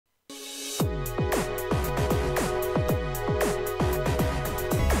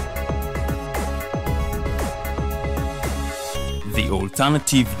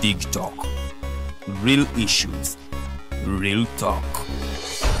Alternative Dig Talk. Real issues, real talk.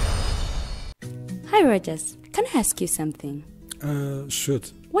 Hi Rogers, can I ask you something?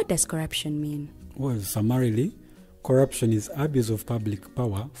 Shoot. What does corruption mean? Well, summarily, corruption is abuse of public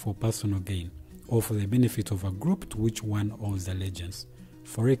power for personal gain or for the benefit of a group to which one owes allegiance.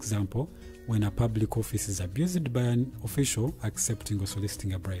 For example, when a public office is abused by an official accepting or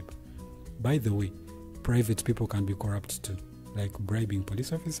soliciting a bribe. By the way, private people can be corrupt too, like bribing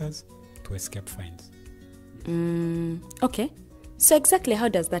police officers to escape fines. Okay. So exactly how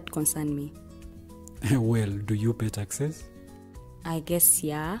does that concern me? Well, do you pay taxes? I guess,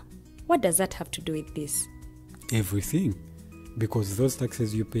 yeah. What does that have to do with this? Everything. Because those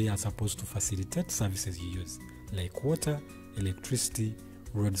taxes you pay are supposed to facilitate services you use, like water, electricity,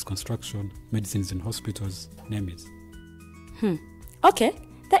 roads construction, medicines in hospitals, name it. Okay,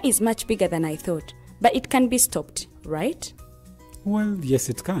 that is much bigger than I thought. But it can be stopped, right? Well, yes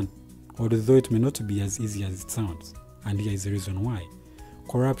it can, although it may not be as easy as it sounds. And here is the reason why.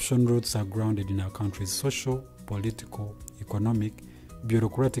 Corruption roots are grounded in our country's social, political, economic,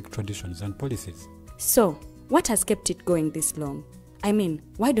 bureaucratic traditions and policies. So, what has kept it going this long? I mean,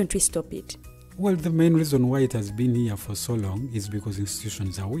 why don't we stop it? Well, the main reason why it has been here for so long is because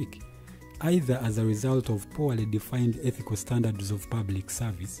institutions are weak, either as a result of poorly defined ethical standards of public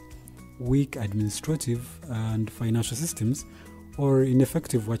service, weak administrative and financial systems, or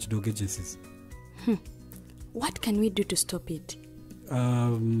ineffective watchdog agencies. What can we do to stop it?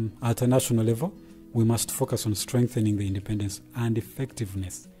 At a national level, we must focus on strengthening the independence and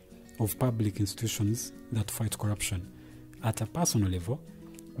effectiveness of public institutions that fight corruption. At a personal level,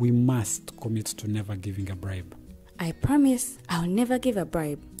 we must commit to never giving a bribe. I promise I'll never give a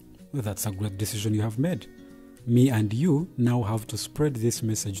bribe. Well, that's a great decision you have made. Me and you now have to spread this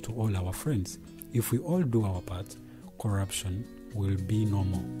message to all our friends. If we all do our part, corruption will be no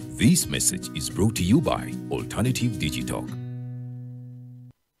more. This message is brought to you by Alternative Digital.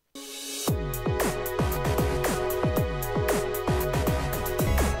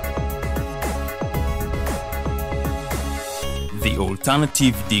 The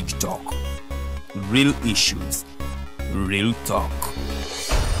Alternative Dig Talk. Real issues, real talk.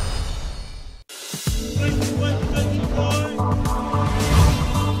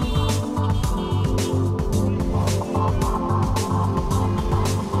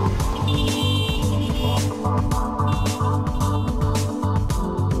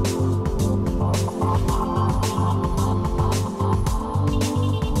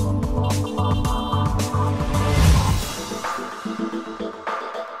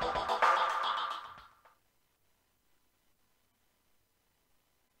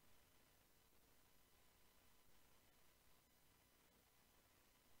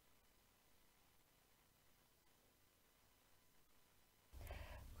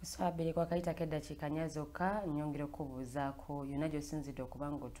 Kusabiri kwa kaita k'eddakiika nnya zokka nnyongera okubuuzaako yonna gy'osinzidde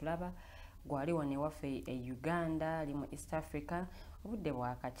okuba ng'otulaba gwali wano ewaffe e Uganda ali mu East Africa obudde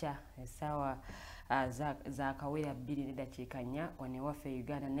bwakakya essaawa zaakawera 2 n'eddakiika 4 wano ewaffe e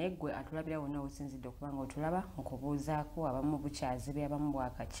Uganda naye ggwe atulabira wonna osinzidde okuba ng'otulaba nkubuuzaako abamu bukyazibe abamu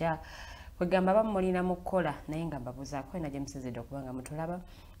bwakakya kwegamba abamu mulina mu kukola naye nga mbabuuzaako ena gye musinzidde okuba nga mutulaba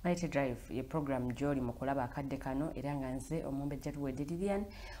Mighty Drive ye program gy'oli mu kulaba akadde kano era nga nze omumbejja Tuwedde Lilian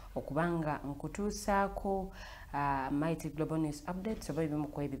okubanga nkutuusaako Mighty Global News Updates oba ebimu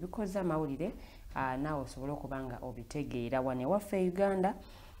ku ebyo bikoze amawulire naawe osobole okuba nga obitegeera wano ewaffe Uganda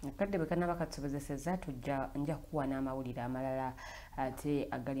akadde bwe kanaba katusobozesezza nja kuwa n'amawulire amalala ate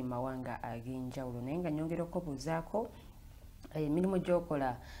agali mawanga ag'enjawulo naye nga nnyongera okubuuzaako emirimu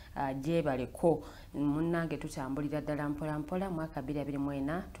gy'okola gyebaleko munnange tutambulira ddala mpola mpola mwaka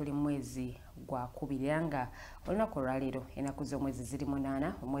 2024 tuli mwezi gwa 2 era nga olunaku olwaleero ennaku z'omwezi ziri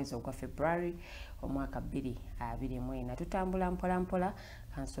 8 omwezi ogwa February omwaka 2024 tutambula mpola mpola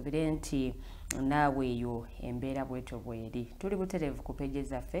kansobire nti naawe eyo embeera bwetyo bweri tuli butereevu ku peegi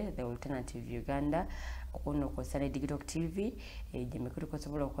zaffe The Alternative Uganda okuno kosane Digital TV gye mikulu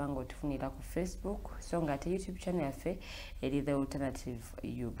kosobola okuba nga otufunira ku Facebook so nga ate YouTube channel yaffe eri The Alternative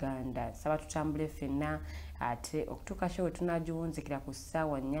Uganda saba tutambule ffenna ate okutuuka kyo we tunagiwunzikira ku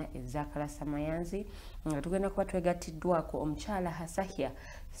ssaawa 4 ez'akalasa mayanzi nga tugenda kuba twegattiddwako omukyala Hasahia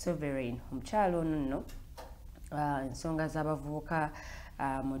Sovereign omukyala ono nno ensonga z'abavubuka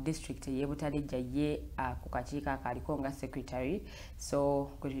mu district ye Butalijja ye ku kakiiko akaliko nga secretary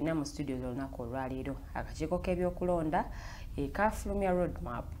so kwe tulina mu studio olunaku olwaleero akakiiko k'ebyokulonda Kafulumya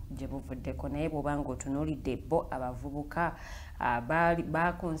roadmap gye buvuddeko naye bw'obanga otunuulidde bo abavubuka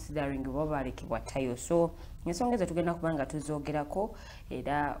ba considering bo balekebwa tayo. So ensonga ezo tugenda kubanga tuzoogerako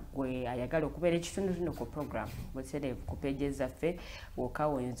era gwe ayagala okubeera ekitundutundu ku program butereevu ku pages zaffe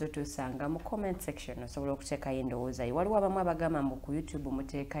wokawo enzo tusanga mu comment section osobola okuteekayo endowooza yo. Waliwo abamu abagamba mbu ku YouTube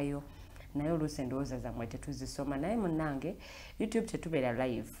muteekayo naye oluusi endowooza zammwe tetuzisoma naye munnange YouTube tetubeera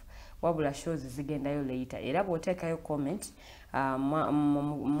live wabula shows zigendayo later era bw'oteekayo comment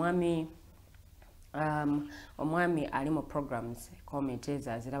omwami ali mu programs comment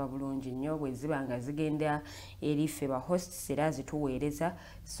ezo aziraba bulungi nnyo bwe ziba nga zigenda eri ffe ba hosts era zituweereza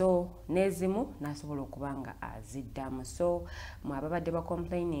so n'ezimu n'asobola okuba nga aziddamu. So mwababadde ba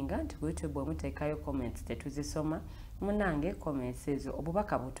complaininga nti ku YouTube bwe muteekayo comments tetuzisoma munnange comments ezo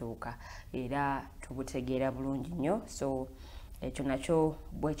obubaka butuuka era tubutegeera bulungi nnyo. So ekyo nakyo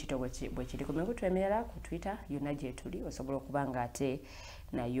bwekito bwe kiri ku mikutu emirala ku Twitter yonna gye tuli osobola okuba nga ate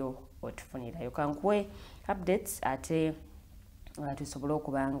nayo otufunirayo. Kankuwe updates ate tusobole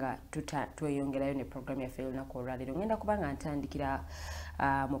okuba nga tweyongerayo ne program yaffe olunaku olwaleero. Ngenda kuba nga ntandikira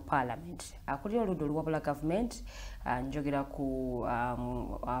mu parliament akuli oludda oluwabula government njogera ku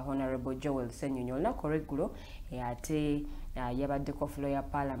Honorable Joel Ssenyonyi olunaku olweggulo ate yabadde kofulo ya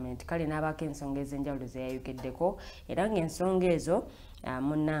parliament kale n'abaako ensonga ez'enjawulo ze yayogeddeko era ng'ensonga ezo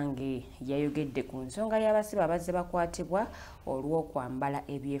munnange yayogedde ku nsonga y'abasibe abazze bakwatibwa olw'okwambala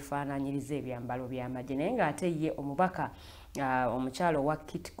ebyefaanaanyiriza ebyambalo by'amagye naye ng'ate ye omubaka omukyalo wa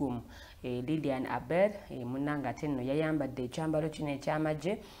Kitgum Lilian Abel munnange ate nno yayambadde ekyambalo kino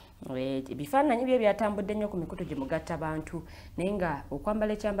eky'amagye. Ebifaananyi bye byatambudde nnyo ku mikutu gye mugatta bantu naye nga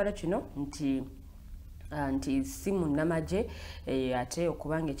okwambala ekyambalo kino nti si munnamagye ate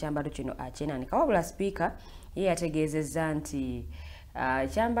okubanga ekyambalo kino akyenanika wabula sipiika ye yategeezezza nti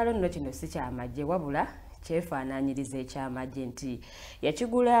ekyambalo nno kino si kyamagye wabula kyefaanaanyiriza ekyamagye nti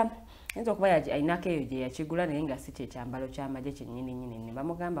yakigula ayinza okuba ayinako eyo gye yakigula naye nga si kyekyambalo kyamagye kyennyininyini ne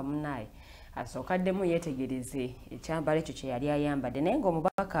bamugamba munnaaye asookaddemu yeetegereze ekyambalo ekyo kye yali ayambadde naye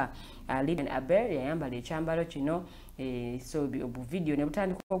ng'omubaka Lilian Abel yayambala ekyambalo kino so obuvidiyo ne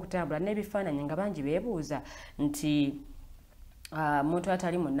butandika okutambula n'ebifaananyi nga bangi beebuuza nti omuntu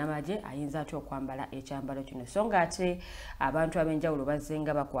atali munnamagye ayinza atya okwambala ekyambalo kino so ng'ate abantu ab'enjawulo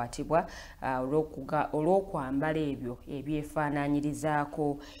bazzenga bakwatibwa olw'okwambala ebyo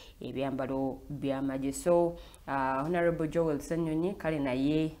ebyefaanaanyirizaako ebyambalo by'amagye. So Honorable Joel Ssenyonyi kale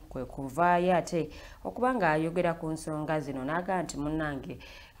naye kwe kuvaayo ate okuba nga ayogera ku nsonga zino n'agamba nti munnange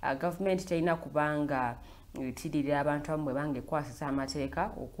gavumenti terina kubanga etirira abantu abamu bwe bange ekwasisa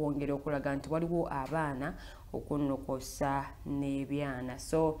amateeka okwongera okulaga nti waliwo abaana okunnokosa n'ebyana.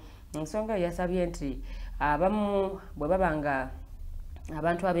 So ensonga yasabye nti abamu bwe baba nga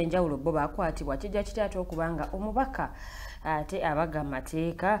abantu ab'enjawulo bo bakwatibwa kijja kitya ate okuba nga omubaka ate abaga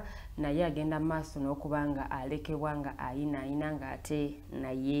mateeka naye agenda maaso n'okuba nga alekebwa nga ayinaayina ng'ate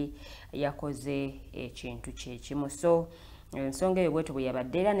naye yakoze ekintu kyekimu. So ensonga eyo bwetu bwe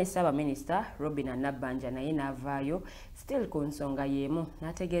yabadde era ne Ssaabaminisita Robinah Nabbanja naye n'avaayo still ku nsonga y'emu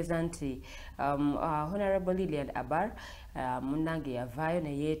n'ategeeza nti Honorable Lilian Abel munnange yavaayo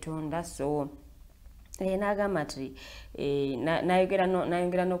ne yeetonda. So n'agamba nti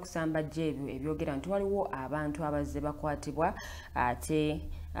n'ayongera n'okusamba jje ebyo ebyogera nti waliwo abantu abazze bakwatibwa ate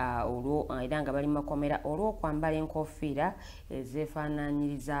era nga bali mu makomera olw'okwambala enkofiira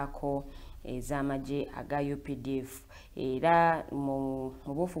ezeefaanaanyirizaako ez'amagye aga UPDF era mu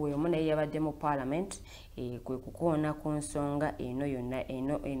buufu bwe omu naye yabadde mu parliament kwe kukoona ku nsonga eno yonna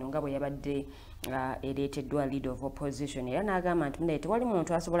eno nga bwe yabadde ereeteddwa leader of opposition era n'agamba nti naye tewali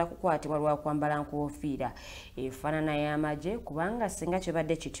muntu asobola kukwatibwa lwa kwambala nkofiira efaanana y'amagye kubanga singa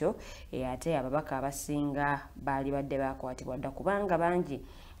kibadde kityo ate ababaka abasinga baali badde bakwatibwa dda kubanga bangi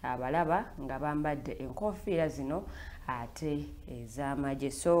abalaba nga bambadde enkofiira zino ate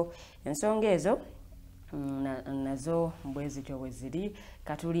ez'amagye. So ensonga ezo nazo bwezityo bwe ziri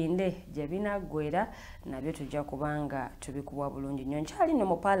katulinde gye binaggwera nabyo tujja kubanga tubikubwa bulungi nnyo. Nkyali no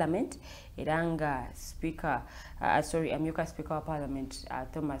mu parliament era nga amyuka speaker wa parliament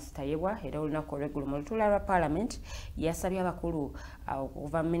Thomas Tayebwa era olunaku olweggulo mu lutuula lwa parliament yasabye abakulu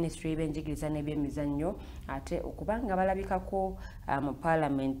okuva mu ministry y'ebyenjigiriza n'ebyemizannyo ate okubanga balabikako mu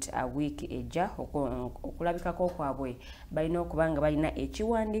parliament wiiki ejja okulabikako kwabwe balina okubanga balina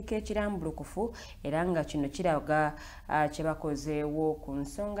ekiwandiiko ekirambulukufu era nga kino kiraga kye bakozeewo ku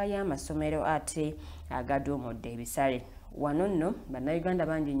nsonga y'amasomero ate agaduumudde ebisale wano nno bannayuganda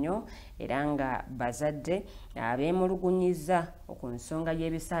bangi nnyo era nga bazadde abeemulugunyiza ku nsonga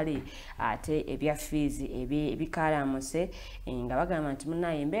y'ebisale ate ebya fees ebikaalamuse nga bagamba nti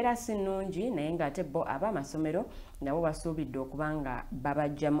munnaye embeera si nnungi naye ng'ate bo ab'amasomero nabo basuubidde okuba nga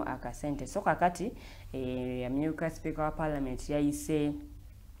babajjamu akasente so kakati amyuka speaker wa parliament yayise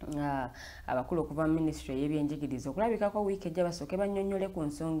abakulu okuva mu ministry y'ebyenjigiriza okulabikako wiiki ejja basooke bannyonnyole ku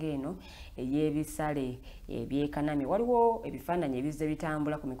nsonga eno ey'ebisale ebyekanami. Waliwo ebifaananyi ebizze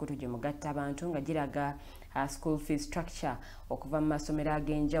bitambula ku mikutu gye mugatta abantu nga giraga school fee structure okuva mu masomero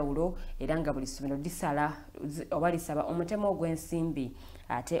ag'enjawulo era nga buli ssomero lisala oba lisaba omutemo ogw'ensimbi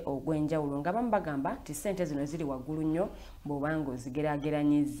ate ogw'enjawulo nga bamu bagamba nti ssente zino ziri waggulu nnyo bw'obanga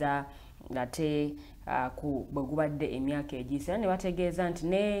ozigeraageranyiza ate bwe gubadde emyaka egiyise ne bategeeza nti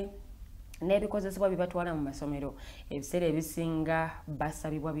n'ebikozesebwa bibatwala mu masomero ebiseera ebisinga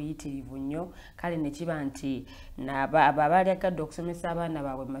basabibwa biyitirivu nnyo kale ne kiba nti abaaliagadde okusomesa abaana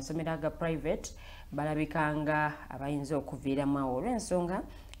baabwe mu masomero aga private balabikanga abayinza okuviiramu awo olw'ensonga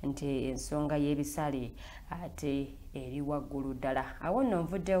nti ensonga y'ebisale ate eri waggulu ddala. Awo nno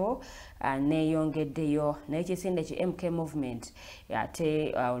nvuddewo neeyongeddeyo n'ekisinde ki MK movement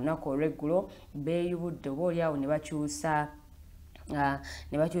ate olunaku olw'eggulo beeyubudde oba oliawo ne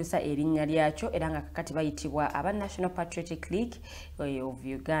bakyusa erinnya lyakyo era nga kakati bayitibwa aba National Patriotic League of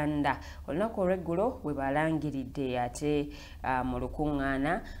Uganda. Olunaku olw'eggulo bwe balangiridde ate mu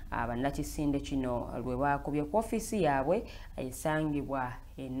lukuŋŋaana bannakisinde kino lwe baakubye ku ofiisi yaabwe esangibwa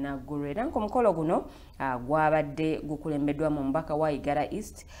Naggulu era ng'omukolo guno gwabadde gukulembeddwa mu mubaka wa Igara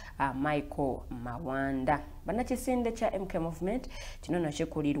East Michael Mawanda. Bannakisinde kya MK movement kino no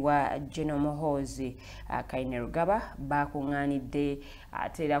kikulirwa General Muhoozi Kainerugaba bakuŋŋaanidde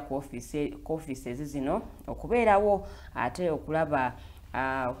ate era ku ofiisi zino okubeerawo ate okulaba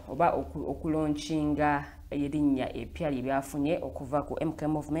oba okulonchinga erinnya epya lye okuva ku MK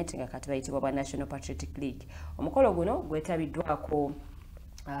movement nga kati bayitibwa ba National Patriotic League. Omukolo guno gwetabiddwako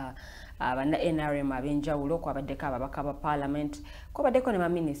abana NRM ab'enjawulo kwabaddeko ababaka ba parliament kwabaddeko ne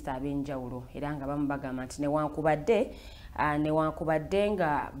baminisita ab'enjawulo era nga bamu bagamba nti newankubadde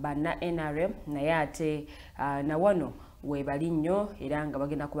nga bana NRM naye ate nawano webali nnyo era nga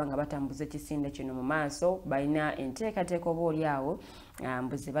bagenda kuba nga batambuza ekisinde kino mu maaso balina enteekateeka oba oliawo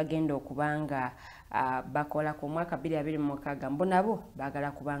mbuze bagenda okuba nga bakola ku mwaka 2026 mbo nabo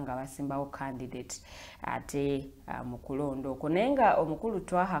baagala kuba nga basimbawo candidate ate mu kulonda okwo naye nga omukulu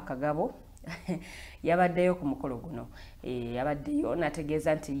Twaha Kagabo yabaddeyo ku mukolo guno yabaddeyo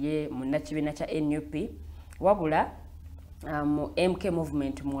n'ategeeza nti ye munnakibiina kya NUP wabula mu MK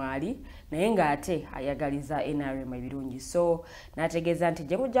movement mwali naye ng'ate ayagaliza NRM ebirungi so n'ategeeza nti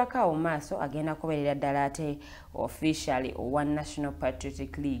gye bujjako awo maaso agenda kubeerera ddala ate officially owa National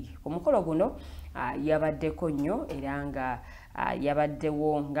Patriotic League. Ku mukolo guno yabaddeko nnyo era nga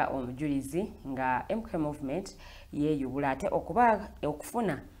yabaddewo nga omujulizi nga MK movement yeeyubula ate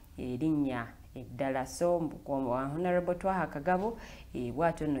okufuna erinnya eddala so Honorable Twaha Kagabo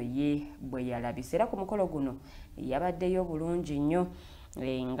bw'atyo nno ye bwe yalabise era ku mukolo guno yabaddeyo bulungi nnyo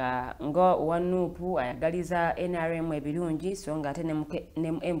nga wanuupu ayagaliza NRM ebirungi so nga ate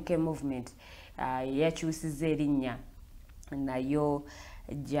ne MK movement yakyusiza erinnya nayo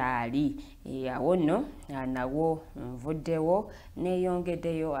gyali awo nno nawo nvuddewo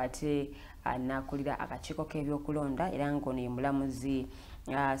neeyongeddeyo ate anakulira akakiiko k'ebyokulonda era ng'ono ye mulamuzi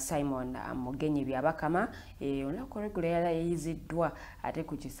Simon Mugenyi byabakama olunaku olw'eggulo yayiziddwa ate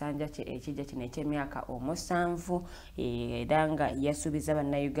ku kisanja kye ekijja kino eky'emyaka 7 era nga yasuubiza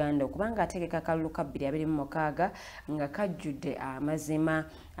bannayuganda okubanga ategeka akalulu ka 2026 nga kajjudde amazima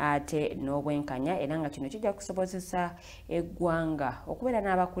ate n'obwenkanya era nga kino kijja kusobozesa eggwanga okubeera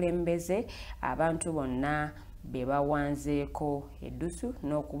n'abakulembeze abantu bonna be bawanzeeko eddusu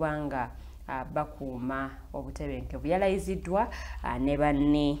n'okubanga bakuuma obutebenkevu. Yalayiziddwa ne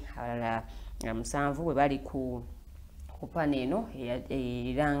banne abalala 7 bwe bali ku pano eno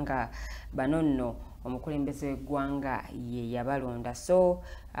era nga bano nno omukulembeze w'eggwanga ye yabalonda so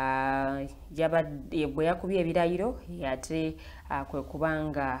bwe yakubye ebirayiro ate kwe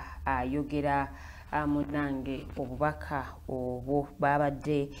kubanga ayogera munange obubaka obwo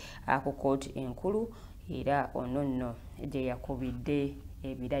babadde ku kooti enkulu era ono nno gye yakubidde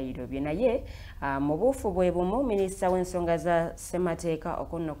ebirayiro bye naye mu buufu bwe bumu minisita w'ensonga za ssemateeka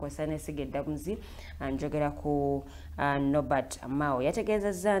okunnokosa n'esiga eddamuzi njogera ku Norbert Mao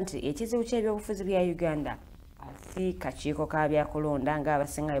yategeezezza nti ekizibu ky'ebyobufuzi bya Uganda si kakiiko ka byakulonda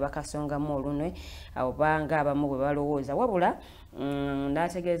ng'abasinga bwe bakasongamu olunwe oba ng'abamu bwe balowooza wabula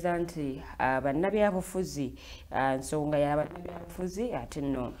n'ategeeza nti bannabyabufuzi nsonga y'abannabyabufuzi ate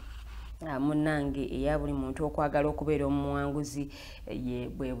nno munnange eya buli muntu okwagala okubeera omuwanguzi ye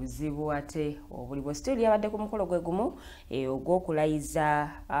bwe buzibu ate obuli bwe still yabadde ku mukolo gwe gumu ogw'okulayiza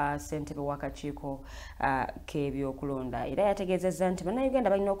ssentebe w'akakiiko k'ebyokulonda era yategeezezza nti bannayuganda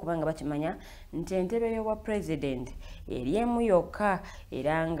balina okuba nga bakimanya nti entebe y'obwa pulezidenti eri emu yokka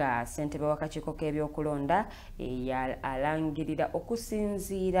era nga ssentebe w'akakiiko k'ebyokulonda alangirira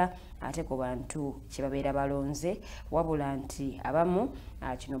okusinziira ate ku bantu kye babeera balonze wabula nti abamu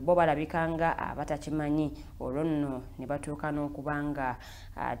kino bo balabika nga abatakimanyi olwo nno ne batuuka n'okubanga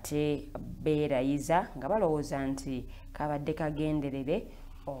ate beerayiza nga balowooza nti kabadde kagenderere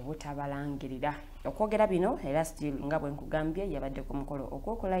obutabalangirira. Okwogera bino era still nga bwe nkugambye yabadde ku mukolo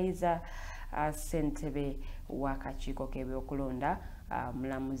ogw'okulayiza ssentebe w'akakiiko k'ebyokulonda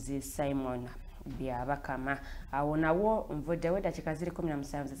Mulamuzi Simon Byabakama. Awo nawo nvuddewo eddakiika ziri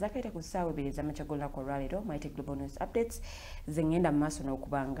 17 zakaite ku ssaawa 2 z'amakyagollako olwaleero Mighty Global News Updates ze ngenda mu maaso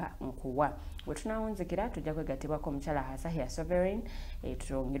n'okubanga nkuwa. Bwe tunaawunzikira tujja kwegattibwako omukyala Hasahia Sovereign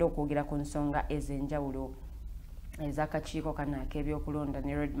twongere okwogera ku nsonga ez'enjawulo ez'akakiiko kana ak'ebyokulonda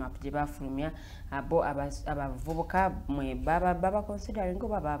ne roadmap gye baafulumya abo abavubuka mwe baba considering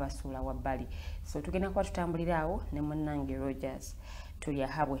oba babasuula wabbali. So tugenda kuba tutambulira awo ne munnange Rogers tulya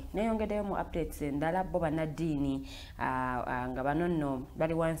habwe. Neyongeddeyo mu updates endala bo bannaddiini nga bano nno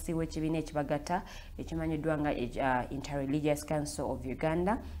bali wansi w'ekibiina ekibagatta ekimanyiddwa nga Interreligious Council of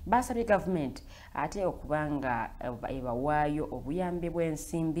Uganda basabye gavumenti ate okubanga ebawaayo obuyambi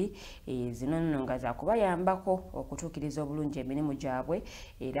bw'ensimbi zino nno nga zakubayambako okutuukiriza obulungi emirimu gyabwe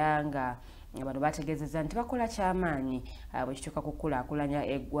era nga bano bategeezezza nti bakola kyamaanyi bwe kituuka kukulaakulanya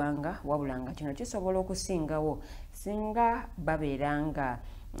eggwanga wabula nga kino kisobola okusingawo singa babeera nga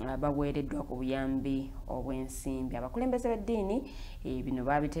baweereddwa ku buyambi obw'ensimbi. Abakulembeze b'eddiini bino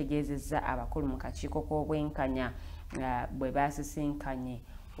babitegeezezza abakulu mu kakiiko k'obwenkanya bwe basisinkanye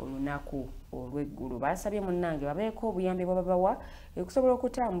olunaku olw'eggulu. Basabye munnange babeeko obuyambi bwe babawa okusobola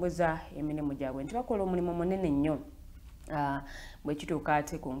okutambuza emirimu gyabwe nti bakola omulimu munene nnyo. Bwe kituuka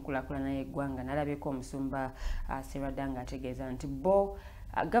ate ku nkulakulana y'eggwanga nalabeko omusumba Seradanga ategeeza nti bo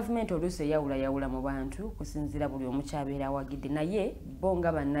gavumenti oluusi eyawulayawula mu bantu kusinziira buli omu kyabeera awagidde naye bo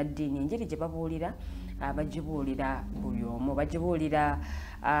nga bannaddiini enjiri gye babuulira bagibuulira buli omu bagibuulira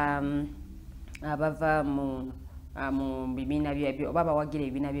abava mu bibiina oba bawagira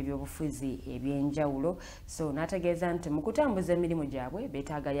ebibiina by'ebyobufuzi eby'enjawulo. So n'ategeeza nti mu kutambuza emirimu gyabwe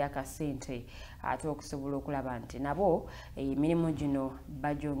beetaagayo akasente ate okusobola okulaba nti nabo emirimu gino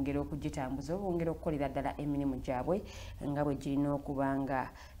bagyongera okugitambuza bongera okukolera ddala emirimu gyabwe nga bwe girina okuba nga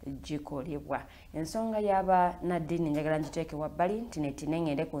gikolebwa. Ensonga y'abannaddiini njagala ngiteeke wabbali nti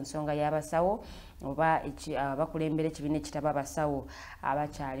netinengende ku nsonga y'abasawo oba bakulembera ekibiina ekitaba abasawo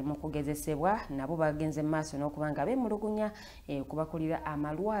abakyali mu kugezesebwa nabo bagenze maaso n'okuba nga beemulugunya kubakulira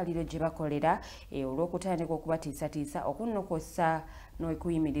amalwaliro gye bakolera olw'okutandika okubatiisatiisa okunnokosa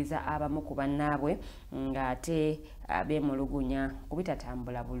n'okuyimiriza abamu ku bannaabwe ng'ate beemulugunya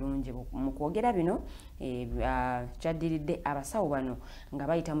kubitatambula bulungi. Mu kwogera bino kyaddiridde abasawo bano nga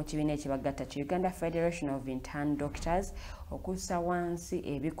bayita mu kibiina ekibagatta ki Uganda Federation of Intern Doctors okussa wansi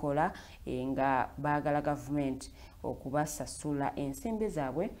ebikola nga baagala gavumenti okubasasula ensimbi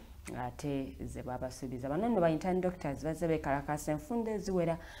zaabwe ate ze babasuubiza. Bano nno ba intern doctors bazze beekalakaasa enfunda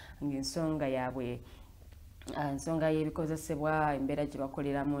eziwera ng'ensonga yaabwe ensonga y'ebikozesebwa embeera gye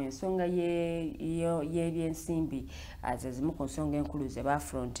bakoleramu ensonga y'ebyensimbi ze zimu ku nsonga enkulu ze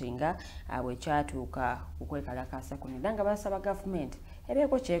bafrontinga bwe kyatuuka okwekalakaasa kuno era nga basaba gavumenti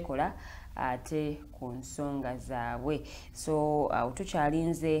ebeeko kyekola ate ku nsonga zaabwe. So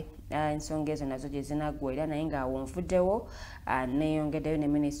tukyalinze ensonga ezo nazo gye zinaggwa era naye ng'awo nvuddewo neeyongeddeyo ne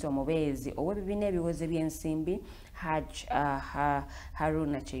minisita omubeezi ow'ebibiina ebiwoze by'ensimbi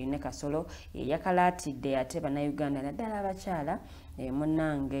Haruna Kyeyune Kasolo yakalaatidde ate bannayuganda naddala abakyala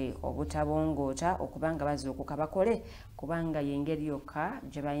munnange obutabongoota okubanga bazuukuka bakole kubanga y'engeri yokka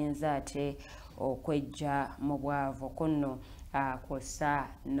gye bayinza ate okwejja mu bwavu konno kwossa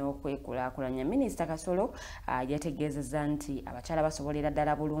n'okwekulaakulanya. Minisita Kasolo yategeezezza nti abakyala basobolera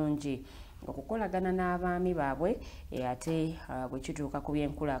ddala bulungi okukolagana n'abaami baabwe ate bwe kituuka ku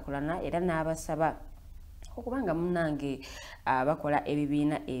byenkulaakulana era n'abasaba okubanga munnange bakola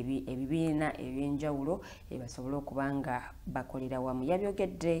ebibiina eby'enjawulo basobole okuba nga bakolera wamu.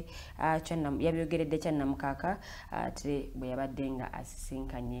 Yabyogeredde kyannamukaaka ate bwe yabadde nga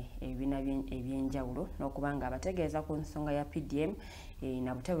asisinkanye ebibiina eby'enjawulo n'okuba nga abategeeza ku nsonga ya PDM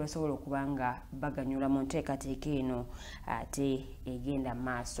na butebe basobola okuba nga baganyula mu nteekateeka eno ate egenda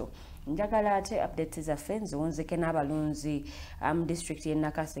maaso. njagala ate updates zaffe nziwunzike n'abalunzi mu district y'e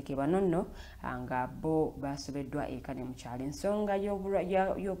Nakaseke bano nno nga bo basobeddwa eka ne mukyalo. Ensonga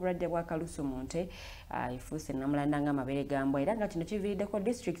y'obulwadde bwa kalusu mu nte efuuse namulanda ng'amabere gambwa era nga kino kiviiriddeko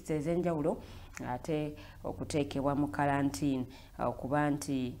districts ez'enjawulo ate okuteekebwa mu karantine okuba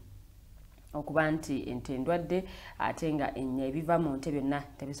nti ente ndwadde ate nga ebiva mu nte byonna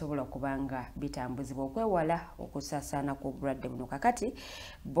tebisobola okuba nga bitambuzibwa okwewala okusaasaana kw'obulwadde buno. Kakati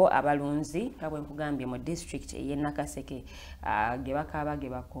bo abalunzi nga bwe nkugambye mu district ey'e Nakaseke ge bakaaba ge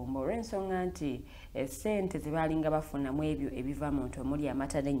bakomba olw'ensonga nti essente ze baalinga bafunamu ebyo ebiva mu nte omuli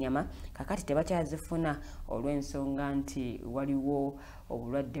amata n'ennyama kakati tebakyazifuna olw'ensonga nti waliwo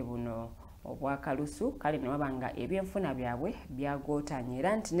obulwadde buno obwakalusu. Kale ne wabanga ebyenfuna byabwe byagootaanye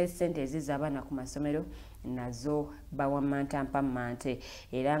era nti n'essente ezizza abaana ku masomero nazo bawammantampammante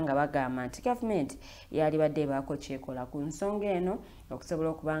era nga bagamba nti gavumenti yali badde baako kyekola ku nsonga eno okusobola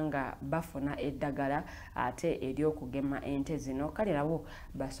okuba nga bafuna eddagala ate ery'okugema ente zino kale nabo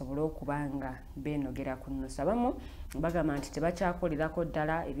basobole okuba nga beenogera ku nnusu. Abamu bagamba nti tebakyakolirako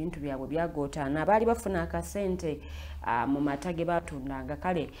ddala ebintu byabwe byagootaana baali bafuna akasente mu mata ge baatundanga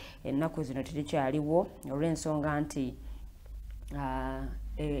kale ennaku zino terikyaliwo olw'ensonga nti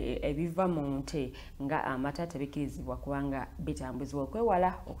ebiva mu nte nga amata tebikirizibwa kubanga bitambuzibwa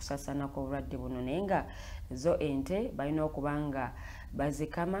okwewala okusaasaana kw'obulwadde buno naye nga zo ente balina okuba nga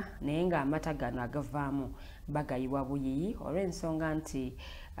bazikama naye nga amata gano agavaamu bagayibwa buyiyi olw'ensonga nti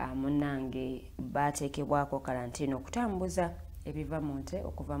munnange baateekebwako karantine okutambuza ebiva mu nte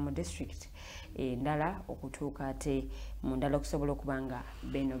okuva mu district endala okutuuka ate mu ndala okusobola okuba nga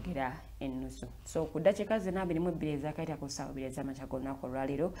beenogera ennusu. So ku ddakiika zina 22 ezakayita ku ssaawa 2 ez'amakya g'olunaku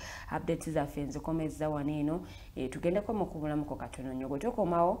olwaleero updates zaffe nzikomezza wano eno tugendeko mu kubulamuko katono nnyo. Bwe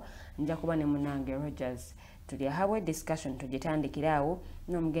tukomawo nja kuba ne munnange Rogers tuli ahabwe discussion tugitandikira awo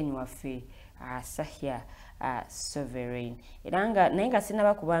n'omugenyi waffe Sahya Sovereign era nga naye nga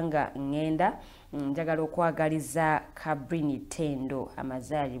sinaba kubanga ngenda njagala okwagaliza Kabrini Tendo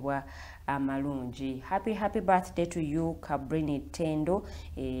amazaalibwa amalungi. Happy birthday to you Kabrini Tendo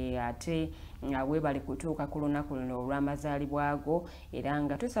ate weebale kutuuka ku lunaku luno olw'amazaalibwa go era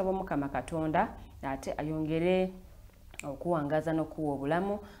nga tusaba Omukama Katonda ate ayongere okuwangaza n'okuwa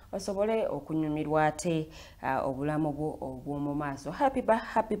obulamu osobole okunyumirwa ate obulamu bwo obw'omu maaso.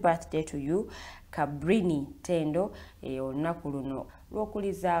 Happy birthday to you Kabrini Tendo olunaku luno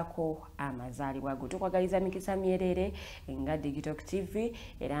lw'okulizaako amazaalibwa go. Tukwagaliza mikisa myerere nga Digital TV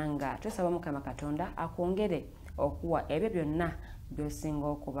era nga tusaba Mukama Katonda akwongere okuwa ebyo byonna by'osinga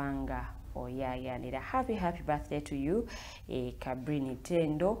okuba nga oyaayaanira. Happy birthday to you Kabrini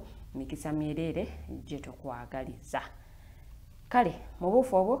Tendo, mikisa myerere gye tukwagaliza. Kale mu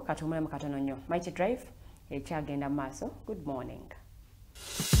buufu obwo katumulemu katono nnyo. Mighty Drive ekyagenda mu maaso. Good morning.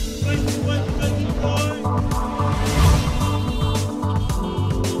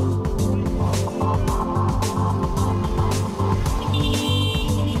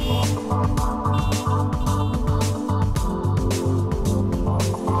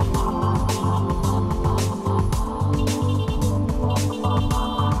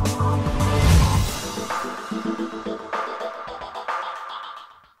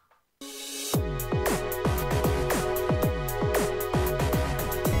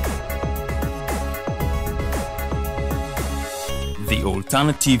 The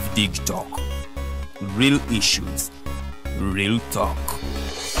Alternative Dig Talk. Real issues, real talk.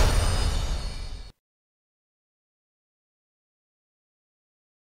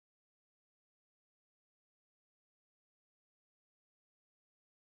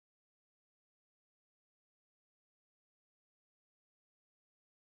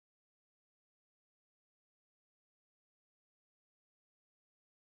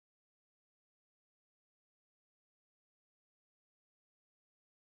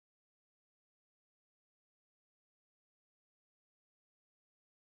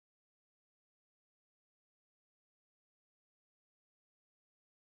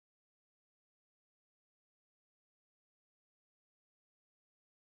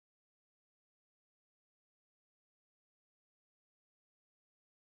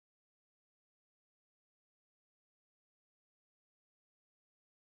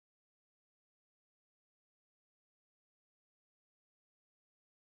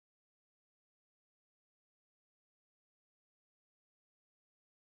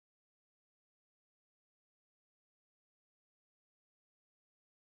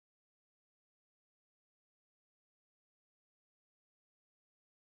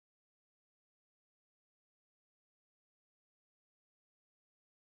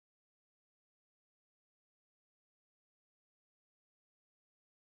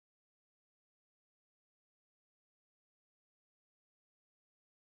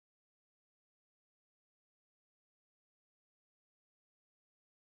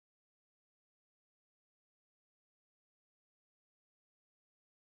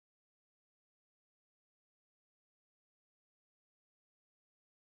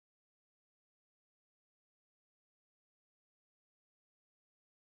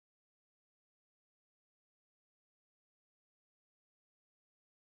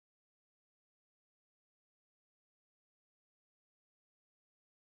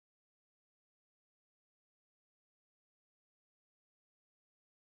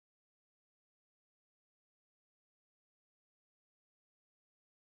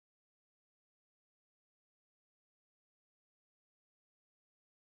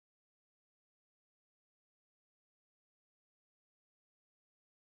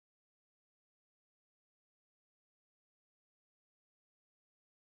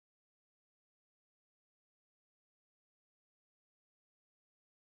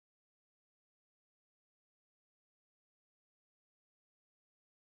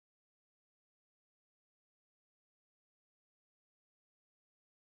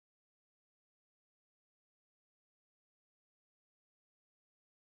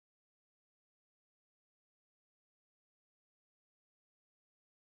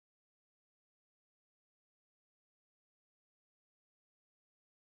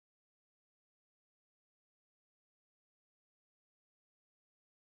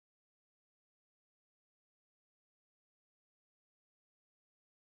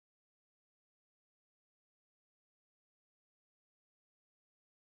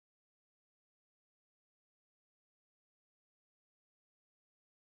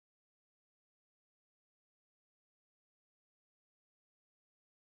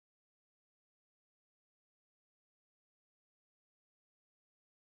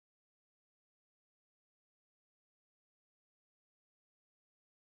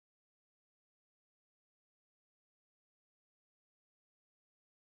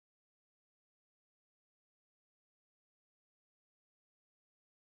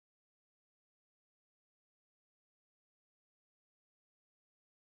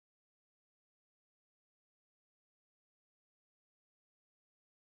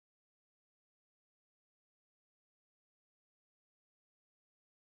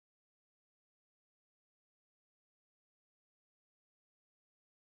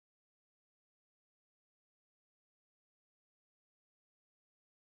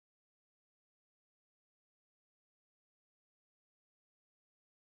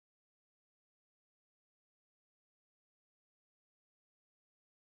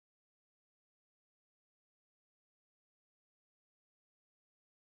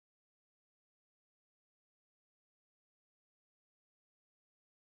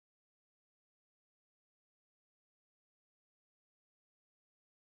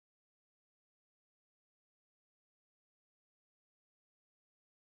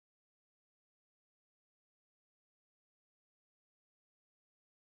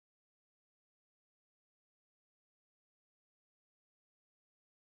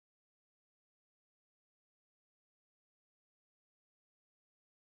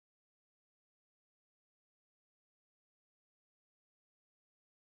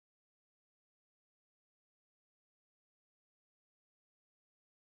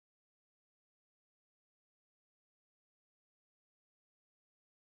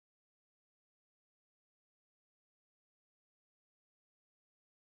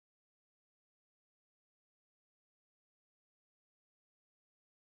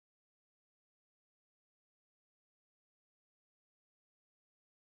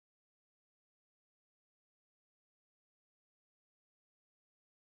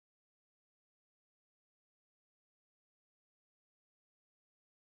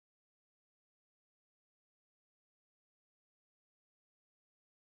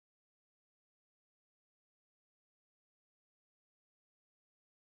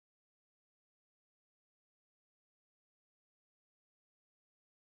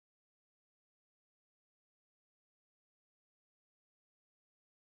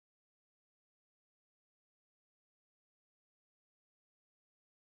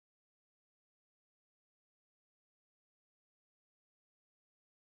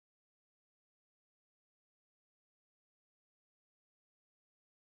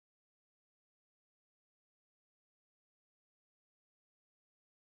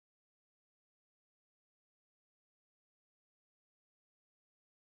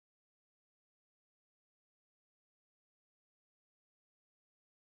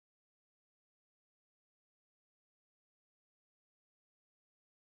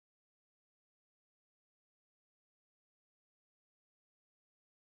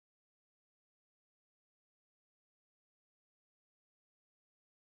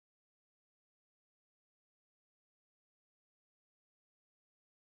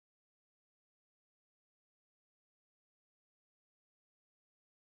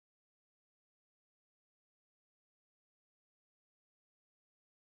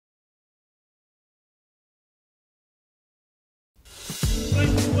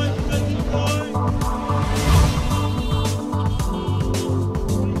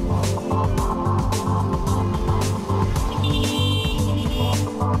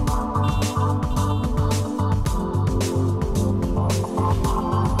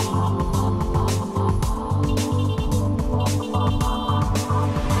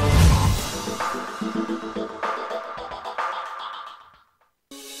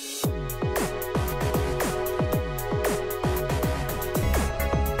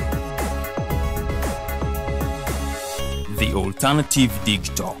 Alternative Dig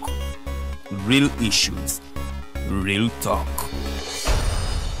Talk. Real issues, real talk.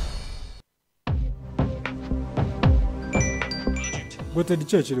 But at the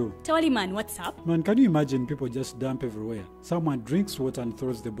church, Tawali man, what's up? man, can you imagine people just dump everywhere? Someone drinks water and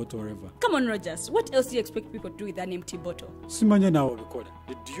throws the bottle wherever. Come on, Rogers. What else do you expect people to do with an empty bottle? Simanya now,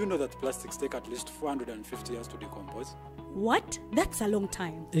 do you know that plastics take at least 450 years to decompose? What? That's a long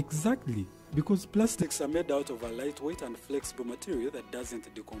time. Exactly, because plastics are made out of a lightweight and flexible material that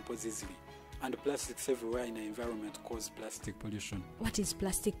doesn't decompose easily. And plastics everywhere in the environment cause plastic pollution. What is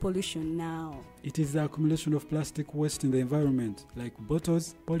plastic pollution now? It is the accumulation of plastic waste in the environment, like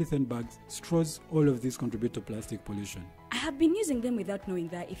bottles, polythene bags, straws. All of these contribute to plastic pollution. I have been using them without knowing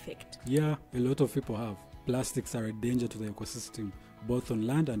their effect. Yeah, a lot of people have. Plastics are a danger to the ecosystem, both on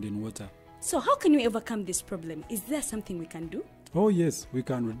land and in water. So how can we overcome this problem? Is there something we can do? Oh yes, we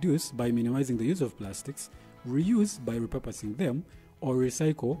can reduce by minimizing the use of plastics, reuse by repurposing them, or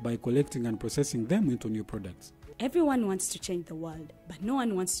recycle by collecting and processing them into new products. Everyone wants to change the world, but no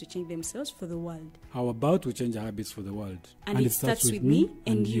one wants to change themselves for the world. How about we change our habits for the world? And it starts with me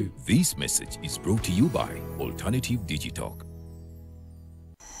and you. This message is brought to you by Alternative Digital.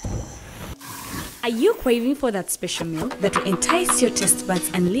 Are you craving for that special meal that will entice your taste buds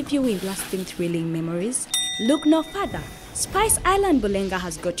and leave you with lasting thrilling memories? Look no further. Spice Island Bulenga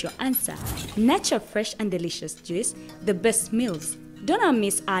has got your answer. Natural, fresh and delicious juice, the best meals. Don't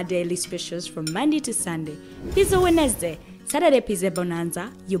miss our daily specials from Monday to Sunday. Pizza Wednesday, Saturday Pizza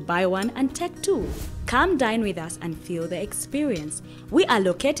Bonanza, you buy one and take two. Come dine with us and feel the experience. We are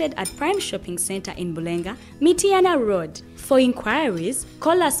located at Prime Shopping Center in Bulenga, Mitiana Road. For inquiries,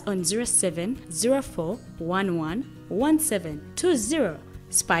 call us on 0704 11 1720.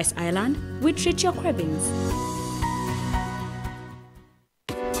 Spice Island, we treat your cravings.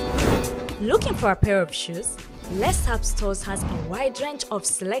 Looking for a pair of shoes? Les Hub Stores has a wide range of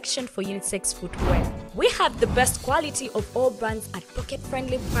selection for unisex footwear. We have the best quality of all brands at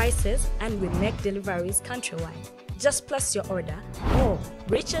pocket-friendly prices, and we make deliveries countrywide. Just place your order or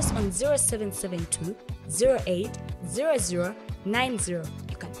reach us on 0772 08 0090.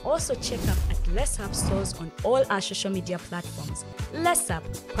 You can also check up at Les Hub Stores on all our social media platforms. Les Hub,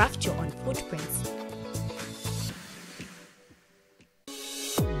 craft your own footprints.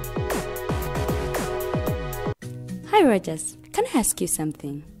 Hi Rogers, can I ask you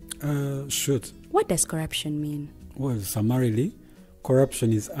something? Shoot. What does corruption mean? Well, summarily,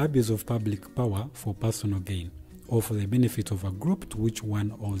 corruption is abuse of public power for personal gain or for the benefit of a group to which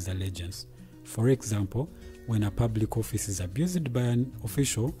one owes allegiance. For example, when a public office is abused by an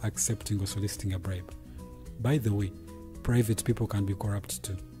official accepting or soliciting a bribe. By the way, private people can be corrupt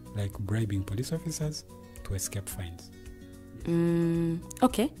too, like bribing police officers to escape fines.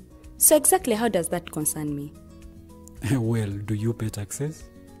 Okay. So exactly how does that concern me? Well, do you pay taxes?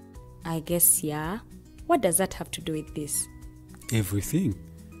 I guess, yeah. What does that have to do with this? Everything.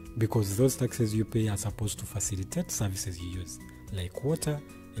 Because those taxes you pay are supposed to facilitate services you use, like water,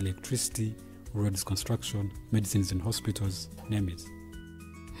 electricity, roads construction, medicines in hospitals, name it.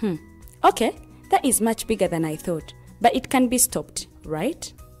 Okay, that is much bigger than I thought. But it can be stopped,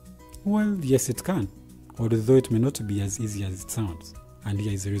 right? Well, yes it can, although it may not be as easy as it sounds. And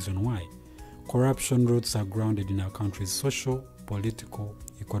here is the reason why. Corruption roots are grounded in our country's social, political,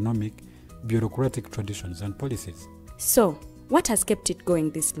 economic, bureaucratic traditions and policies. So, what has kept it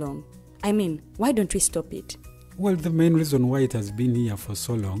going this long? I mean, why don't we stop it? Well, the main reason why it has been here for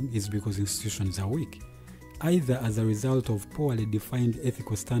so long is because institutions are weak, either as a result of poorly defined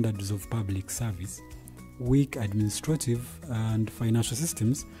ethical standards of public service, weak administrative and financial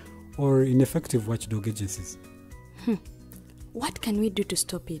systems, or ineffective watchdog agencies. What can we do to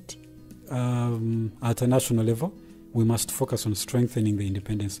stop it? At a national level, we must focus on strengthening the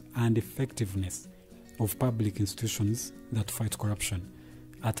independence and effectiveness of public institutions that fight corruption.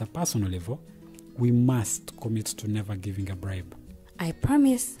 At a personal level, we must commit to never giving a bribe. I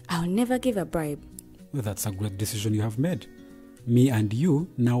promise I'll never give a bribe. Well, that's a great decision you have made. Me and you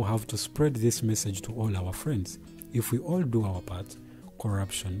now have to spread this message to all our friends. If we all do our part,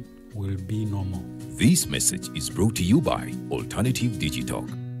 corruption will be no more. This message is brought to you by Alternative Digital.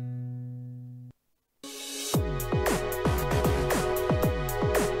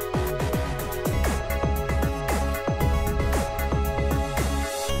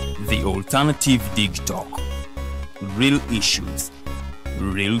 The Alternative Dig Talk. Real issues,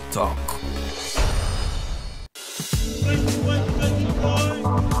 real talk.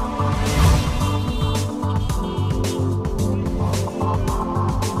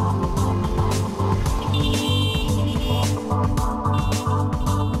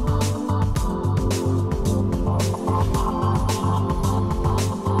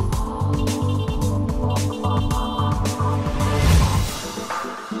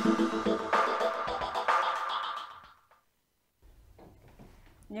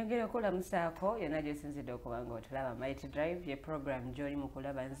 tukulamusaako yonna gy'osinzidde okuba nga otulaba Mighty Drive ye program gy'oli mu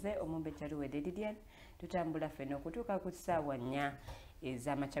kulaba nze omumbe Chaluwedde Didian tutambula ffenna okutuuka ku ssaawa 4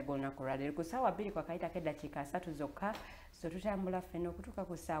 ez'amakya g'olunaku lwaleero ku ssaawa 2 kwa kayitako eddakiika 3 zokka so tutambula ffenna okutuuka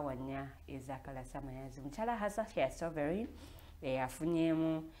ku ssaawa 4 ez'akalasamayanzi mukyala Hasafia Sovereign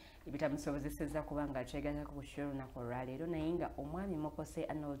afunyeemu ebitamusobozesezza kuba nga twegatako ku kyo olunaku olwaleero naye nga omwami Mokose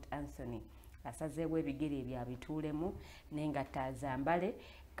Arnold Anthony asazeewo ebigere ebyabituulemu naye nga tazambale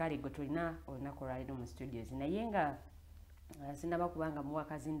kale gwe tulina olunaku olwaleero mu studios naye nga sinaba kubanga muwa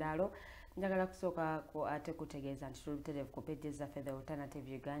kazindaalo njagala kusooka ate kutegeeza nti tuluterevu ku pages zaffe The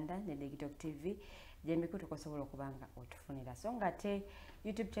Alternative Uganda ne Digital TV gyemikutu kosobola okubanga otufunira so nga ate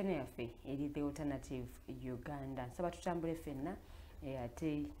YouTube channel yaffe eri The Alternative Uganda nsaba tutambule ffenna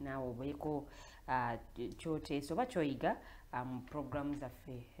ate naawe obeeko kyoteesa oba kyoyiga mu programu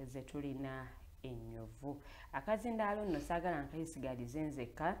zaffe zetulina enyovu akazindaalo nno saagala nkayisigalize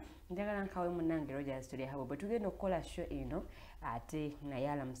nzekka njagala nkawe munnange Rogers tuli habo bwe tugenda okukola show eno ate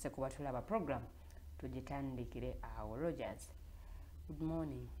naye alamuse kuba tulaba program tugitandikire awo Rogers. Good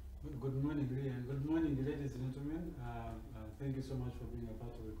morning. Good morning, Looya, and good morning, ladies and gentlemen. Thank you so much for being a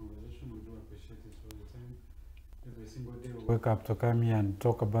part of the conversation. We do appreciate it all the time. Every single day we wake up to come here and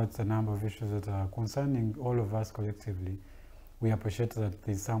talk about a number of issues that are concerning all of us collectively. We appreciate that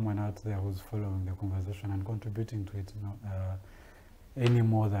there's someone out there who's following the conversation and contributing to it any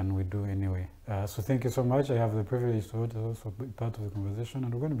more than we do anyway. So thank you so much. I have the privilege to also be part of the conversation,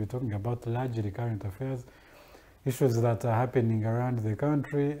 and we're going to be talking about largely current affairs, issues that are happening around the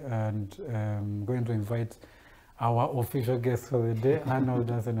country, and I'm going to invite our official guest for the day, Arnold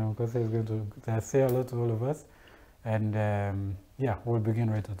Anthony, because he's going to say hello to all of us. And yeah, we'll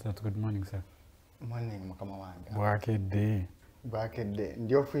begin right at that. Good morning, sir. Morning, Mukama wange. Bwakidde. Bwakidde.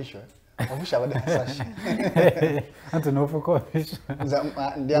 Ndi official. Official abadde musashe. Anti n'ofuuka official.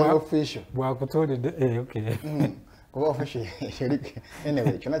 Ndi official. Bwakutwalidde, okay. Kuba official.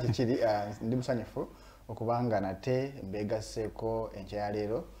 Anyway, kyonna kikiri ndi musanyufu okubanga nate mbeegaseeko enkya ya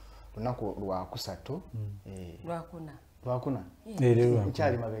leero lunaku lwa kusatu. Lwakuna.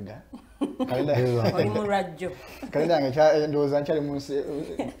 Nkyali mabega. Oli mu lwajjo. Kalenda yange ndowooza nkyali mu nsi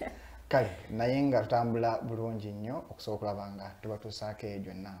kale naye nga tutambula bulungi nnyo okusobola okulaba nga tubatuusaako eyo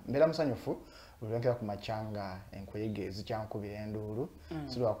gyonna. Mbeera musanyufu olwengera ku makyanga enkuyege ezikyankubira enduulu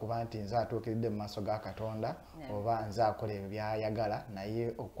si lwakuba nti nze atuukiridde mu maaso ga Katonda oba nze akola ebyo by'ayagala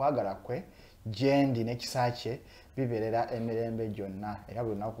naye okwagala kwe gyendi n'ekisa kye bibeerera emirembe gyonna era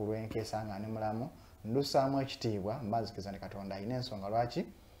buli lunaku lwenkeesa nga ndi mulamu ndussaamu ekitiibwa mbazikiza ne Katonda alina ensonga lwaki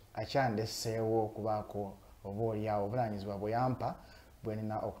akyandesseewo okubaako oba oliawo obuvunaanyizibwa bwe yampa bwe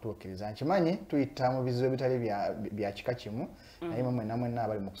nina okutuukiriza nkimanyi tuyita mu bizibu ebitali bya kika kimu naye mmwe namwenna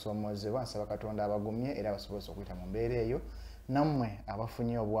abali mu kusoomoozebwa nsaba Katonda abagumye era basobose okuyita mu mbeera eyo nammwe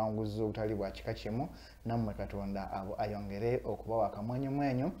abafunye obuwanguzi obutali bwa kika kimu nammwe Katonda abo ayongere okubawa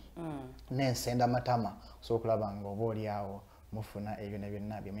akamwenyumwenyu n'ensenda matama okusobola okulaba nga oba oliawo mufuna ebyo ne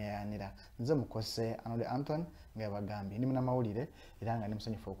byonna bye mweyayanira nze Mukose Arnold Anthony nga yabagambye ndi munnamawulire era nga ndi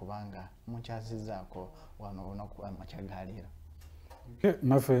musanyufu okubanga munkyazizzaako wano olunaku amakya ga leero.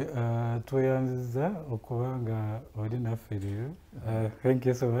 Naffe tweyanziza okuba nga oli naffe leero. Thank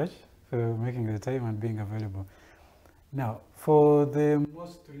you so much for making the time and being available. Now, for the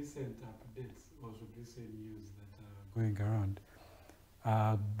most recent updates, or should we say news that are going around,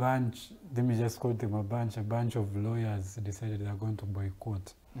 a bunch, let me just call them a bunch of lawyers decided they are going to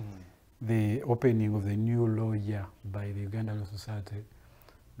boycott the opening of the new law year by the Uganda Law Society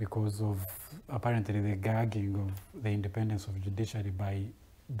because of apparently the gagging of the independence of judiciary by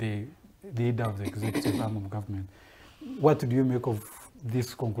the leader of the executive arm of government. What do you make of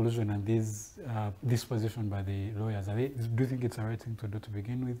this conclusion and this position by the lawyers? Do you think it's the right thing to do to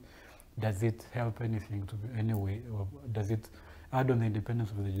begin with? Does it help anything anyway, or does it add on the independence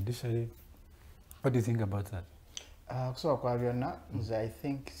of the judiciary? What do you think about that? So I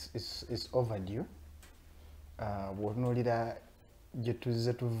think it's overdue. Wonolira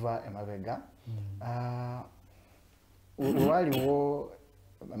jetuze tuva emabega. Waliwo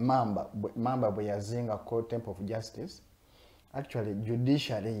mamba bwe yazinga ko Temple of Justice. Actually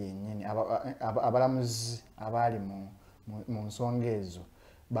judiciary yennyini abalamuzi abali mu nsonga ezo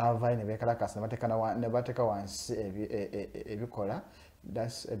bava ne bekalakasa ne bateka wansi ebikola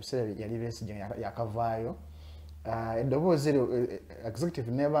ebiseera yali besigye yakavaayo eddoboozi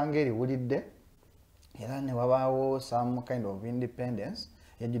executive nebanga eriwulidde era ne wabaawo some kind of independence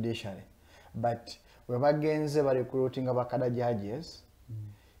ya judiciary but we bagenze recruiting abakada judges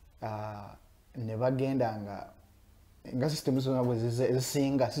ne bagenda nga nga system zona bwe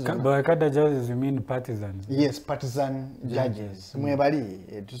zisinga by cadre judges you mean partisans? Yes, partisan judges. Mwebali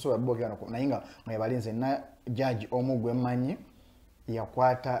tusobola bokera naye nga mwebali nze na judge omu gwe mmanyi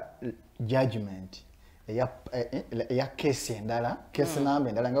yakwata judgment eya case endala case number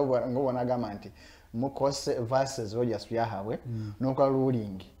endala nga ubona agamba nti Mukose versus Rogers Yahabwe n'okola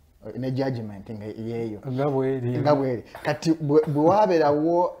ruling ne judgment nga yeeyo nga bweri kati bwe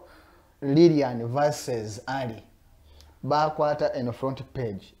wabeerawo Lillian versus Ali bakwata in front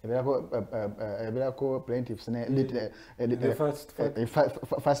page ebirako plaintiffs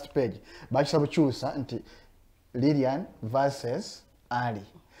first page bakisaba chusa nti Lillian versus Ali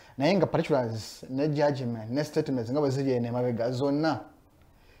naye nga particulars ne judgment ne statements nga baziri ene mabega zonna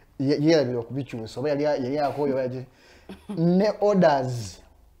yerabira okubikyusa oba yali akoyo yaje ne orders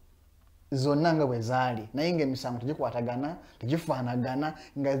zonna nga bwe zaali naye nga emisango tegikwatagana tegifaanagana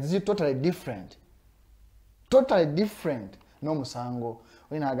nga ziri totally different n'omusango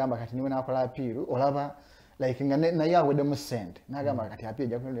olina agamba kati niwe nakola apiiru olaba like nga naye aweddemu ssente n'agamba kati apiiru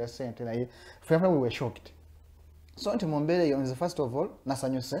ejja kunondera ssente naye ffe we were shocked so nti mu mbeera eyo nze first of all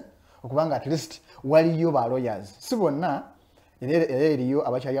nasanyuse okubanga at least waliyo ba lawyers si bonna era eriyo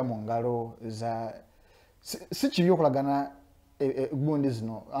abakyalya mu ngalo za si kibi okulagana gundi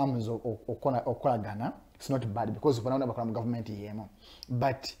zino arms okolagana it's not bad because bonna bakola mu government yemu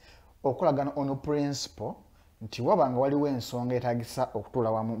but okolagana on principle nti wabanga waliwo ensonga etagisa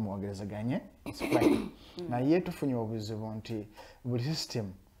okutuula wamu muwogerezeganye naye tufunye obuzibu nti buli system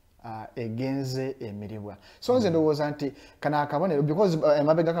egenze emiribwa so nze ndowooza nti kana akabonero because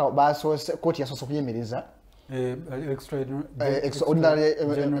emabega basoose kooti yasoose okuyimiriza extraordinary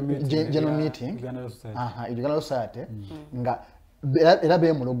general meeting Uganda Society nga era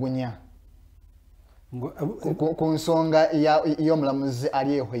beemulugunya ku nsonga y'omulamuzi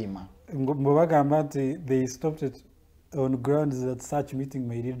ali ehoima mbagamba nti they stopped it on grounds that such meeting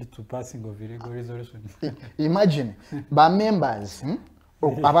may lead to passing of illegal resolution. Imagine ba members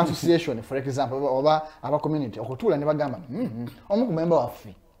aba association for example oba aba community okutula ne bagamba omu ku member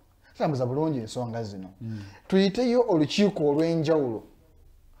waffe sambuza bulungi ensonga zino tuyiteyo olukiiko olw'enjawulo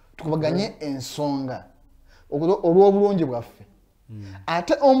tukubaganye ensonga olw'obulungi bwaffe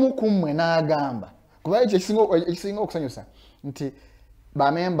ate omu ku mmwe n'agamba kuba ekisinga okusanyusa nti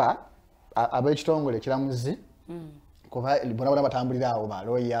ba member ab'ekitongole ekiramuzi kuba bona batambulira awo ba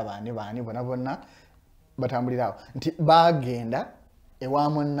Looya baani bona batambulira awo nti bagenda ewa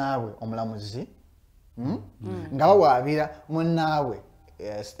munnaabwe omulamuzi nga bawaabira munnaabwe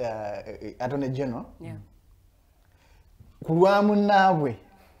Attorney General ku lwa munnaabwe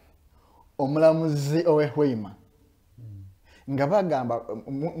omulamuzi ow'ehoima nga bagamba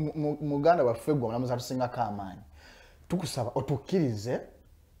muganda waffe gwe omulamuzi atusingako amaanyi tukusaba otukkirize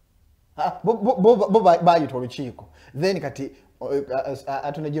bo bayita olukiiko then kati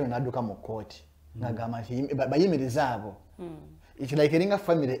Attorney General n'adduka mu kooti n'agamba nti bayimiriza abo like eringa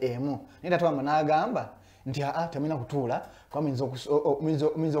family emu naye tatwamba n'agamba nti temulina kutuula kuba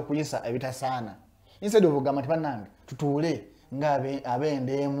muyinza okuyisa ebitasaana instead of ogamba nti bannange tutuule nga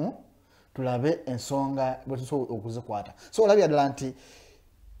ab'endeemu tulabe ensonga bwe tusobola okuzikwata so olabira ddala nti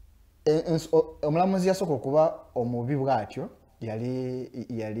omulamuzi yasooka okuba omubi bw'atyo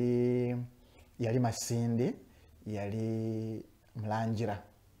yali Masindi yali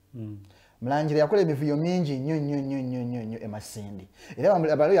Mulangira yakola emivuyo mingi nnyo e Masindi era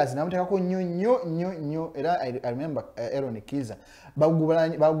abaloya zinamuteekako nnyo era I remember Aaron Kiza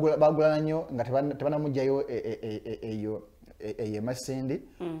bagulana nnyo nga tebanamugjayo eyo Masindi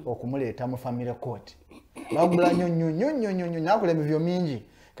okumuleeta mu family court bagulana nnyo nakola emivuyo mingi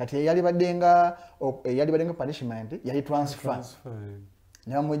kati yali badenga punishment yali transfer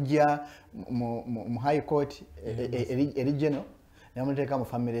namujja mu high court eri general namuteeka mu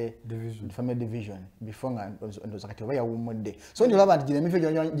family division before nga ndoza kati oba yawumudde so ndi olaba nti gino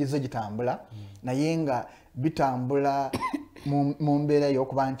emivyo gize gitambula naye nga bitambula mu mbeera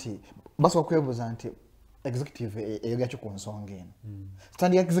y'okuba nti basobola kwebuuza nti executive eyogera ki ku nsonga eno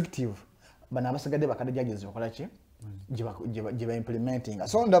stand executive bano abasigadde bakadde judges bakola ki gye ba implementing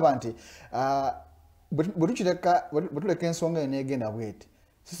so ndaba nti bwe tuleka ensonga eno egenda bweti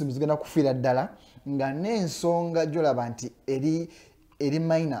system zigenda kufiira ddala nga n'ensonga gyolaba nti eri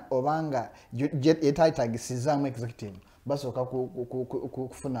minor obanga yetaitagisizaamu executive basooka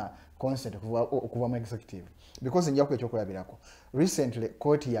kufuna consent okuva mu executive because njaku ekyokulabirako recently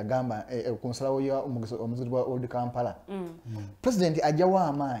court yagamba ku nsalawo y'omuzikiti gwa Old Kampala president ajjawa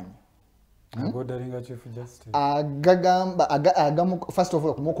amaanyi agagamba first of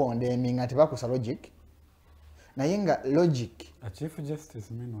all kumukondeming nti bakusa logic naye nga logic. A Chief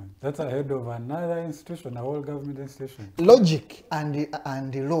Justice, meanwhile. That's a head of another institution, a whole government institution. Logic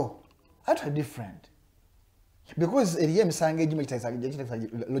and the law are different. Because eriye emisango egimu ekitagisa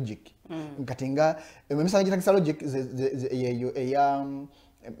logic. Kati nga emisango ekitagisa logic eya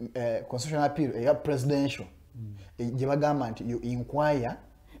constitutional appeal eya presidential. Gye bagamba nti you inquire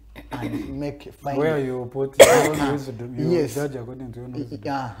and make findings. Where you put your own wisdom, you yes. judge according to your own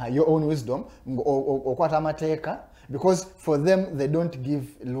wisdom. Your own wisdom. Okwata amateeka. Because for them, they don't give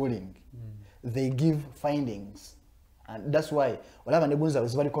ruling. They give findings. And that's why, whatever negunza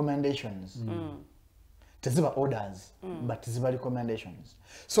ziba recommendations. Teziba orders, but ziba recommendations.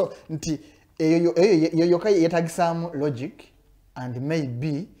 So, nti, yokai yetagisamu logic and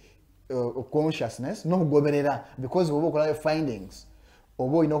maybe consciousness, no goberera, because we will findings.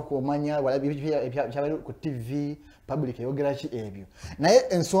 Obo ino kumanya, wala ku TV, public yogera ki ebyo. Naye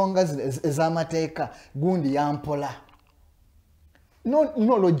ensonga ez'amateeka gundi yampola.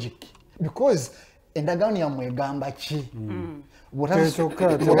 No logic, because endagaano yammwe egamba ki?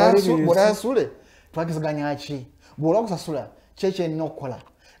 Bw'otasasule twakiziganya ki? Bw'olwa kusasula kyekyo erina okukola.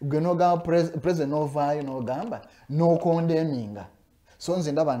 Gwe n'ogamba president n'ovaayo n'ogamba n'okondemminga. So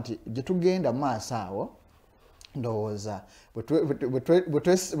nze ndaba nti gye tugenda mu maaso awo ndowooza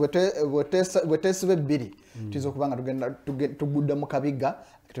bwetesiba ebbiri tuyinza okuba nga tugudde mu kabiga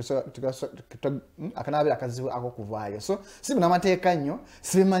akanaabira akazibu ak'okuvaayo. So si binamateeka nnyo,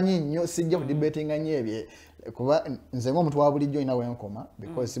 sibimanyi nnyo, sijja kudibetinga nnyo ebyo kuba nze ng'omuntu wa bulijjo ina wenkoma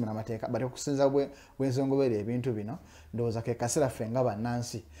because si binamateeka, but okusinza bwenzongobera ebintu bino ndowooza ke kaseera ffe nga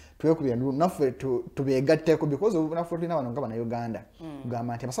bannansi twekubira naffe tubeegatteko because naffe tulina bano nga bannayuganda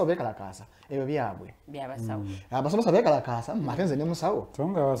kugamba nti abasawo beekalakaasa ebyo byabwe abasomesa beekalakaasa ate nze ne musawo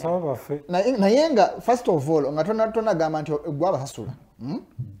tonga abasawo baffe naye nga first of all nga tonagamba nti gwe abasasula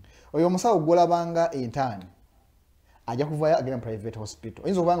oyo omusawo gwolabanga entaani ajja kuvaayo agenda mu private hospital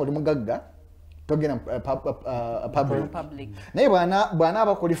oyinza okuba nga oli mugagga togenda public naye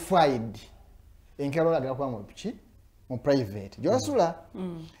bw'anaaba qualified enkeera agenda kuba mu private gy'osula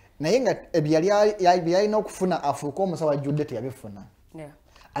naye nga byalina okufuna afuuka omusawo ajjudde teyabifuna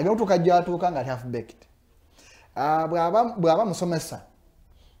agenda kutuuka gy'atuuka nga half-baked. Bw'aba musomesa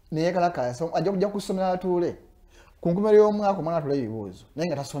neyekalakaasa ajja kujja kusomera atuule ku nkomerero y'omwaka omwana atule ebibuuzo naye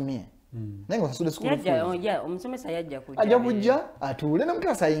nga tasomye naye nga osasudde school fees omusomesa ajja kujja atuule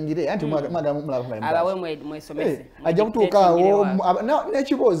n'omukasa ayingire anti mwesomese ajja kutuuka awo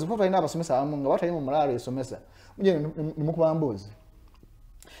n'ekiboozi kuba talina abasomesa abamu nga batali mu mulaalo esomesa mujje nemukuba mboozi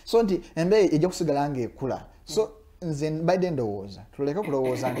so nti embeera ejja kusigala ng'ekula. So nze mbadde ndowooza tuleke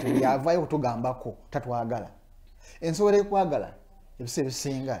kulowooza nti byavaayo kutugambako tatwagala ensobola ekwagala ebiseera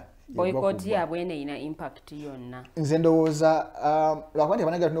ebisinga boycott yabwe ina impact yonna. Nze ndowooza lwakuba nti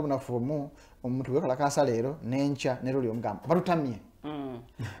abanagala tulina obunafu bumu omuntu wekalakaasa leero n'enkya ne luli omugamba batutamye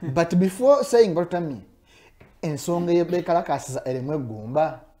but before saying batutamye ensonga eyebekalakaasiza erimu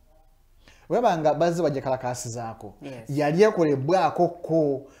eggumba webanga bazze bajja kalakaasizaako yali ekolebwako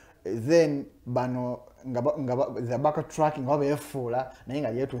ko then bano nga backtracking nga beefuula naye nga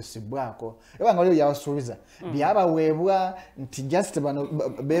yeetuusibwako ebanga waliwo byabasuubiza byabaweebwa nti just bano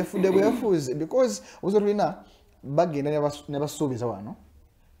beefudde bwefuuzi because obuzo tulina bagenda ne basuubiza wano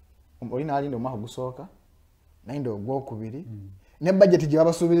olina alinde omwaka ogusooka nayinde ogwokubiri ne budget gye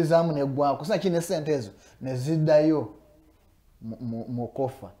babasuubirizaamu neggwako sina kiri ne ssente ezo ne ziddayo mu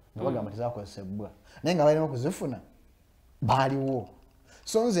kofa nga bagamba tezakozesebwa naye nga balina okuzifuna baaliwo.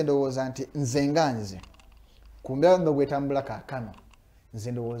 So nze ndowooza nti nze nga nze ku mbeera nga bwetambula kaakano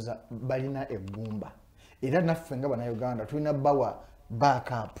nze ndowooza balina eggumba era naffe nga bannayuganda tulina bawa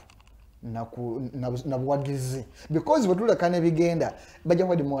backup na buwagizi because bwetuleka n'ebigenda bajja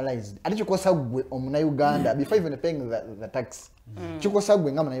kuba demoralized ate kikosa ggwe omunayuganda before even paying the tax kikosa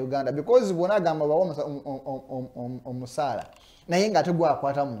ggwe nga munnayuganda because bwona agamba bawa omusaala naye ng'ate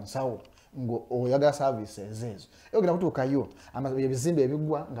gwakwata mu nsawo oyagala services ezo ogenda kutuukayo ebizimbe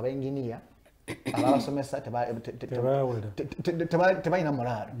ebigwa nga bainginiya ababasomesa tebalina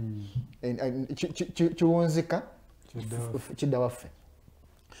mulaalo kiwunzika kidda waffe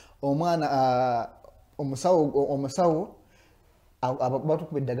omwana omusawo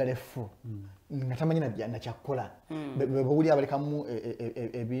batukuba eddagala effu nga tamanyi nakyakkola bwewuli abalekamu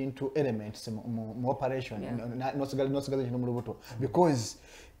ebintu elements mu operation nosigaza kino mu lubuto because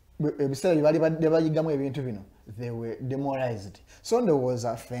ebiseera bye bayigamu ebintu bino they were demoralized. So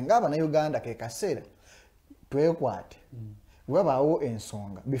ndowooza ffe ng'abannayuganda ke kaseera twekwate webaawo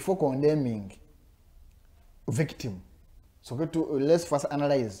ensonga before condemning victim so let's first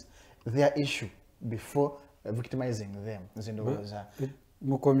analyze their issue before victimizing them. Ndowooza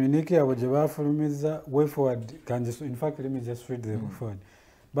mu communique abo gye baafulumiza way forward in fact let me just read the way forward.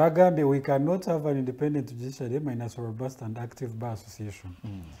 Bagambye we cannot have an independent judiciary minus a robust and active bar association.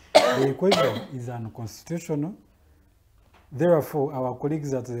 The equation is unconstitutional. Therefore, our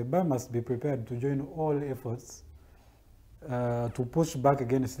colleagues at the bar must be prepared to join all efforts to push back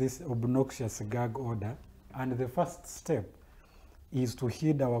against this obnoxious gag order. And the first step is to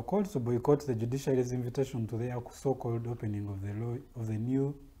heed our call to boycott the judiciary's invitation to their so-called opening of the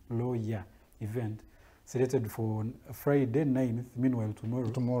new Looya event slated for Friday 9th, meanwhile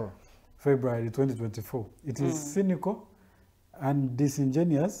tomorrow, February 2024. It is cynical and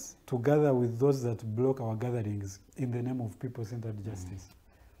disingenuous to gather with those that block our gatherings in the name of people-centered justice.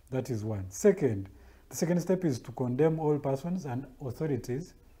 That is one. Second, the second step is to condemn all persons and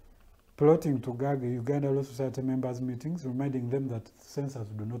authorities plotting to gag Uganda Law Society members' meetings, reminding them that censors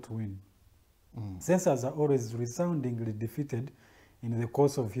do not win. Censors are always resoundingly defeated in the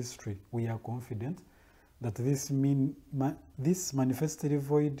course of history. We are confident that this manifestly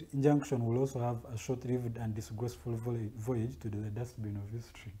void injunction will also have a short-lived and disgraceful voyage to the dustbin of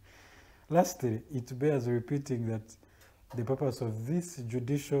history. Lastly, it bears repeating that the purpose of this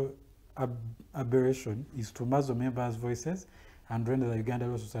judicial aberration is to muzzle members' voices and render the Uganda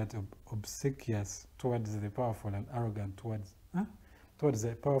Law Society obsequious towards the powerful and arrogant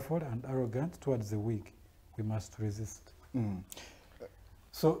towards the weak. We must resist.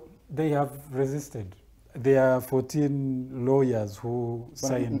 So they have resisted. There are 14 lawyers who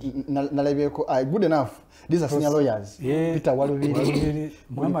signed. Good enough. These are senior lawyers. Yeah. Peter Walubiri,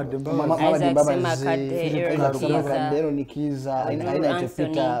 Muhammad Nikiza,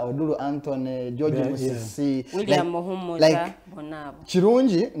 Peter Odulu Anthony, George Musisi, William Muhoozi,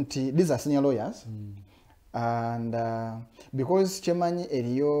 Chirunji, these are senior lawyers. And because Chemanyi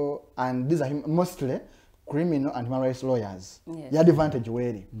Elio, and these are mostly criminal and human rights lawyers. Yes. The advantage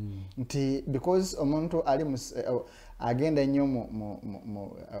weri. Because omuntu ali agenda nnyo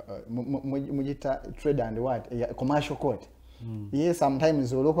mujita trade and what commercial court. Yes,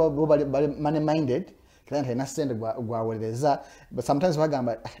 sometimes local money minded client ina stand gwawereza, but sometimes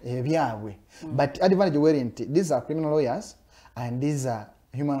bagamba ebyabwe. But advantage weri these are criminal lawyers and these are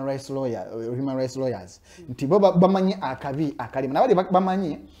human rights lawyers. Nti bamanyi akabi akalimu. Na bali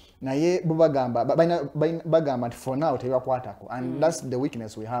bamanyi na ye bagamba for now tebakwatako, and that's the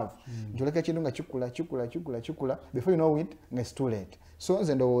weakness we have. Njoleka chindunga chukula before you know it it's too late. So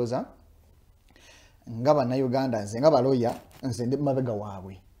nze ndowooza ngaba na Uganda nze ngaba lawyer nze ndi mabega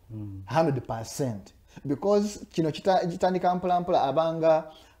waabwe 100%, because kino kitandika mpolampola abanga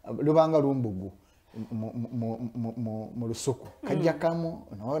lubanga lumbugu mu lusuku kajja kamu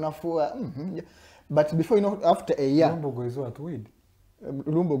nafuwa but before you know after a year lumbugu is what weed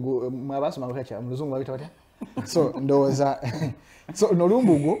lumbugu mwabasoma lukacha mluzungu babita bata so ndoza so no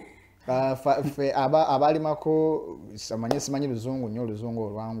lumbugu fe abali mako simanyi luzungu nnyo luzungu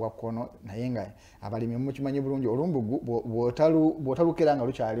olwangwa kono nayenga abali mu kimanyi bulungi olumbugu bwotalukera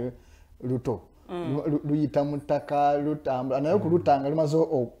lukyali luto luyita mutaka lutambula nayo kulutanga lumazo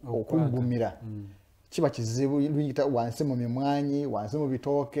okugumira kiba kizibu luyita wansi mu mimwanyi wansi mu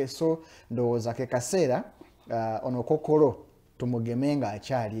bitoke. So ndoza ke kasera onokokolo tumugemenga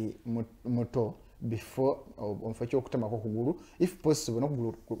akyali muto before onfecho okutemako kugulu if possible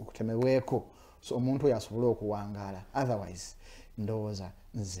nokugulu kutemeweko, so omuntu yasobola okuwangala. Otherwise ndoza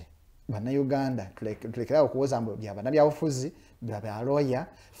nze bana Uganda tulekera okuwoza mbo byaba nabyabufuzi byaba lawyer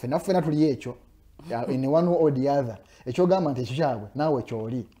fena tuli ekyo in one or the other ekyo gamba nti kyabwe nawe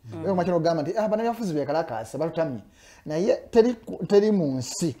kyoli wewe machano gamba nti bana byafuzi byakalakasa balutamye naye teri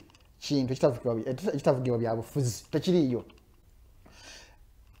munsi kintu kitavugibwa byabufuzi tekiriyo.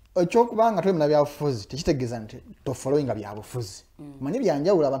 Okubanga tuli munabyabufuzi tekitegeza nti to following byabufuzi manyi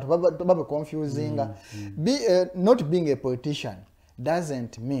byanjawulo abantu babe confusing. Not being a politician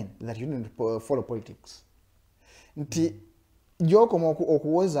doesn't mean that you don't follow politics. Nti joko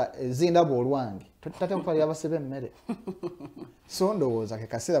okuwoza zindabo olwange tate kupali abasebe mmere. So ndowooza ke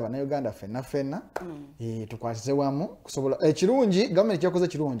kasera bana Uganda fena tukwasize wamu kusobola ekirungi government kyakoze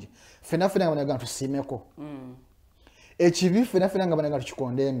kirungi fena nga Uganda tusimeko ekibi fena nga bana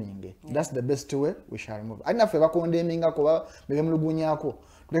tukondeming. That's the best way we shall move. Alina fe bakondeminga ko bebe mulugunyako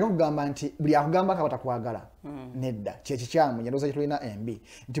tuleka kugamba nti buli akugamba ka batakwagala nedda kyekikyamu ndoza kitulina MB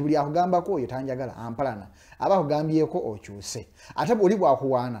nti buli akugamba ko yotanjagala ampalana aba kugambyeko okyuse ate buli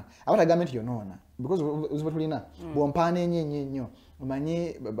bwakuwana abatagambe nti yonoona because uzibwe tulina bompane nnyo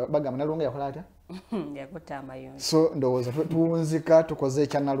manyi bagamba nalunga yakola ata yakuta amayonjo so ndowooza tuwunzika tukoze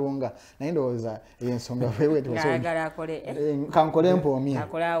ekyanalunga naye ndowooza ensonga ng'ayagala akole kankole mpoomye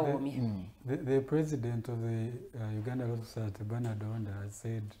akole awoomye. The president of the Uganda Law Society, Bernard Onda, has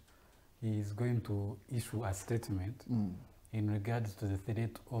said he is going to issue a statement in regards to the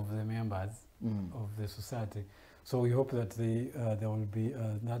threat of the members of the society. So we hope that there will be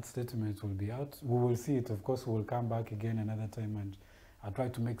that statement will be out. We will see it. Of course, we will come back again another time and I'll try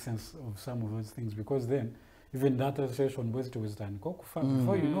to make sense of some of those things, because then even that association West Western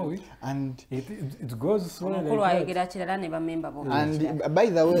before you know it, and it goes slowly like that. And by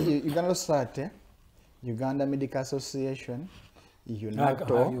the way, Uganda Society, Uganda Medical Association,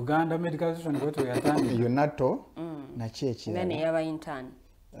 UNATO, Uganda Medical Association, UNATO, na chechi. Then yaba intern.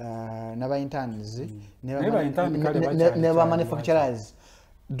 Never interns, never manufacturers.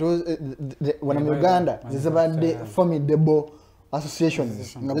 Those when I'm Uganda, there's about the formidable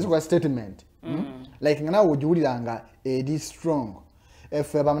associations. Ngabizo statement. Like ngana wujuliranga it is strong.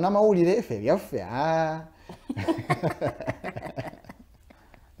 If bamna mawulire if yafe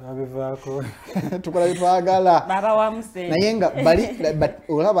abivako tukola bitwagala baba wa muse nayenga bali but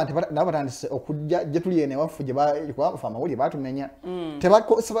olaba nabatandise okujja je tuliyene wafu je ba fama wuli batumenya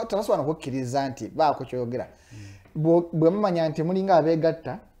tebaswana kukkiriza nti baako kyogera bwe mumanya nti mulinga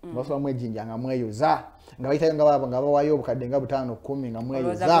abegatta basoba mwejinja nga mweyuza nga bayitayo nga baba nga bawayo obukadde nga 5 10 nga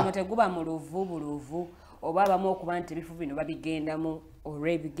mweyuza muteguba mu luvu oba abamu okuba nti ebifu bino babigendamu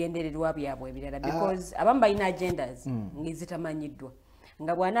olw'ebigendererwa byabwe ebirala because abamu balina agendas ngezitamanyiddwa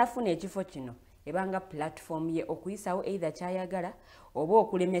nga bw'anaafuna ekifo kino ebanga platform ye okuyisawo either kyayagala oba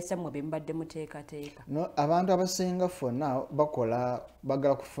okulemesa mwe be mbadde muteekateeka. No, abantu abasinga fonna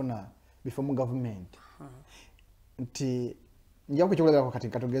bagala kufuna bifo mu government nti njya kukikulabirako kati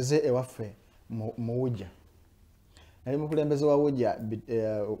katugeze ewaffe mu Wujja nali mukulembeze wa Wujja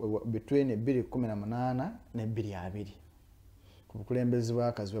between 2018 ne 2020 ku bukulembeze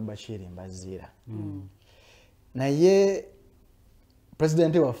bwa Kaziwa Bashiri Mbazira naye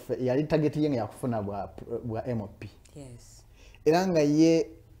president waffe yali target ye ya kufuna bwa MOP. Yes. Era nga ye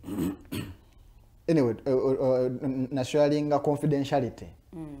anyway nationalinga confidentiality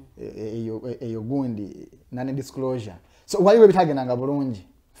eyo gundi nane disclosure so waliwe bitagenanga bulungi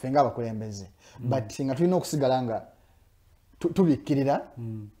fenga abakulembeze but nga tulina okusigalanga tubikirira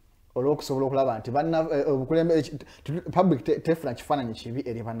olwokusobola okulaba nti banna obukulembeze public tefuna kifaananyi kibi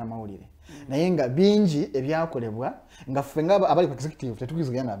eri bannamawulire naye nga bingi ebyakolebwa nga fenga abali ku executive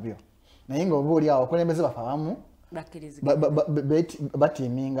tetukiziganya nabyo naye nga oba oli awo abakulembeze bafa abamu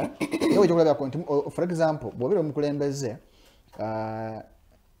batiiminga ewe kyokulabya konti for example bw'obeera omukulembeze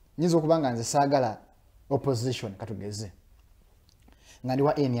nyinza okuba nga nze saagala opposition katugeze nga ndi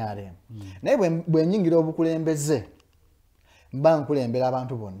wa NRM naye bwe nyingira obukulembeze mba nkulembera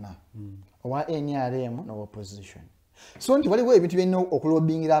abantu bonna owa NRM no opposition so nti waliwo ebintu byonna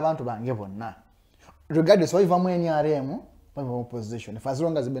okulobingira abantu bange bonna regardless waiva mu NRM waiva mu opposition as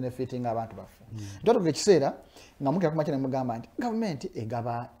long as benefiting abantu baffe ntotoka ekiseera nga mukira kumakina mugamba nti government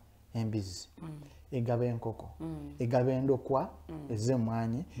egaba embizi egaba enkoko egaba endokwa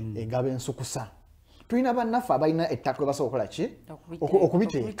ez'emmwanyi egaba ensukusa tulina bannaffe abalina ettaka basobola okukola ki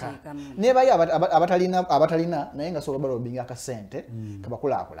okubiteeka naye bayo abatalina naye nga sobola balobinga akasente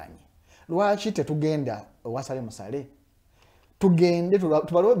kabakulaakulanye lwaki tetugenda owasale musale tugende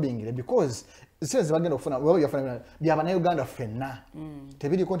tubalobingire because since bagenda okufuna byabannayuganda ffenna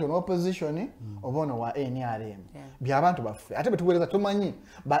tebiriko nti ono opposition oba ono wa NRM by'abantu baffe ate betuweereza tumanyi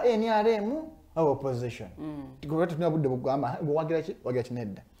ba NRM aba opposition tulina budde bugamba wagira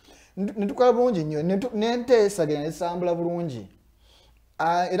kinedda netukola bulungi nnyo nenteesaganya nesambula bulungi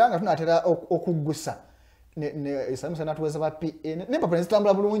era nga tunatera okuggusa esamusa natuweza ba PA nempapula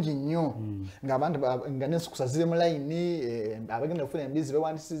nezitambula bulungi nnyo ng'abantu nga nensukusa ziri mu layini abagenda okufuna embizi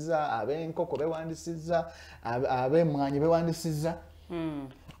bewandisiza ab'enkoko bewandisiza ab'emmwanyi bewandisiza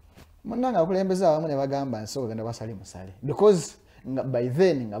munnanga abakulembeze abamu ne bagamba nsi ogenda basale musale because by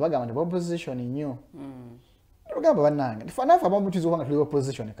then nga bagamba nti opposition nnyo tugamba bannange nfanaafe abamu tuyiza okuba nga tuli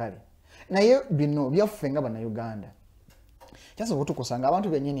opposition kale naye bino byaffe nga bannayuganda kyasobola otukusanga abantu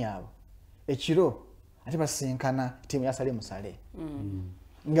bennyini abo ekiro ate basinkana tiimu yasale musale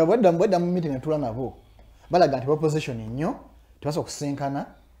nga bwedda mu meeting netula nabo balaga nti opposition nnyo tebasobola kusinkana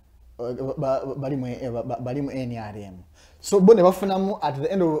bali mu NRM so bo ne bafunamu at the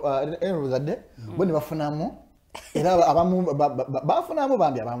end of the day bo ne bafunamu era abamu bafunamu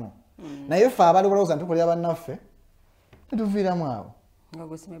bambi abamu naye ffe abali balowooza nti tukolera bannaffe netuviiramu abo nga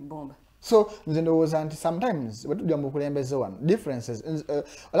gusima ebbomba so nze ndowooza nti sometimes bwetujja mu bukulembeze wano differences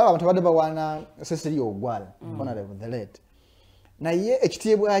olaba abantu badde bawaana Cecilia Ogwal honorable the late naye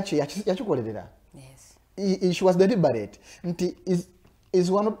ekitiibwa kye yakikolerera Yes. She was deliberate. Is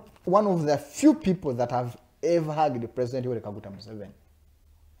one of the few people that have ever hugged President Yoweri Kaguta Museveni.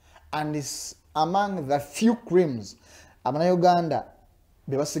 And is among the few crimes Abannayuganda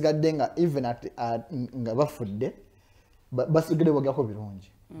bebasigadde nga even nga bafudde basigadde bogako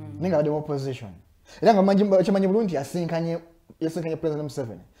birungi. Ninga bade opposition. Era nga kimanyi bulungi yasinkanye President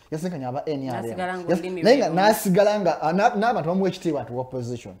Museveni. Yasinkanye aba NRM. Nenga nasigala nga n'abantu bamuwa ekitiibwa to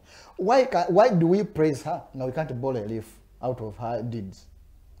opposition. Why do we praise her? Now we can't boil a leaf out of her deeds.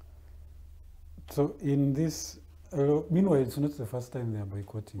 So in this, meanwhile, it's not the first time they are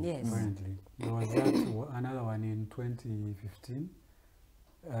boycotting. Yes. Apparently, there was another one in 2015,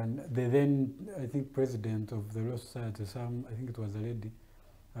 and they then, I think, president of the Law Society, I think it was a lady,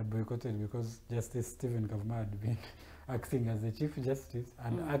 had boycotted because Justice Stephen Kavuma had been acting as the Chief Justice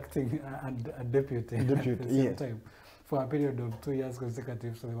and acting a deputy at the same time for a period of 2 years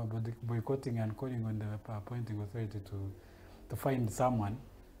consecutive. So they were boycotting and calling on the appointing authority to find someone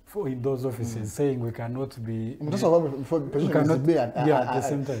in those offices, saying we cannot be. At the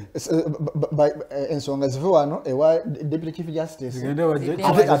same time. Ensonga zivuano ewa Deputy Chief Justice.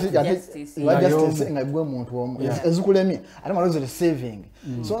 Justice ngagwe muntu omu ezikulemye ate malozo receiving.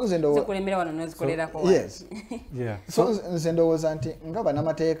 So nze ndo zikulemera wano nozikolera ko. Yes. Yeah. So nze ndowooza nti ngaba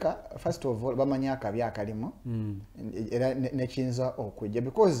n'amateeka first of all bamanya akabi akalimu era nekiyinza okujja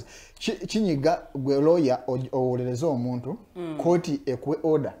because kinyiga gwe lawyer owolereza omuntu kooti ekuwe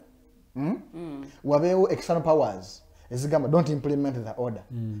order. Wabeewo external powers ezigamba don't implement the order.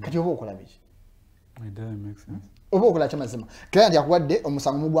 Kati oba okola biki? It doesn't make sense. Oba okola kyamazima. Client yakuwadde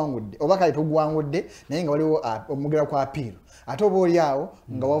omusango mugwangudde oba kale togwangudde naye nga waliwo omugera kwa appeal. Ate oba oli awo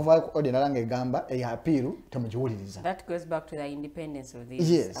nga wava ku order nalanga egamba eya appeal temugiwuliriza. That goes back to the independence of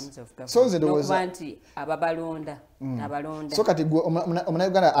these arms of government. So nze nti ababalonda abalonda. So kati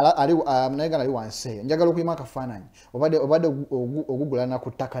omunayuganda ali wansi eyo njagala okuyima akafaananyi obadde ogugulana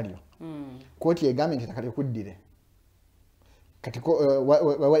ku ttaka lyo. Kooti egambye nti ettaka likuddire. Kati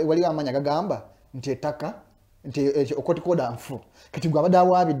waliwo amaanyi agagamba nti ettaka nti okooti kooda nfu. Kati gwe abadde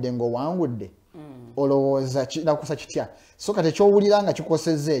awaabidde ng'owangudde olowooza nakusa kitya. So kati ekyowulira nga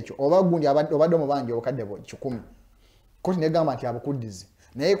kikosezza ekyo oba gundi obadde omubanja obukadde 100. Kooti negamba nti abukuddize.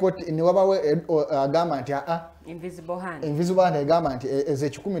 Naye kooti ne wabawo agamba nti invisible hand egamba nti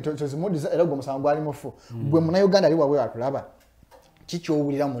ez'ekikumi tozimuddiza era gwe omusango gwali mufu. Gwe munnayuganda ali wawe atulaba.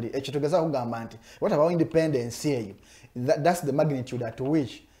 Kikyowulira muli ekyo tugeza kugamba nti what about independence eyo? That's the magnitude at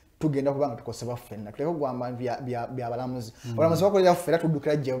which tugenda kubanga tukosebwa ffenna. Tuleka kugamba bya Abalamuzi. Abalamuzi bakolera ffenna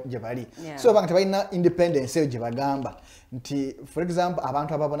tuddukira gye bali. So banga tebalina independence eyo gye bagamba nti for example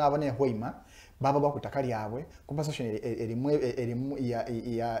abantu ababonaabona ehoima baba bakutaka lyabwe compensation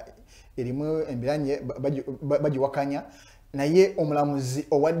erimu embiranye bagiwakanya naye omulamuzi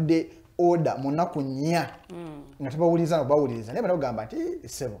owadde order munaku 4 nga tebawuliriza nobawuliriza naye bagamba nti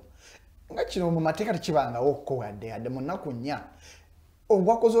sebo nga kino mu mateeka tekibangawo okukowadde adde munaku 4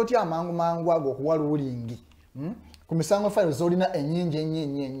 ogwakoze otya amangu ago okuwa rulingi ku misango file zolina enyingi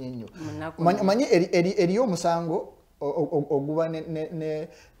ennyo manyi eriyo omusango oguba ne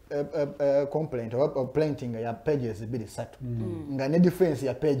complaint or plainting ya pages 2-3 nga ne difference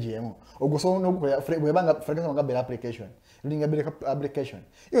ya page emu ogusobola n'okukola bwebanga for example nga bill application linga bill application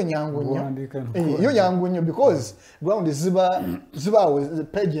iyo nyangu nnyo because ground ziba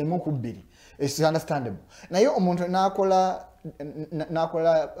page emu ku 2 it's understandable naye omuntu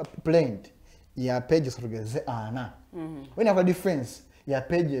nakola plaint ya pages tugeze 4 when you have a difference ya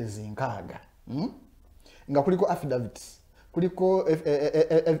pages 6 nga kuliko affidavits kuliko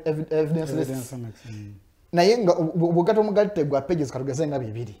evidence lists naye nga bugato mugatte gwa pages katugeze nga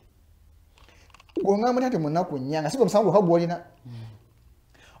 2 ngamba nti munaku 4 siko musango kagwolina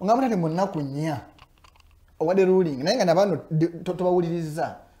ngamba nti munaku 4 owade ruling naye nga nabano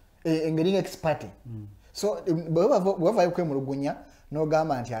tobawuliriza engeri expert so bwava kwemulugunya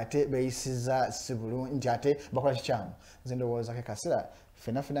n'ogamba nti ate beyisiza sibulu nti ate bakola kikyamu nze ndowooza ke kasira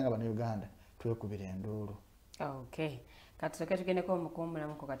fena nga bano Uganda twekubira enduulu. Okay. Katusoke tugendeko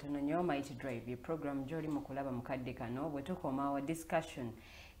mukumbulamuko katono nnyo Mighty Drive program gy'oli mu kulaba mukadde kano bwe tukomawo discussion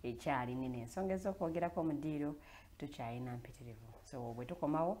ekyali nene ensonga ez'okwogerako mu ddiiro tukyalina mpitirivu so bwe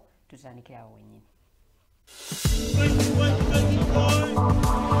tukomawo tutandikirawo wennyini.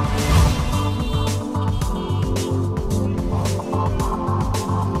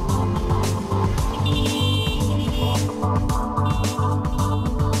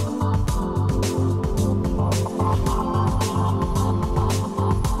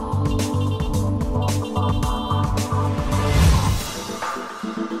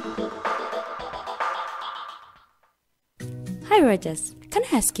 Hi Rogers, can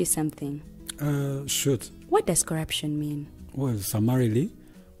I ask you something? Shoot. What does corruption mean? Well, summarily,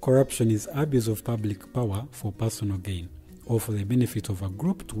 corruption is abuse of public power for personal gain or for the benefit of a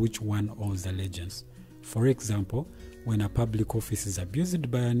group to which one owes allegiance. For example, when a public office is abused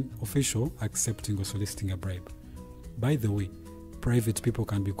by an official accepting or soliciting a bribe. By the way, private people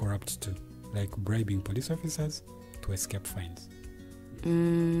can be corrupt too, like bribing police officers to escape fines.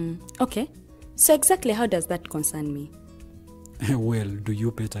 Okay. So exactly how does that concern me? Well, do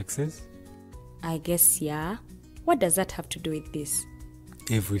you pay taxes? I guess, yeah. What does that have to do with this?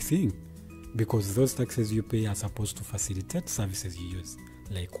 Everything. Because those taxes you pay are supposed to facilitate services you use,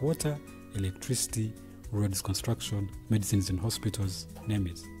 like water, electricity, roads construction, medicines in hospitals, name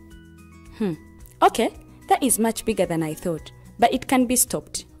it. Okay, that is much bigger than I thought. But it can be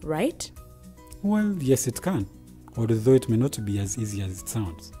stopped, right? Well, yes it can, although it may not be as easy as it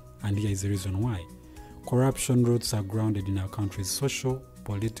sounds. And here is the reason why. Corruption roots are grounded in our country's social,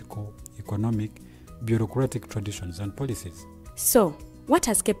 political, economic, bureaucratic traditions and policies. So, what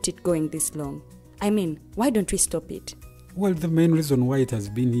has kept it going this long? I mean, why don't we stop it? Well, the main reason why it has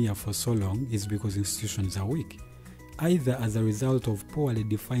been here for so long is because institutions are weak, either as a result of poorly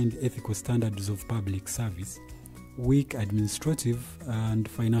defined ethical standards of public service, weak administrative and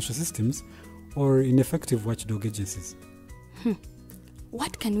financial systems, or ineffective watchdog agencies.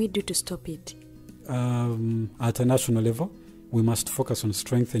 What can we do to stop it? At a national level, we must focus on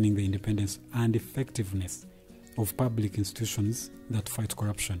strengthening the independence and effectiveness of public institutions that fight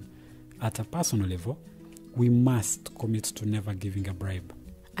corruption. At a personal level, we must commit to never giving a bribe.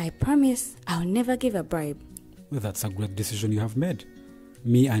 I promise I'll never give a bribe. Well, that's a great decision you have made.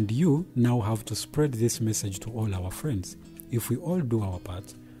 Me and you now have to spread this message to all our friends. If we all do our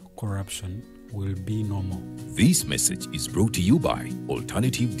part, corruption will be no more. This message is brought to you by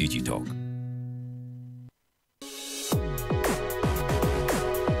Alternative Digital.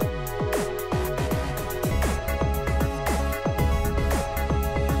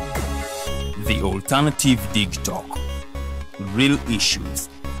 The Alternative Dig Talk. Real issues,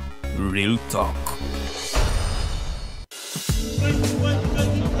 real talk.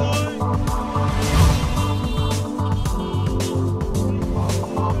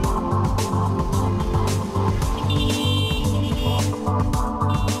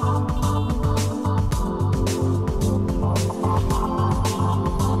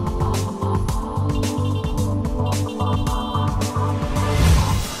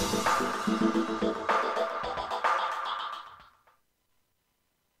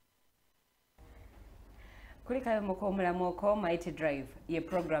 Kulikayo mukomulamu oko Mighty Drive ye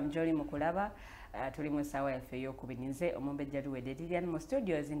program joli mukulaba tuli mu sawa yaffe y'okubiri omumbejja luwedde Lilian mu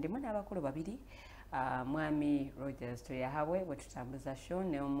studios ndimu n'abakulu babiri mwami Rogers tuyahawe bwe tutambuza show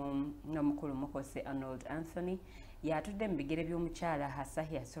n'omukulu Mukose Arnold Anthony yatudde mu bigere by'omukyala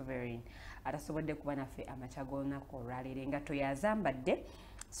Hasahia Sovereign atasobodde kuba naffe amakya g'olunaku olwaleero nga toyazambadde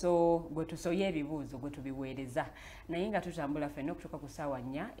so gwe tusoye ebibuuzo gwe tubiweereza naye nga tutambula ffenna okutuuka ku ssaawa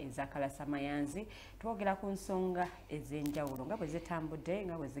 4 eza kalasamayanzi twogera ku nsonga ez'enjawulo nga bwe zitambudde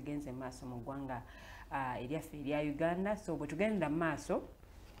nga bwe zigenze mu maaso mu ggwanga eryaffe erya Uganda so bwe tugenda mu maaso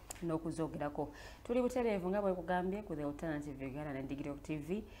n'okuzoogerako tuli butereevu nga bwe kugambye ku The Alternative Uganda ne Digital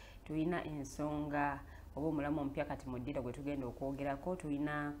TV tulina ensonga oba omulamu omupya kati mu ddiro gwe tugenda okwogerako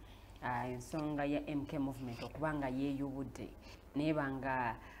tulina ensonga ya MK Movement okubanga yeeyubudde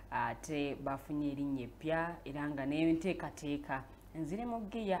nebanga ate bafunye erinnya eppya era nga n'enteekateeka nzire mu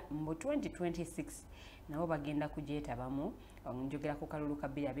giya mu 2026 nabo bagenda kugyetabamu njogera ku kalulu ka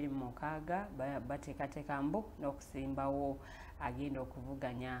 2026 bateekateeka mbu n'okusimbawo agenda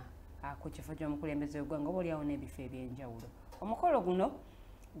okuvuganya ku kifo ky'omukulembeze w'eggwanga oba oliawo n'ebifo eby'enjawulo omukolo guno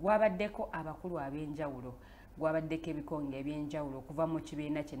gwabaddeko abakulu ab'enjawulo gwabaddeko ebikonge eby'enjawulo okuva mu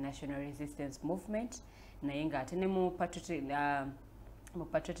kibiina kye National Resistance Movement naye ng'ate ne mu Patriotic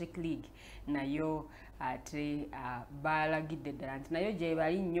League nayo ate balagidde ddala nti nayo gye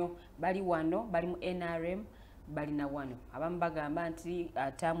bali nnyo bali wano bali mu NRM bali na wano abamu bagamba nti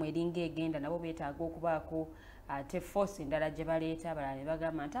taamu eringa egenda nabo beetaaga okubaako ate force endala gye baleeta abalala ne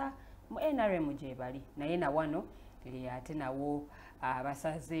bagamba nti mu NRM gye bali naye na wano ate nawo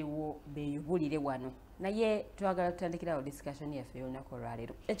basazeewo beeyubulire wano naye twagala tutandikirawo discussion yaffe y'olunaku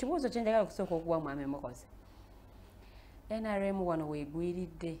olwaleero ekibuuzo kye njagala okusooka okuwa mwami Mukozi NRM wano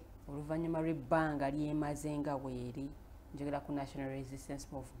weegwiridde oluvannyuma lw'ebbanga lyemaze nga weeri njogera ku National Resistance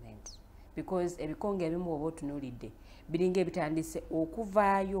Movement because ebikonge ebimu oba otunuulidde biringa ebitandise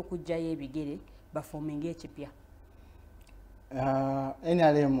okuvaayo okugjayo ebigere bafoominga ekipya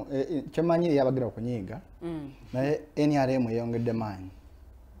NRM kyemanyire yabagira okunyiiga naye NRM eyongedde maanyi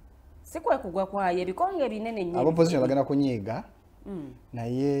si kwe kugwa kwayo ebikonge binene nnyo opposition bagenda kunyiiga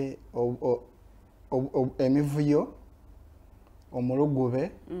naye emivuyo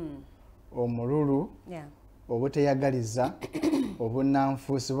omulugube omululu obuteyagaliza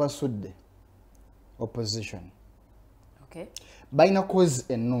obunanfuusi basudde opposition balina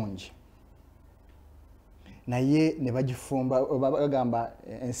cause ennungi naye ne bagifumba bagamba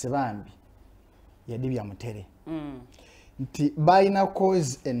ensibambi yadibya mutere nti balina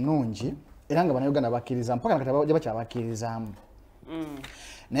cause ennungi era nga bannayuganda bakkiriza mpaka nakati bakyabakkirizamu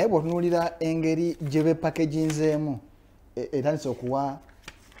naye bw'otunuulira engeri gye bepakeginzeemu etandise okuwa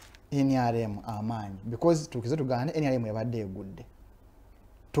NRM amaanyi because tukize tugaane NRM yabadde egudde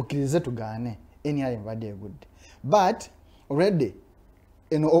tukirize tugaane NRM yabadde egudde but already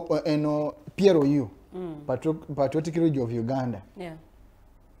eno PROU Patriotic Region of Uganda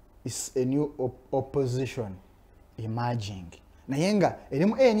is a new opposition emerging naye nga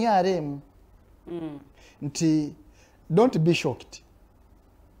erimu NRM nti don't be shocked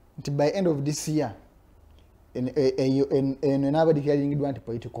nti by end of this year in another declaring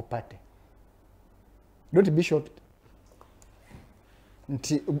political party. Don't be shocked.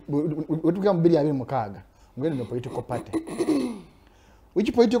 What we can be having Mukaga, we're going to political party.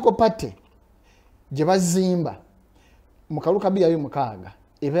 Which political party? Jebazimba Mukaluka be having Mukaga,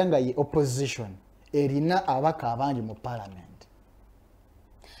 even the opposition, Erina Avaka Avanji mu parliament.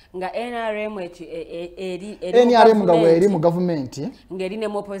 Nga NRM NRM nga weri mu government ngeri ne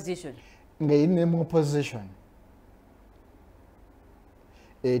opposition ngeri ne opposition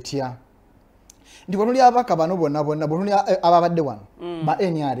etia ndi bonuli abaka bano bonna bonuli ababadde wano ba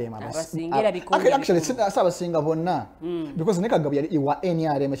NRM abasingira bikonde actually abasinga bonna because ne Kagabo yali wa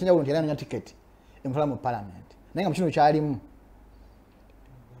NRM ekenya bulungi yana ticket emfula mu parliament naye nga mukino kyalimu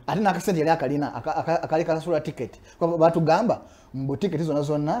ate nakasente yali akalina akali kasula ticket kwa batugamba mbu ticket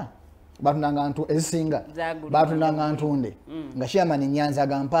zonna batunanga ntu ezisinga batunanga ntunde nga chairman Nyanza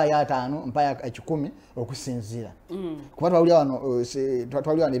agampa ya 5 mpaya 10 okusinzira kuba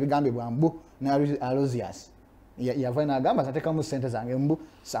twali wano ebigambe bwambu na Alozias yavana agamba zateka mu center zange mbu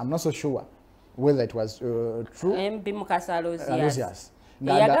I'm not so sure whether it was true MP Mukasa Alozias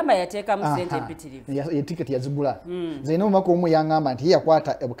yagamba yateka mu center pitirivu ya ticket yazigula zaino mako omu yangamba nti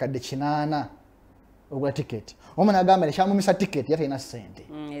yakwata ebukadde 8 ogula ticket omwana agamba ne shamumisa ticket yata ina sente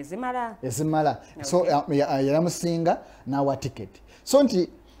ezimala so yaramusinga na wa ticket so nti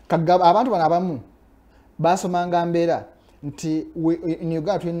Kagabo abantu bana abamu basomanga mbera nti in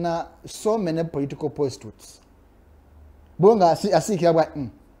Uganda tulina so many political prostitutes bonga asikira bwa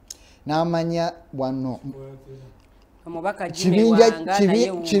namanya bwano omubaka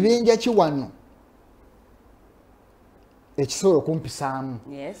kibinja kiwano ekisoro kumpisaamu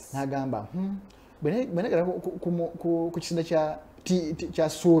nagamba bwenegera ku kisinda kya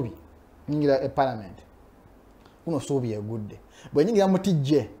suubi nyingira parliament kuno suubi yegudde bwenyingira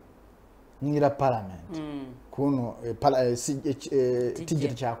mutijje nyingira parliament kuno tijje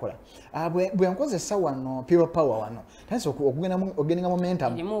tekyakola bwenkozesa wano people power wano tansi okugenga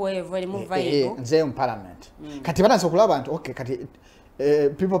momentum nze mu parliament kati batansi okulaba nti okay kati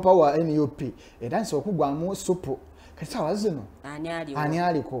people power NUP tansi okugwamu supu kati sawa zino ani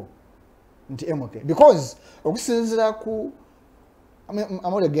aliko nti MK because okusinzira ku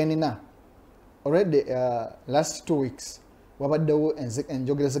amole genina already last 2 weeks wabaddewo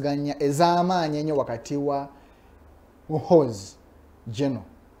enjogerezeganya ez'amaanyi ennyo wakati wa Muhoozi General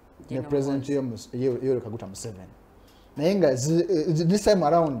ne President Yoweri Kaguta Museveni naye nga this time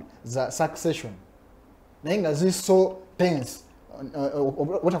around the succession naye nga so tense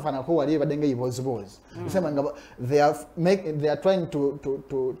watafana ko wali badenge yibozibozi sema nga they are trying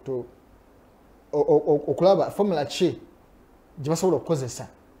to okulaba formula chi jibasobola okukozesa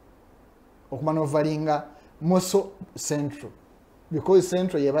okumanovalinga moso central because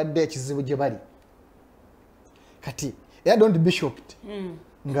central yabadde ekizibu gye bali kati don't be shocked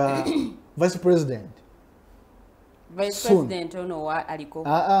nga vice president ono wa aliko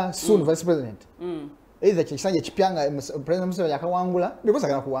soon vice president either kisanje kipyanga president Museveni yakawangula because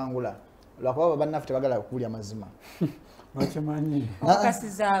agala kuwangula lwakuba bannaffe tebagala okulya mazima bakimanyi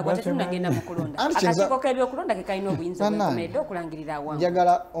akasiza gwatetunagenda mu kulonda akasiko k'ebyokulonda ke kalina obuyinza bw'enkomeredde okulangirira awamu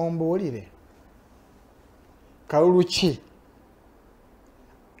njagala ombuulire kalulu ki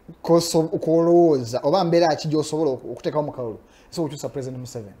kolowooza oba mbeera ki gy'osobola okuteekawo mu kalulu so okukyusa president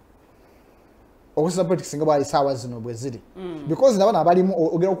Museveni okukyusa politics nga bwali saawa zino bwe ziri because nabana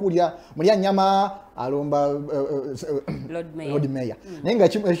abalimu ogera okuwulira mulya nyama alomba Lord Mayor naye nga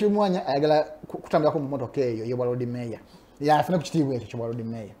ekimwanya ayagala kutambulako mu motoka eyo yebwa Lord Mayor yafuna ku kitiibwa ekyo kyebwa Lord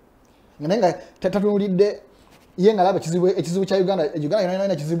Mayor naye nga tatunuulidde ye nga laba ekizibu kya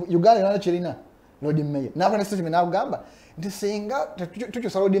Uganda yonna kirina Lord Mayor n'afuna statement n'agamba nti singa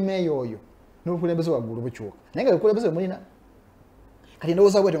tukyusa Lord Mayor oyo n'obukulembeze waggulu bukyuka naye nga obukulembeze mulina kati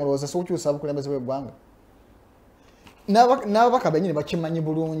ndowooza bwete ngolowooza sokukyusa obukulembeze bw'eggwanga n'ababaka bennyini bakimanyi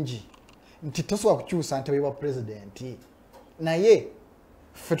bulungi nti tosobola kukyusa ntebe bwa pulezidenti naye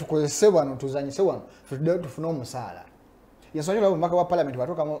ffe tukozese wano tuzanyise wano tufune omusaala yensonga omubaka wa palamenti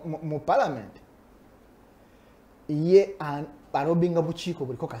bwatuuka mu palamenti ye alobinga bukiiko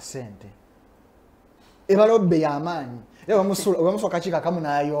buliko kasente ebalobbe y'amaanyi era bamusula akakiiko akamu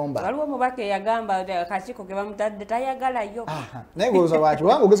n'ayomba waliwo omubaka eyagamba akakiiko ke bamutadde tayagalayo naye ngolooza lwaki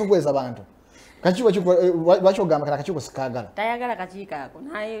obanga ogeza okuweeza abantu lwaki ogamba kana akakiiko sikaagala tayagala kakiiko ako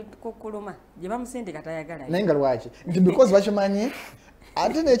naye kukuluma gye bamusindika tayagalayo naye nga lwaki nti because bakimanyi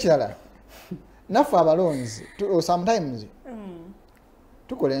ate n'ekirala naffe abalonzi sometimes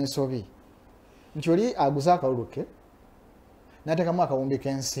tukola ensobi nti oli aguza akalulu ke n'ateekamu akawumbi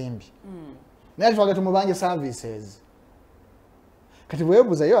k'ensimbi naye ati twagala tumubanje services kati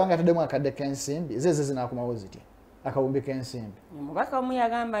bwebuuza yo anga ataddemu akadde k'ensimbi zeeze zinaakomawo zitya akawumbi k'ensimbi omubaka omu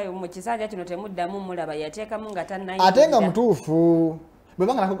yagamba mu kisanja kino temuddamu mulaba yateekamu nga tannayi ate nga mutuufu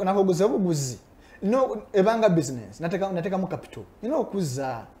bwebanga nakoguza obuguzi ebanga business nateekamu capital nina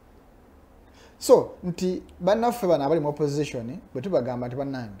okuzza so nti bannaffe bano abali mu opposition bwe tubagamba nti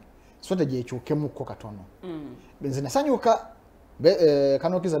bannange strategy ekyukemukko katono nze nasanyuka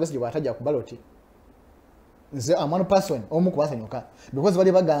Kanokiza Besigye bw'atajja ku baloti nze one person omu kubasanyuka because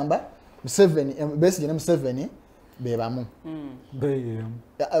bali bagamba Besigye ne Museveni be bamu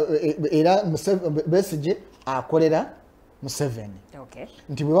era Besigye akolera Museveni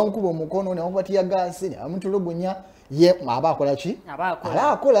nti bwe bamukuba omukono ne bamubatiya gaasi ne bamutulugunya ye aba akola ki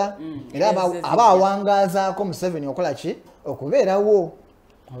aba akola era aba awangazaako Museveni okola ki okubeerawo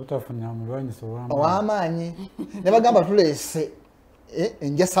abutafuna mulwanyisa ow'amaanyi ne bagamba tuleese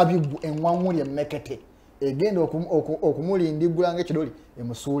enjasabiggu enwaŋŋuli emmekete egenda okumulindigula ng'ekidoli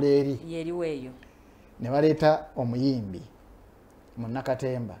emusuula eri yeriwo eyo ne baleeta omuyimbi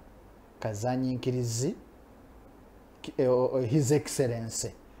munnakatemba kazanyinkirizi his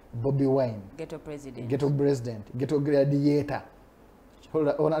excellency Bobi Wine ghetto president ghetto gladiator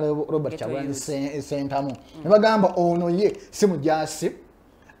Robert Kyagulanyi Ssentamu ne bagamba ono ye si mujasi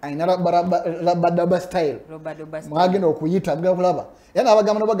aina rabadaba style mwagenda okuyita mga kulaba yana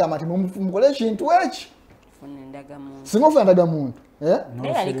abagamba nti mukole ekintu eki singa ofuna ndagamuntu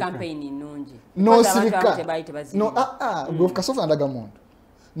yali campaign nungi nosirika gofukasofuna ndagamuntu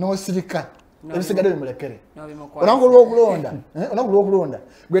nosirika ebisigadde bimulekere olunaku lw'okulonda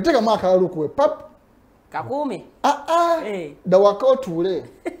gweteekamu akalulu kuwe pap kakuume dawaka otuule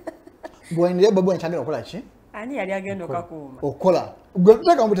bwendire Bobi Wine kyagenda okukola ki ani yali agenda okakuuma okola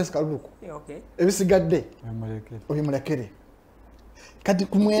gweteekamu butesi kaluluku ebisigadde obimulekere kati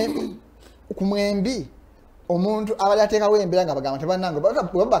ku mwembi omuntu abali ateekawo embeera nga bagamba tebannange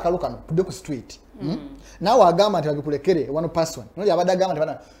baba akaluka kano tudde ku street naawe agamba nti babikulekere one person noli abadde agamba nti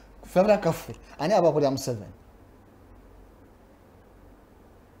bannange fabra kaffe ani abakolera Museveni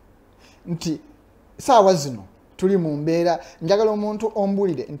nti saawa zino tuli mu mbeera njagala omuntu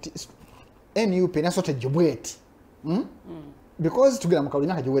ombulire nti NUP na strategy bweti because tugera mu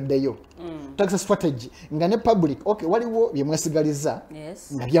kalunyaaka giweddeyo taxa strategy nga ne public okay waliwo bye mwesigaliza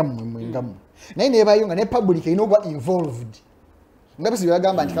nga byammwe mwengamu naye nebayo nga ne public erina okuba involved nga bisi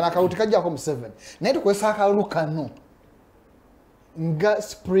byagamba nti kana akawuti kajjako Museveni naye tukozesa akalulu kano nga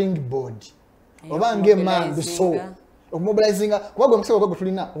springboard oba ng'emmandu so okumobilizinga kuba gwe mukisa gwe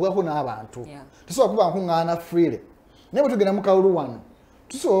tulina wako n'abantu tusobola kuba nkuŋŋaana freely naye bwe tugenda mu kalulu wano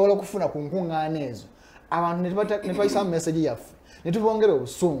tusobola okufuna ku nkuŋŋaana ezo abantu ne twayisamu message yaffe ne tubongera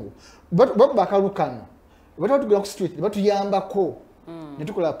obusungu baba akalulu kano bwe tuba tugenda ku street ne batuyambako ne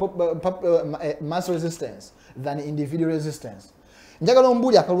tukola mass resistance than individual resistance njagala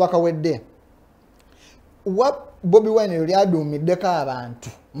ombuuli akalulu akawedde wa Bobi Wine yali aduumiddeko abantu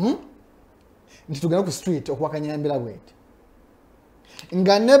nti tugenda ku street okuwakanyambira bwete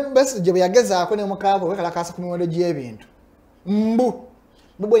nga ne Besigye bwe yagezaako ne mukaako wekalakaasa ku miwendo gy'ebintu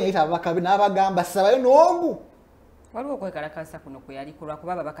Bobi Wine yayita ababaka be n'abagamba sabayo n'omu waliwo okwekalakaasa kuno kwe yali kulwa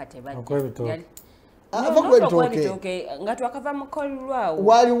kuba ababaka tebajja nga twakava mu kolulwawo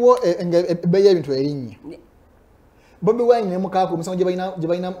waliwo ebbeeyi y'ebintu erinnya Bobi Wine ne mukaako omusango gye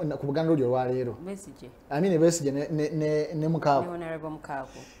balina ku Buganda olyo olwaleero Besigye ne mukaako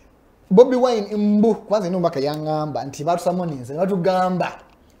Bobi Wine kwanza ino mbaka yangamba nti batusamoninze ne batugamba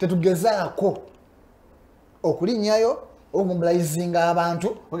tetugezaako okulinnyayo okumobilizinga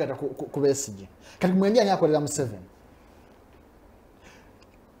abantu bagata ku Besigye kati mwembi ani akolera Museveni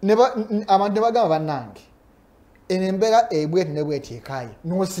abantu ne bagamba bannange eno embeera ebweti ne bweti ekaaye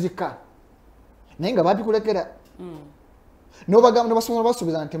n'osirika naye nga babikulekera N'obagamba basobola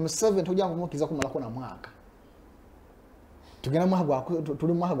basubiza nti Museveni tujja kumukiza kumalako na mwaka. Tugenda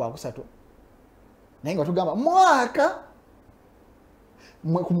tuli mwaka gwa kusatu. Naye nga tugamba mwaka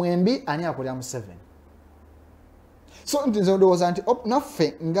ku mwembi ani akolera Museveni. So nze ndowooza nti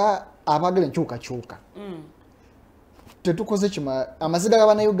naffe nga abagala enkyukakyuka. Tetukoze kima amaziga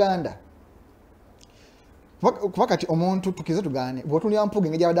g'Abannayuganda. Kuba kati omuntu tukize tugaane bw'otulya mpuga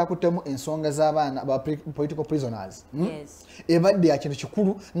engeri abadde akuttemu ensonga z'abaana ba political prisoners. Ebadde ya kintu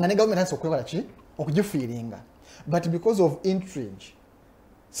kikulu nga ne gavumenti atandise okwekola ki okugifiiringa. But because of intrigue,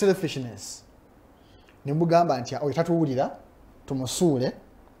 selfishness, ne mugamba nti oyo tatuwulira tumusuule.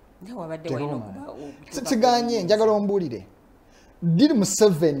 Siganye njagala ombuulire. Did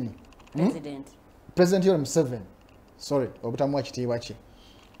Museveni, President Yoweri Museveni, sorry, obutamuwa kitiibwa kye.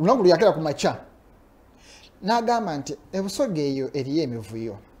 Lunaku luyakera ku makya. N'agamba nti ebusoga eyo eriyo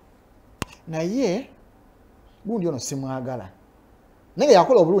emivuyo. Naye gundi ono simwagala. Naye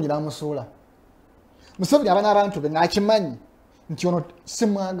yakola obulungi n'amusuula. Museveni aba n'abantu be ng'akimanyi nti ono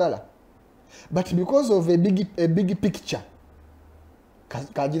simwagala. But because of a big picture,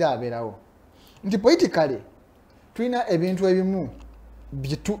 kagira abeerawo. Nti politically, tulina ebintu ebimu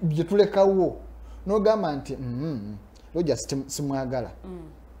bye tulekawo. N'ogamba nti Looya simwagala.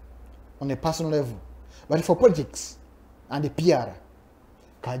 On a personal level. But for politics and the PR,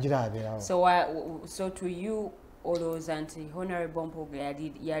 kagira abeerawo. So to you, olowooza nti Honorable Mpuuga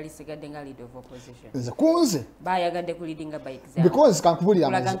yali sigadde nga leader of opposition. Nze kunze. Bayagadde ku leadinga by example. Because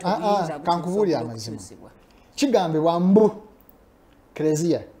kankubuulira amazima. Kigambibwa mbu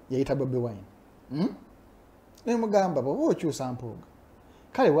Kezia yayita Bobi Wine. Ne mugamba bw'oba okyusa Mpuuga.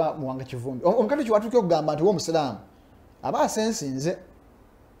 Kale wa muwanga kivumbi. Omukati kiwatuuka okugamba nti w'omusiraamu aba asensinze.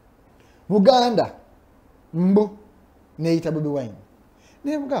 Buganda mbu neyita Bobi Wine.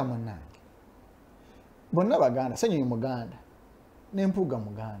 Ne mugamba munnange. Bonna Baganda, Ssenyonyi Muganda, ne Mpuuga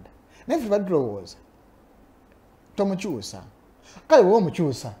Muganda. Naye ffe badulowooza tomukyusa. Kale bw'oba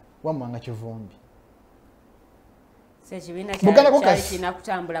omukyusa wamuwanga kivumbi. Buganda kokasi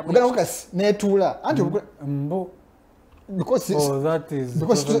netuula. Anti Mbo. Because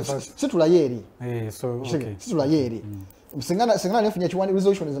situlayo eri. Situlayo eri. Singana nefunya kiwandi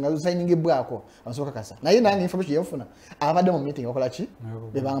resolution nga signingbwako asoka kasa. Naye nange information yefuna abadde mu meeting okola ki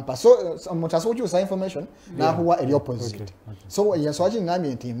bebampa. So omuntu asobola okukyusa information n'akuwa eri opposite. So yanswaki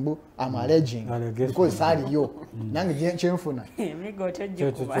ngambye nti mbu am alleging because saliyo nange kyenfuna.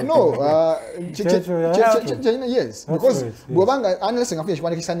 No, yes, because bwobanga analysis nga funya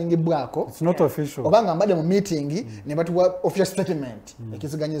kiwandi kisigningbwako it's not official. Obanga mbadde mu meeting ne batuwa official statement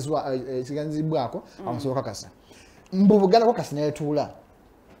ekiziganyizibwako amusoka kasa. Mbu Buganda kokasi netuula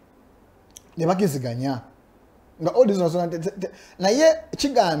ne bagiziganya nga all these naye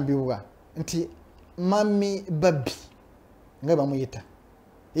kigambibwa nti Mami Babi nga bamuyita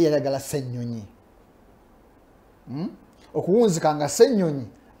ye yagala Ssenyonyi okuwunzika nga Ssenyonyi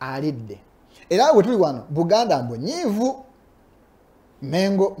alidde era bwe tuli wano Buganda mbunyiivu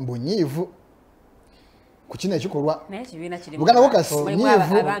Mengo mbunyiivu kuchina ekikolwa Buganda kokasi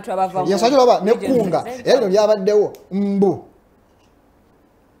nyiivu yansajja baba nekunga era bino byabaddewo mbu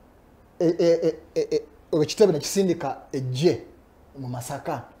ekitebe nekisindika ejje mu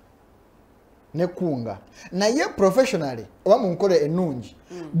Masaka nekunga naye professionally oba mu nkola ennungi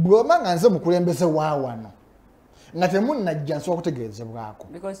bw'oba nga nze mukulembeze wa wano nga temunnajja nsobola kutegeezebwako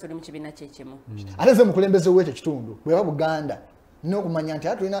because tuli mu kibiina kyekimu ate nze mukulembeze w'ekyo kitundu bweba Buganda n'okumanya nti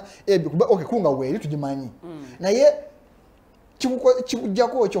atulina okay kunga weeri tugimanyi naye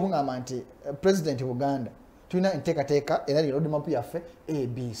kibujjako ekyokungamba nti President Buganda tulina enteekateeka era li roadmap yaffe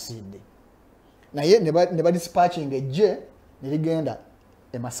ABCD naye ne badispatching ejje ne ligenda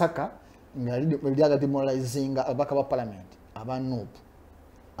e Masaka nga lyaga demoralizinga ababaka ba parliament aba NUP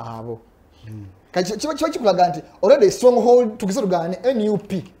abo kiba kikulaga nti already stronghold tukize tugane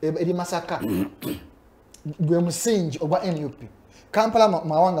NUP eri Masaka gwe musingi ogwa NUP Kampala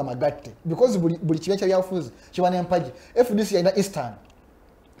mawanga magatte because buli kibencha byafuzi kiba n'empaji FDC yaina Eastern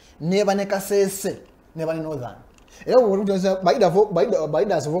neba ne Kasese neba ne Northern era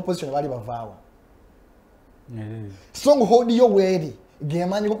baida of opposition bali bavaawa stronghold yo weri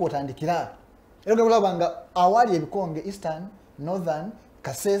gemanyi ko kotandikira era gabanga awali ebikonge Eastern Northern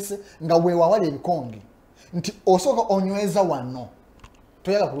Kasese nga wewa awali ebikonge nti osoka onyweza wano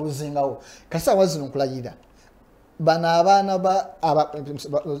toyaga kuluzingawo kasa wazino nkulayira bana abaana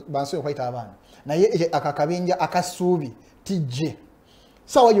bansoye kwaita abaana naye akakabinja akasuubi tijje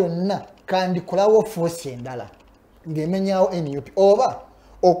sawa yonna kandi kolawo force endala ngemenyawo NUP oba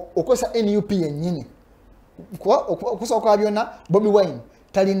okosa NUP yennyini okusa kwa byonna Bobi Wine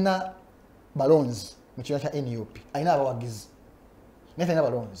talina balonzi mu kibiina kya NUP alina abawagizi naye talina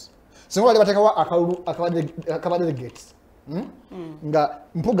balonzi singa bali bateekawo akaba delegates nga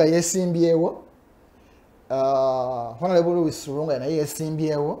Mpuga yeesimbyewo Honorable Louis Rulonga naye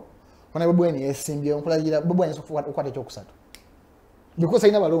yeesimbyewo Honorable Bweni yeesimbyewo nkulagira Bweni ayinza okukwata ekyokusatu because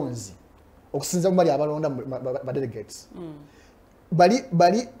alina balonzi okusinza mu bali abalonda ba delegates bali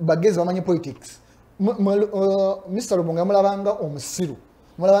bagezi bamanyi politics Mr. Lumunga mulabanga omusiru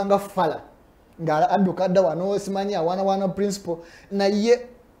mulabanga fala nga adduka adda wano simanyi awana principal naye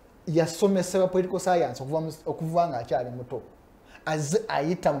yasomesebwa political science okuva nga akyali muto aze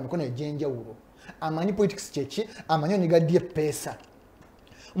ayita mu mikono egy'enjawulo amanyi politics kyeki amanyi onigadye pesa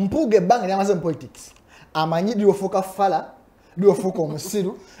Mpuga ebbanga lyamaze mu politics amanyi lyofuuka fala lyofuuka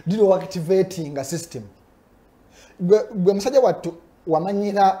omusiru liro activating a system gwe musajja wattu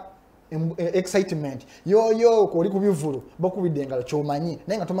wamanyira excitement yoyo ko oli kubivulu bakubidde engalo kyomanyi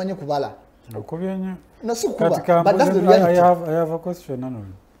naye nga tomanyi kubala okubyenye no sikuba but that's the reality. I have a question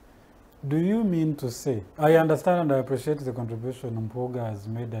Anoli. Do you mean to say, I understand and I appreciate the contribution Mpuga has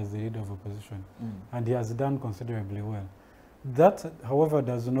made as the leader of opposition and he has done considerably well. That however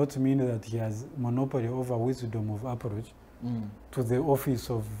does not mean that he has monopoly over wisdom of approach to the office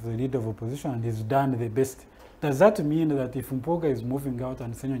of the leader of opposition and he's done the best. Does that mean that if Mpuga is moving out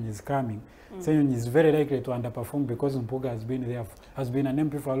and Senyonyi is coming, Senyonyi is very likely to underperform because Mpuga has been there, has been an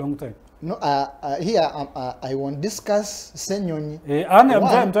MP for a long time? No, here I won't discuss Senyonyi. I'm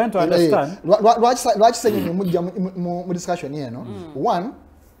trying to understand. Watch Senyonyi mu discussion here, no? One,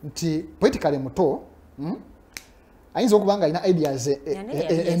 politically muto, ayinza okubanga alina ideas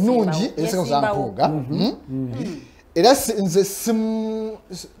ennungi ezisinga za Mpuga. Era nze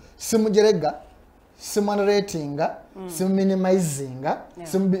simujerega simoderatinga simminimizinga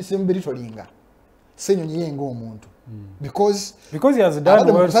simbiritolinga Senyonyi yenga omuntu because he has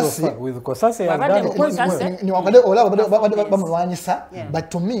done well so far with Kosase has done ni wakade ola bamulwanyisa but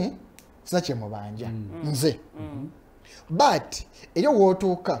to me sina kyemubanja nze but eyo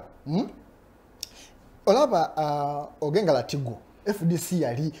wotuuka olaba ogenga latigo FDC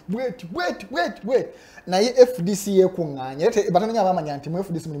yali wait naye FDC yekuŋŋaanya ate batamanya abamanya nti mu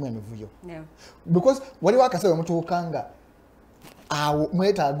FDC mulimu emivuyo because wali wakasewe mutuukanga awo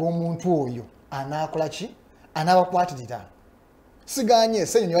mwetaaga omuntu oyo anaakola ki anabakwatirira siganye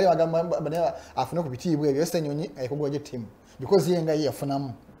Senyonyi wali bagamba afune ku bitiibwa ebyo Senyonyi ayikogwaje ttiimu because yenga ye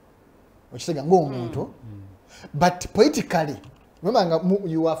yafunamu okisiga ng'omuntu but politically remember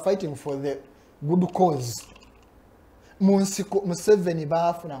you are fighting for the good cause Munsiko Museveni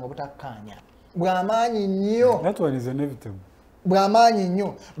baafunanga obutakkaanya bw'amaanyi nnyo. That one is inevitable. Bw'amaanyi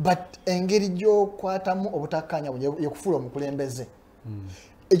nnyo but engeri gy'okwatamu obutakkaanya yekufuula omukulembeze.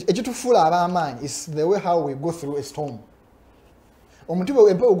 Ekitufuula ab'amaanyi is the way how we go through a storm. Omuntu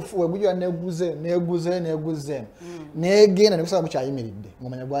empewo wegujja neeguze neegenda nekusaba bukyayimiridde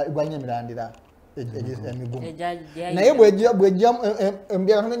ng'omanya gwalina emirandira emigumu. Naye bw'ejja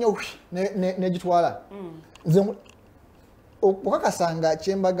embyala tonnya nnyo n'egitwala. Okakasanga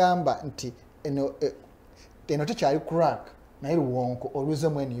kyembagamba nti eno tekyali crack naye luwonko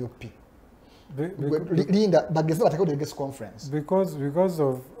oluzemu NUP Linda bageze bateekawo delegates conference because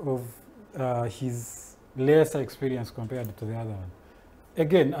of his lesser experience compared to the other one.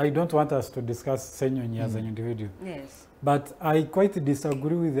 Again, I don't want us to discuss Senyonyi as an individual. Yes. But I quite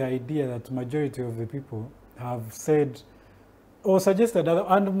disagree with the idea that majority of the people have said or suggested that,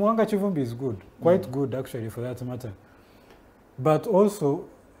 and Mwanga Chivumbi is good, quite good actually for that matter. But also,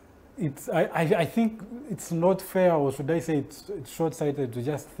 I think it's not fair, or should I say it's short-sighted to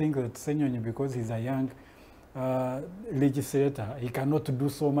just think that Senyonyi, because he's a young legislator, he cannot do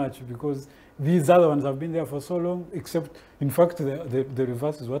so much because these other ones have been there for so long, except, in fact, the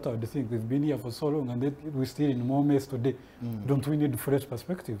reverse is what I would think. We've been here for so long and we're still in more mess today. Don't we need fresh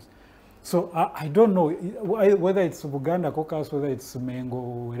perspectives? So I don't know whether it's Buganda caucus, whether it's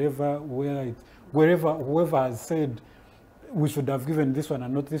Mengo, wherever, whoever has said we should have given this one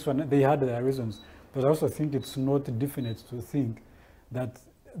and not this one, they had their reasons. But I also think it's not definite to think that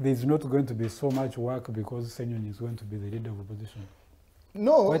there's not going to be so much work because Senyonyi is going to be the leader of opposition.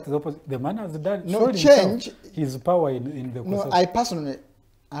 No. Quite the opposite. The man has done no change his power in the No, I personally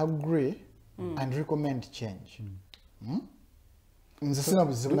agree and recommend change.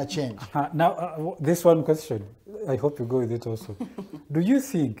 Change. Now, this one question, I hope you go with it also. Do you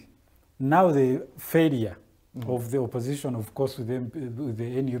think now the failure of the opposition, of course, with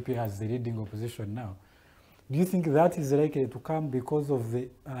the NUP as the leading opposition now, do you think that is likely to come because of the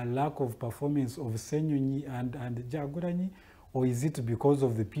lack of performance of Senyonyi and Kyagulanyi, or is it because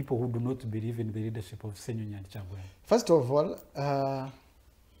of the people who do not believe in the leadership of Senyonyi and Kyagulanyi? First of all,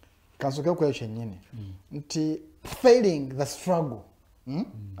 kansoke kwa chenyine nti failing the struggle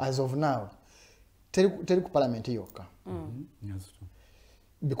as of now teri ku parliament yokka Yes, true.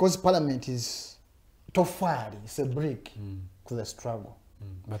 because parliament is tofali, it's a brick to the struggle.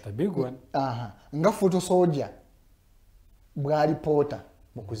 But a big one. Nga photo soldier bwali pota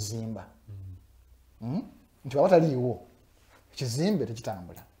mu kuzimba nti wataliwo kizimbe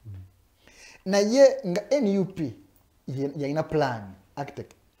tekitambula naye nga NUP yalina plan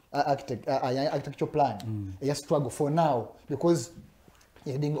architecture plan ya struggle for now because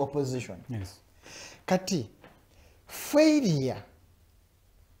you're doing opposition. Yes. Kati failure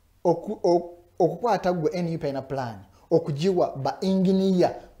okukwata gwe NUP ina plan okujiwa ba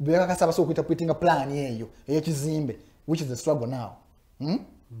engineer beka kasaba so kuitapitinga plan yeyo eyekizimbe which is the struggle now.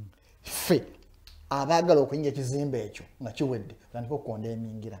 Fe abagala okuyinga kizimbe ekyo nga kiwedde tandika okukonda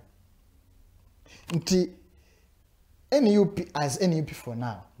emingira nti NUP as NUP for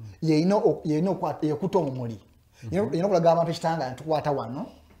now yeyino okuta omumuli yeyino okulaga abantu ekitanga tukwata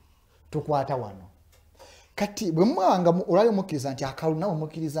wano kati bwe mwanga olali omukiriza nti akalu nawe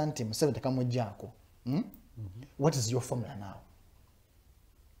omukiriza nti Museveni tekamujjaako what is your formula now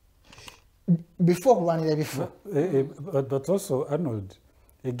before kulwanira before but also Arnold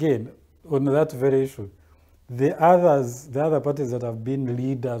again on that very issue the other parties that have been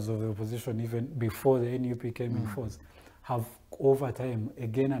leaders of the opposition even before the NUP came in force have over time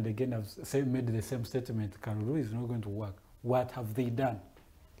again and again have made the same statement. Karuru is not going to work. What have they done?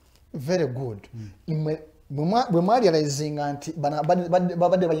 Very good. Bwe realizing anti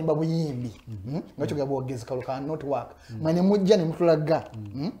babadde bayimba buyimbi ngakyo gabogeza kalu can not work mwene mujja ne mutulaga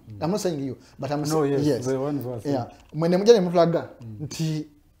I'm not saying you but I'm saying yes the one verse yeah mwene mujja ne mutulaga nti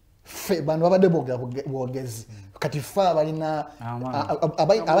fe bantu babadde bogezi kati fa balina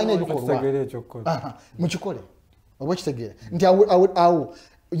abaina ebikolwa mukikole obo kitegera nti awu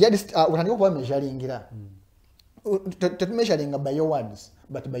utandika kuba measuringira measuring by your words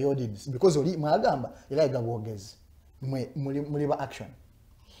but by your deeds because oli mwagamba era gabogezi muli ba action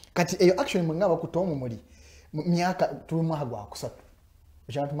kati eyo action mwangaba kutomu muli myaka tulimu agwa kusatu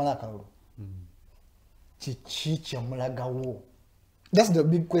ekyantu malaka lo chiche mulagawo. That's the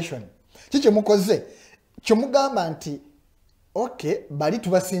big question. Chiche mukoze kyomugamba nti okay bali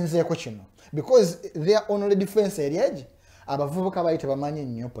tubasinzeeko kino because they are only defense area abavubuka bayite bamanyi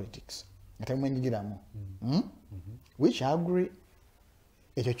nnyo politics atamwenyigiramu which I agree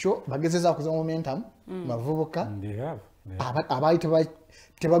ekyo bagezeza kuza momentum bavubuka abayite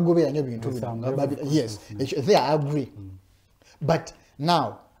tebagobera nnyo bintu yes they agree but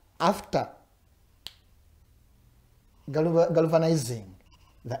now after galvanizing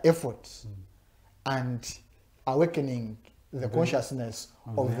the efforts and awakening the consciousness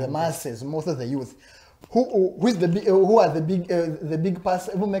of the masses, most of the youth, who are the big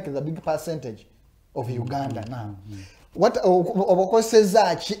person who make the big percentage of Uganda now. What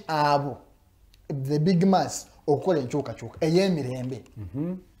obakosezaaki abo the big mass okola enkyukakyuka eyemirembe.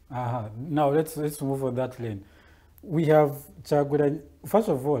 Now let's move on that lane. We have Kyagulanyi. First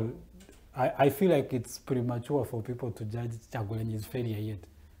of all, I feel like it's premature for people to judge Kyagulanyi's failure yet.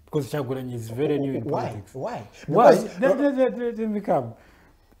 Because Kyagulanyi is very new in politics. Why? Let me come.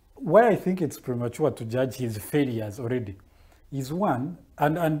 Why I think it's premature to judge his failures already is one,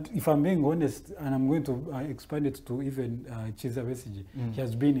 and if I'm being honest, and I'm going to expand it to even Kizza Besigye, he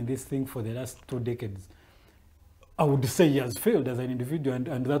has been in this thing for the last 2 decades. I would say he has failed as an individual,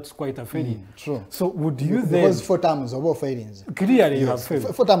 and that's quite a failure. True. So would you then... Because 4 terms of all failings. Clearly you have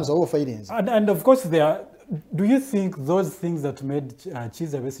failed. 4 terms of all failings. And of course there are... Do you think those things that made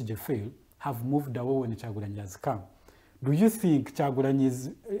Kizza Besigye fail have moved away when Kyagulanyi has come? Do you think Kyagulanyi is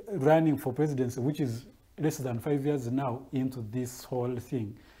running for presidency, which is less than 5 years now into this whole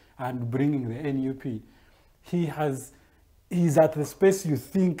thing, and bringing the NUP, he's at the space you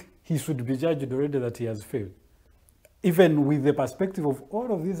think he should be judged already that he has failed? Even with the perspective of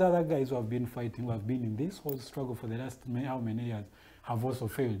all of these other guys who have been fighting, who have been in this whole struggle for the last how many years, have also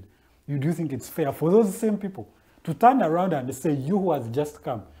failed. Do you think it's fair for those same people to turn around and say, you who has just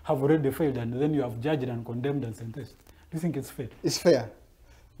come have already failed, and then you have judged and condemned and sentenced? Do you think it's fair? It's fair.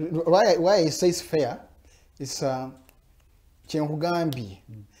 Why I say it's fair is kyenkugambye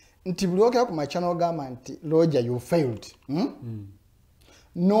nti buli okera ku machano gamba nti Looya you failed.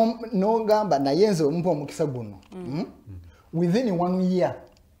 No gamba naye nze omumpa omukisa guno within 1 year.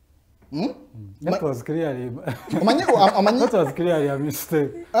 That was clearly that was clearly a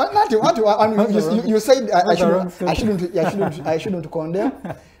mistake. You said I shouldn't condemn,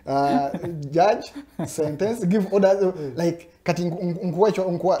 judge, sentence, give orders like cutting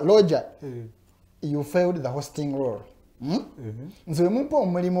Looya. You failed the hosting role. nze mumpa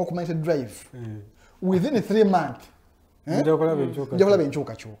omulimu okumanya drive within 3 months njakulaba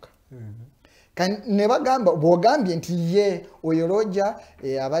enkyukakyuka ne bagamba bw'ogambye nti ye oyo Looya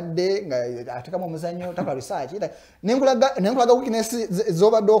abadde nga atekamu omuzannyo takola research nenkulaga weakness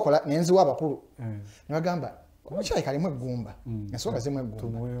z'obadde okola nenziwa abakulu ne bagamba omukyala kalimu eggumba ensonga zimu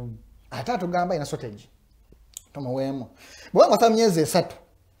eggumba ate atugamba ina shortage tumuweemu bwanga sa myezi 3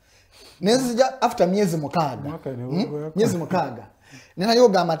 nenzija after myezi 6 myezi 6 nenayo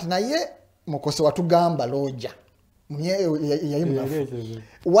ogamba ati naye mukosi watugamba Looya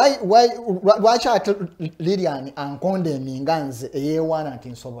lwaki ate Lilian ankonde eminganze eyewaana nti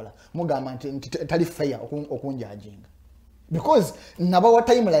nsobola mugamba nti tali fair okunjajinga because nabawa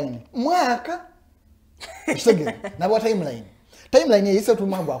timeline mwaka ekitegeeza nabawa timeline eyise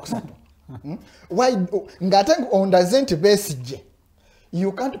tumagwa akusatu why ngate ondaze nti Besigye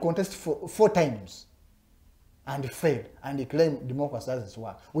you can't contest for 4 times and fail and claim democracy doesn't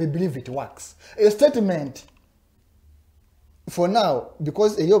work. We believe it works. A statement for now,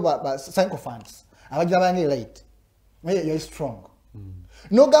 because you're sycophants, abajja right. You're strong.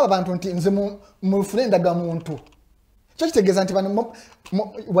 No government nze mu friend aga muntu. Kyo kitegeeza nti bano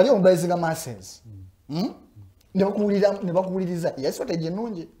wali ombayizinga masses. Ne bakuwuliriza. Yes, what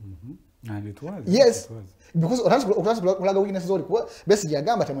ennungi. And it was. Yes. It was. Because okulaga weaknesses zoli kuba Besigye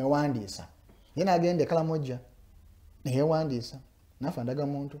agamba temwewandiisa. Yena agende kala mojja. Neyewandiisa. Nafa ndaga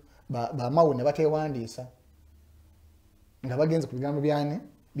muntu. Bamawu ne batewandiisa. Nga bagenze ku bigambo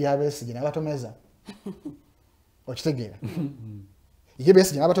bya Besigye n'abatomeza. Okitegeera. Ye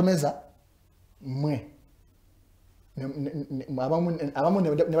Besigye n'abatomeza mwe. Abamu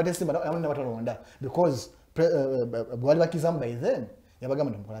ne batesimba abamu ne batalonda because bwali bakizamu by then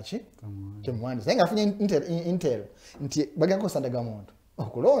yabagamba ntimukola ki temuwandiisa naye nga afunye intel nti bagenda kusandaga muntu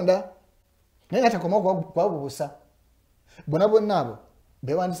okulonda naye atakoma kwabubusa bonna abo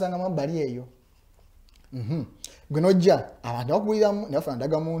bewandiisangamu bali eyo gwe nojja abantu bakuwuliramu ne bafuna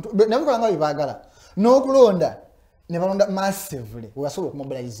ndaga muntu nabikola nga bebaagala n'okulonda ne balonda massively webasobola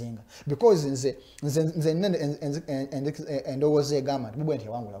okumobilizinga because nze endowooza egamba nti bubwe nti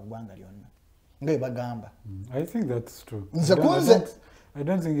yawangula ggwanga lyonna nga bagamba. I think that's true. I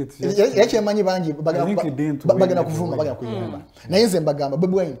don't think it's yakyemanyi bangi bagenda kuvuma bagenda kuyimba naye nze mbagamba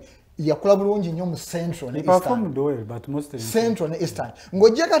Bobi Wine yakola bulungi nnyo mu Central ne Eastern. Central ne Eastern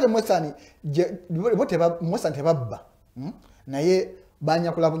ng'ojja kate mu Western Western tebabba naye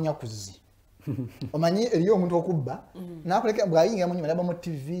banyakula bunyakuzi omanyi eriyo omuntu okubba n'akuleka bw'ayingira mu nyuma nabba mu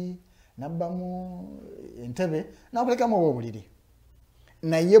TV nabba mu Entebbe n'akulekamu obuliri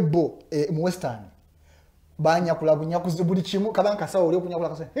naye bo mu Western banyakula bunyakuzi buli kimu kabanka sawa oli okunyakula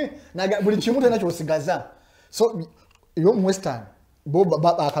kase naga buli kimu tena kyosigaza so yo mu Western bo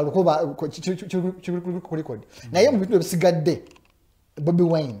akaluko ku record naye mu bitu bisigadde Bobi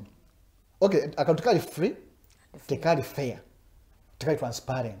Wine okay akatukali free tekali fair tekali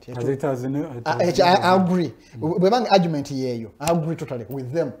transparent I agree we man argument yeyo I agree totally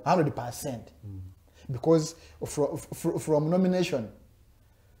with them 100% because from nomination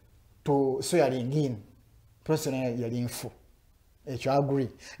to swearing in personal yalinfu ekyo agree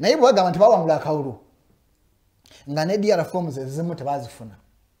naye bwagamba nti bawangula akawulu nga ne DR forms ezimu tebazifuna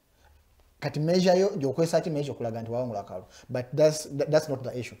kati measure yo gyokwesa ki measure kulaga nti bawangula akawulu but that's not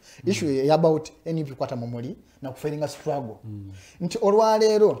the issue about any kwata momoli na kufailinga struggle nti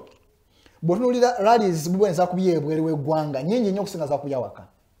olwaleero bw'otunulira rallies bubwenza kubyebwere w'eggwanga nyingi nnyo okusinga za kuyawaka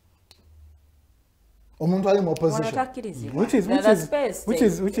omuntu ali mu opposition which is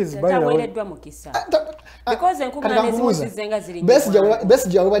by the way because enkubula nezimuzizenga ziri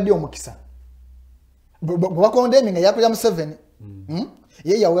Besigye awabadde omukisa bwakondeming yakulya mu 7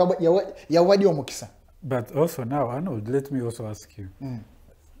 ye yawabadde omukisa. But also now Arnold, let me also ask you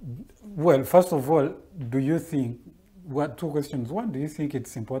well, first of all, do you think two questions. One, do you think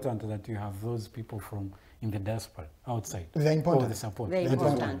it's important that you have those people from in the diaspora outside they're important. Or the support? Very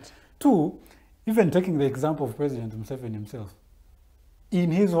important. Two, even taking the example of President Museveni himself,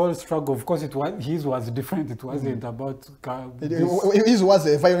 in his whole struggle, of course, his was different. It wasn't about his was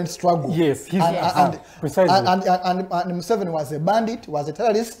a violent struggle. Yes, precisely. And Museveni was a bandit, was a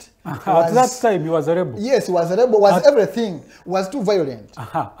terrorist. At that time, he was a rebel. Yes, he was a rebel. Was everything was too violent.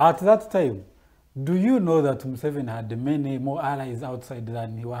 At that time, do you know that Museveni had many more allies outside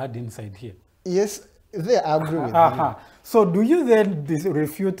than he had inside here? Yes. They agree with you. So do you then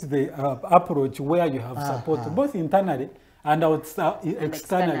refute the approach where you have support both internally and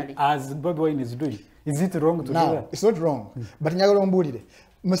externally as Bobi Wine is doing? Is it wrong to do that? It's not wrong. But njagala ombulire.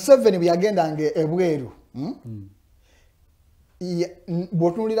 Museveni bwe yagendanga ebweru.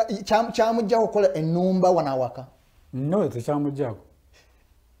 Bw'otunulira kyamujja okukola ennumba wanawaka. No, tekyamujjako.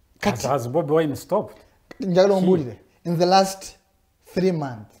 Has Bobi Wine stopped? Njagala ombulire in the last 3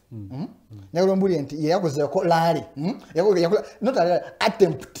 months. Njagala ombulire nti yakozeeko laali. Not a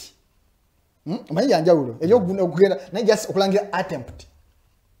attempt. Manyi yanjawulo. Eyo okugenda naye just okulangira attempt.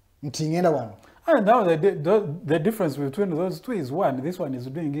 Nti ngenda wano. And now the difference between those two is one. This one is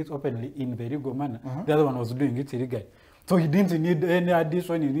doing it openly in the legal manner. The other one was doing it illegally. So he didn't need any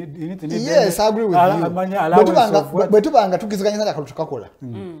addition. He didn't need yes, I agree with you. But tubanga tukiziganya na tukakola.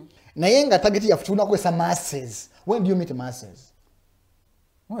 Naye nga target ya futuna kwesa masses. When do you meet masses?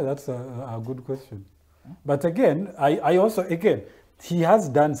 Well, that's a good question. But again, I also, again, he has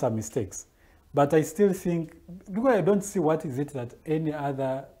done some mistakes. But I still think, because I don't see what is it that any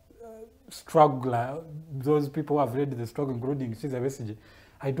other struggler, those people who have read the struggle, including Shiza Besigye,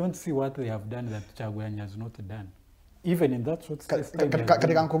 I don't see what they have done that Kyagulanyi has not done. Even in that short time.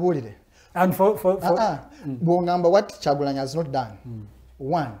 Katika nkubulire. And for Bwongamba what Kyagulanyi has not done.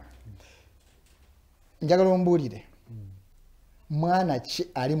 One, njagala ombulire. Mwana ki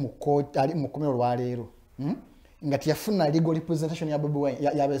ali mu court ali mu komero lwaleero. Nga tiyafuna legal representation ya Bobi Wine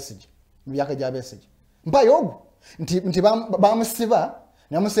ya Besigye. Mu byaka bya Besigye. Mpa yogo. Nti bamusiba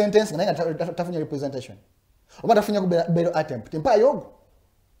na mu sentence nga tafunya representation. Oba tafunya ku bail attempt. Mpa yogo.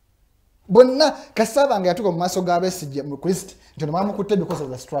 Bonna kasaba nga yatuko mu maso ga Besigye mu Christ nti mamu kutte because of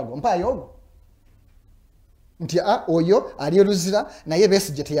the struggle. Mpa yogo. Nti oyo ali ruzira naye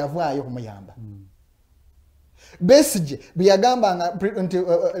Besigye teyavaayo kumuyamba. Besigye biyagamba nga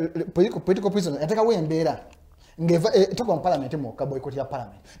political prisoner ateka wembera ngeva etoko mu parliament mu ka boycott ya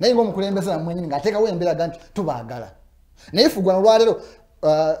parliament naye ngo mukulembeza na mwenyi nga ateka wembera ganti tubagala naye fugwa lwalero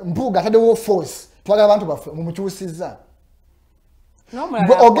mpuga tade wo force twagala abantu bafe mu mukyusiza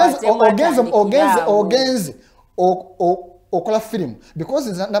ogenze okola film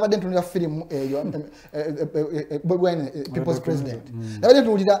because nabadde ntunira film eyo people's president nabadde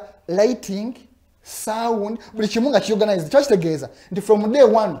ntunira lighting sound buli kimu nga kiorganize kyakitegeeza nti from day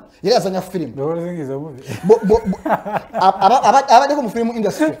one yali azanya film abaddeko mu film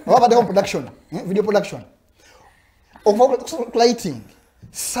industry abaddeko mu production video production lighting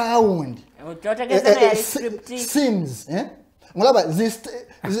sound scenes ngolaba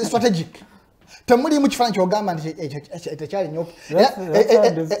strategic temuli mu kifaananyi kyogamba nti tekyali nnyo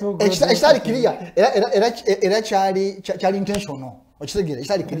ekyali clear era kyali intentional. Okitegeera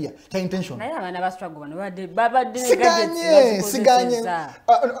ekyali clear kya intention. Naye abaana ba struggle bano siganye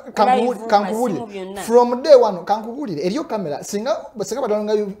kankubulire from day one kankubulire eriyo kamera singa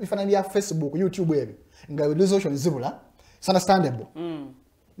badalanga bifaananyi bya Facebook YouTube ebyo nga resolution zibula it's understandable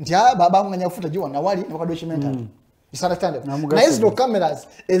nti babanganya kufuta jiwa na wali na documentary it's understandable naye zino cameras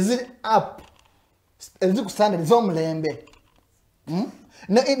eziri up eziri ku standard z'omulembe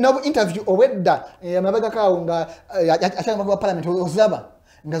no interview owedda amabaga kawo nga atanga kwa parliament ozaba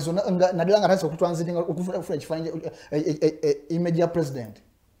nga zona nadala nga tasa okutwanzitinga okufuna kifanyi image ya president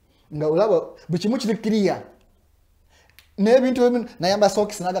nga olaba bikimu kiri clear n'ebintu ebintu nayamba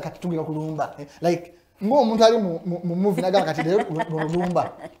socks naga katutungira kulumba like ngo omuntu ali mu movie naga kati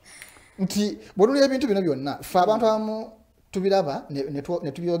kulumba nti bodulira ebintu bino byonna fa abantu abamu tubiraba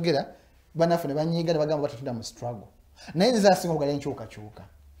ne tubyogera banafu ne banyiga ne bagamba batatunda mu struggle naye nza singo gale enkyuka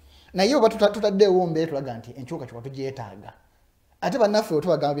naye oba tutadde wombe tulaga nti enkyuka tugyetaaga ate banafu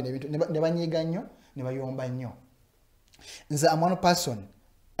otubagamba bino ebintu ne banyiga nnyo ne bayomba nnyo nze am one person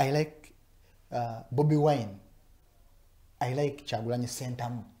I like Bobi Wine I like Kyagulanyi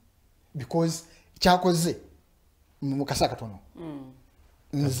Sentamu because kyakoze mu kasa katono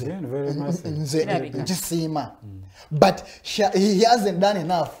nze nkisiima but he hasn't done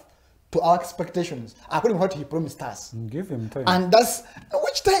enough to our expectations according to what he promised us. Give him time. And that's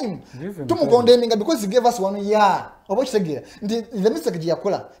which time? Tumukondeminga because he gave us 1 year. Obochitegera. The mistake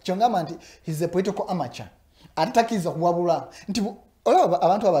yakola. Kyongamba nti he's a political amateur. Atakiza kuwabula. Nti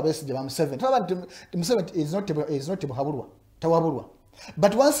abantu ababesije ba Museveni. Abantu Museveni is not habulwa. Tawabulwa.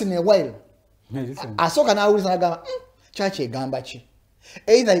 But once in a while asoka na awuliza nagamba church egamba chi.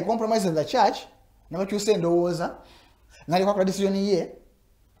 Either he compromises the church na bakyuse ndowooza nali kwa decision ye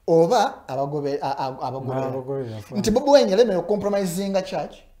oba abagobe nti Bobi Wine yalemerewe compromisinga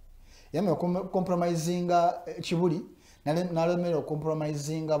church yalemerewe compromisinga Kibuli nalemerewe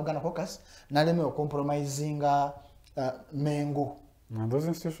compromisinga Buganda Caucus nalemerewe compromisinga Mengo and those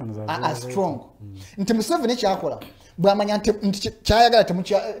institutions are strong nti Museveni kyakola bwamanya nti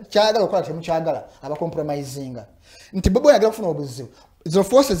kyayagala okola temukyagala aba compromisinga nti Bobi Wine agala kufuna obuzibu the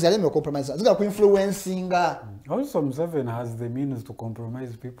forces yalemerewe compromise zigala ku influencinga. Also Museveni has the means to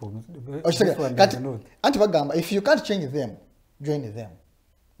compromise people. Anti bagamba if you can't change them join them.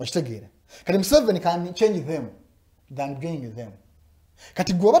 Kati Museveni can change them than doing them.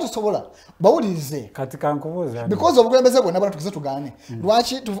 Kati gwe batusobola bawulirize kati kankubuuza because obukulembeze bwonna bwana tukize tugaane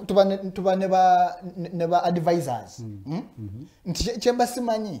lwaki tuba ne ba advisors nti kyemba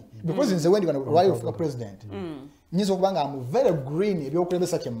simanyi because nze wendi wano lwali ofuka president nyiza okuba nga am very green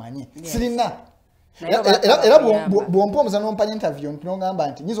ebyokulembesa kyemmanyi sirina era bwompa omuzano ompanya interview nongamba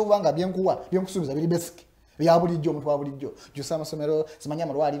nti nyiza okuba nga byenkusuubiza biri basic bya bulijjo omuntu wa bulijjo jusa amasomero simanya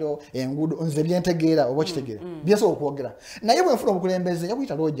amalwaliro enguudo nze byentegeera oba kitegeera byesobola okwogera naye bwe nfuna obukulembeze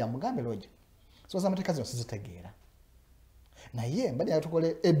yabuyita Looya mugambe Looya so amateeka zino sizitegeera naye mbadde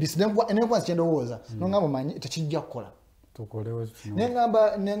yatukole ABC nenkwansi kyendowooza nongamba manyi tekijja kukola tukolewo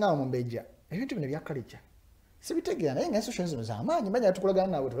nengamba mumbejja ebintu bino bya culture sibitegeera naye nga social zino z'amaanyi mbadde yatukolagana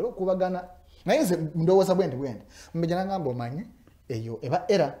nawe tubale okubagana naye nze ndowooza bwendi mumbejja nangamba omanyi eyo eba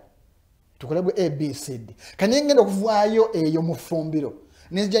era tukolebwe ABCD kani ngenda okuvaayo eyo mu ffumbiro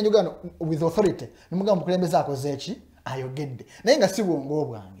nizija njogano with authority nimugamba mukulembeza akoze eki ayogedde naye nga si bwongo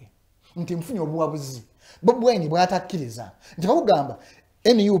bwange nti mfunye obuwabuzi bwebweni bwatakkiriza nti bakugamba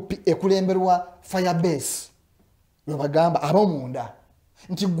NUP ekulemberwa firebase we bagamba ab'omunda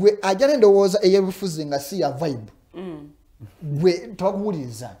nti gwe ajja n'endowooza ey'ebifuzi nga si ya vibe gwe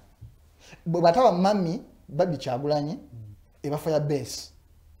tebakuwuliriza bwe bataba mami Babi Kyagulanyi eba firebase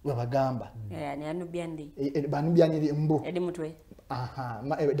we bagamba ni anubyandi banubyandi mbo edi mutwe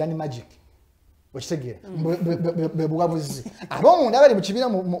dani magic okitegeera bebuwabuzi ab'omunda abali mu kibiina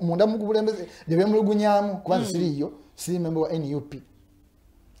munda mu kubulembeze bemulugunyaamu kubanza siriyo siri member wa NUP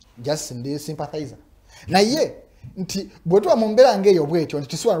just ndi sympathizer naye nti bwetuwa mu mbeera ng'eyo bwetyo nti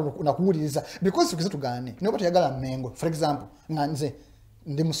tusiwa nakuwuliriza because tukize tugaane niba tuyagala Mengo for example nga nze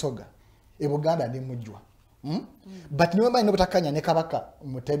ndi Musoga e Buganda ndi Mujjwa but niwe mbaye nobutakanya ne Kabaka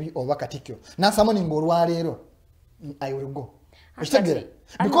Mutebi oba Katikyo nansamo ningo olwaleero I will go okitegeera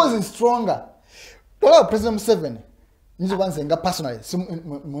because it's stronger Ola President Museveni nyizo banze nga personally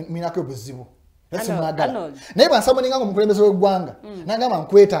minako buzibu esimagala naye bansamo ninga omukulembeze w'eggwanga nangamba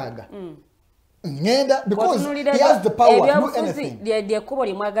nkwetaaga ngenda because he has the power to do anything the kubo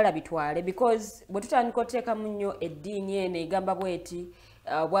limwagala bitwale because bwe tutandika oteeka munnyo eddiini eno egamba bweti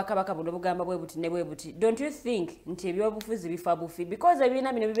bwakabaka buno bugamba bwe buti ne bwe buti don't you think nti ebyobufuzi bifa bufi because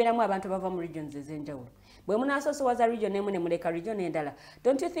ebiina bino bibeeramu abantu bava mu regions ez'enjawulo bwe munasoosowaza region emu ne muleka region endala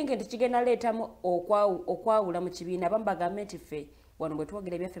don't you think nti kigenda leetamu okwawula mu kibiina abamu bagambe nti ffe wano bwe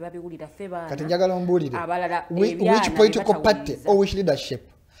twogera ebyaffe babiwulira ffe baana kati njagala ombuulire abalala which political party or which leadership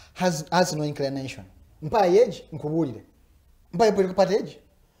has no inclination mpa age nkubuulire mpa political party age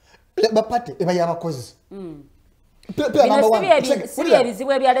Labour Party eba y'abakozi sibi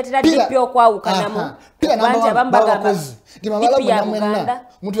ebizibu ebyaleetera DP okwawukanamu bangi abamu bagamba DP ya Buganda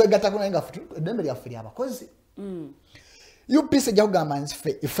muntu wegattako naye nga eddembe lyaffe ly'abakozi UPC ejja kugamba nti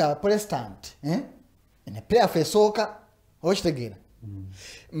ffe abaprotestant enepe yaffe esooka okitegeera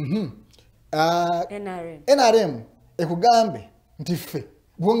NRM ekugambe nti ffe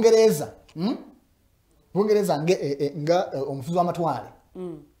Bungereza nga omufuzi w'amatwale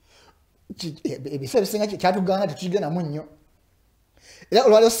ebisa ebisinga kyatugana tetugenda munnyo era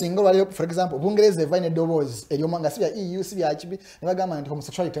olwaliro singa olwaliro for example Bungereza evine eddoboozi eryomanga si bya EU si bya kibi ne bagamba nti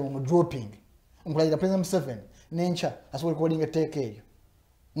homosexuality mu dropping nkulayira President Museveni n'enkya asobola okukolinga etteeka eyo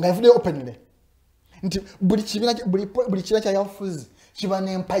nga evudde openly nti buli kibiina kya yafuzi kiba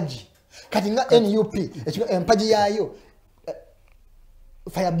n'empagi kati nga NUP empagi yaayo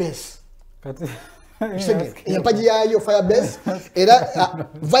firebase empagi yaayo firebase era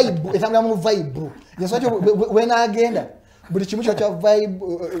vibe etambula mu vibe yaswakyo wenagenda buli kimu kya vibe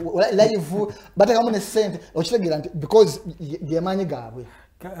live batekamu ne sente okitegeera nti because gemaanyi gaabwe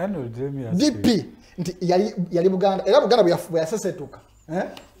DP nti yali Buganda era Buganda bwe yasesetuka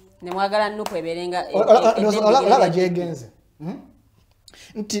nemwagala nnuku ebeerenga olaba gyegenze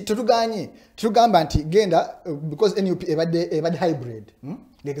nti tetugamba nti genda because NUP ebadde hybrid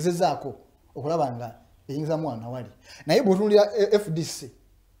gegezezaako okulaba nga eyinza mwana wali naye bw'otunulira FDC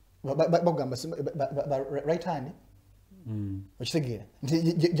bagamba right hand okitegeera nti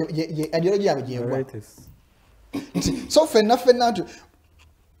ideology yaabwe gyegwa so ffenna nti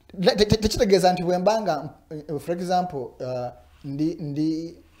tekitegeeza nti bwembanga for example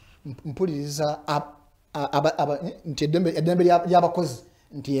ndi mpuliriza nti eddembe ly'abakozi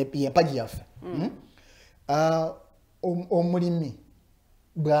nti yempagi yaffe omulimi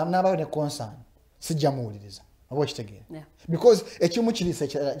bw'anaabayo ne concern sijja muwuliriza oba okitegeera because ekimu kiriisa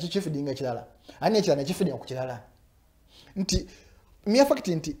ekirala kikifidinga ekirala ate n'ekirala nekifidinga ku kirala nti mere fact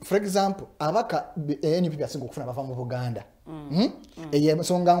nti for example abaka NUP byasinga okufuna bava mu Buganda eyo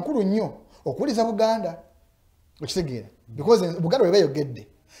ensonga nkulu nnyo okuwuliriza Buganda okitegeera because Buganda bwe bayogedde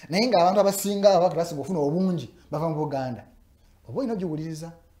naye ng'abantu abasinga abaka basinga okufuna obungi bava mu Buganda oba olina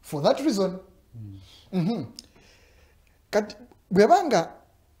ogiwuliriza for that reason. Kati bwebanga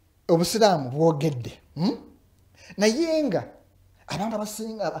obusiraamu bwogedde naye nga abantu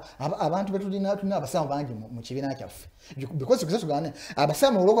abasinga abantu betulina abasawo bangi mu kibiina kyaffe because tugane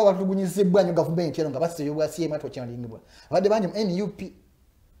abasawo olwokuba batulugunyizibwa nnyo gavumenti eno nga baseeyo bwasiye matu kyalingibwa abadde bangi mu NUP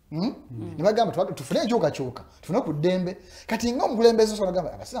ne bagamba tufune enkyukakyuka tufune ku ddembe kati ng'omukulembeze osobola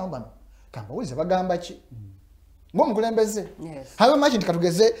gamba abasawo bano kambawulize bagamba ki ng'omukulembeze haba maki nti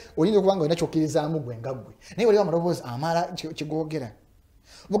katugeze oyinza okuba nga olina kyokkirizaamu gwe nga ggwe naye waliwo amaloboozi amala kigwogera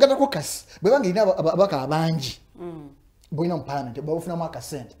Buganda caucus bwe banga irina abaka abangi boina mu parliament babufunamu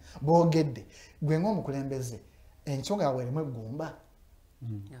akasente boogedde gwe ng'omukulembeze ensonga yawe erimu eggumba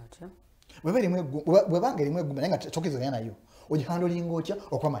bwe banga erimu eggumba naye nga tokkizanya nayo ogihandolinga otya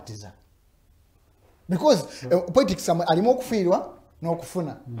okwamatiza because politics alimu okufiirwa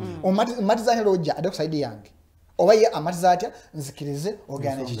n'okufuna omatizanya lojja adde ku side yange oba ye amatiza atya nzikirize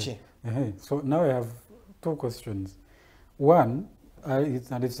ogane kiki. So now I have two questions. One,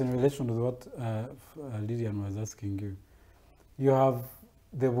 it's in relation to what Lillian was asking you. You have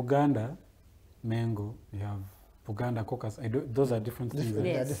the Buganda Mengo, you have Buganda caucus. Those are different things.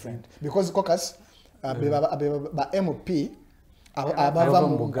 They are different. Because caucus, ba MP, abava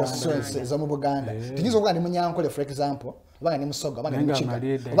mu constituency zo mu Buganda. Tinyizo okuba ndi Munyankole for example, obanga ni Musoga, obanga ni Mukiga,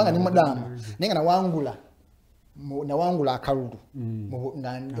 obanga ni Mudamu, nenga na wangula akalulu mu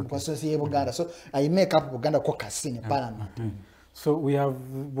constituency ye Buganda. So I make up Buganda caucus in parliament. So we have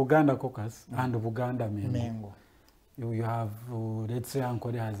Buganda caucus and Buganda Mengo. You have, let's say,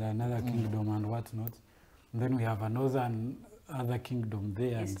 Ankole has another kingdom and whatnot. And then we have other kingdom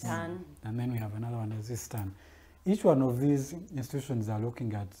there. And then we have another one as Eastern. Each one of these institutions are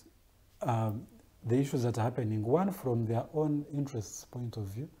looking at the issues that are happening. One, from their own interests point of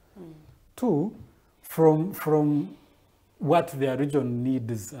view. Two, from what their region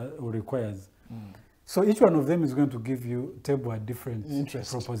needs or requires. So each one of them is going to give you table a different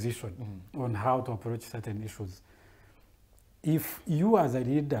proposition on how to approach certain issues. If you as a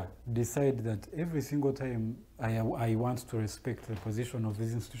leader decide that every single time I want to respect the position of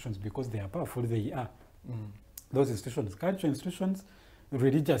these institutions because they are powerful, they are. Those institutions, cultural institutions,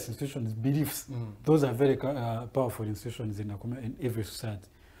 religious institutions, beliefs, those are very powerful institutions in every society.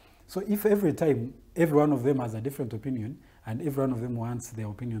 So if every time every one of them has a different opinion and every one of them wants their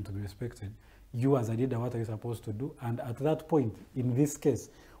opinion to be respected, you as a leader, what are you supposed to do? And at that point, in this case,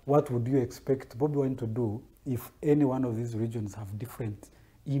 what would you expect Bobby Wine to do if any one of these regions have different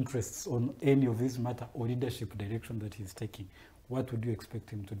interests on any of this matter or leadership direction that he's taking? What would you expect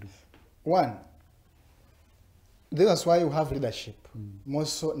him to do? One, that's why you have leadership, more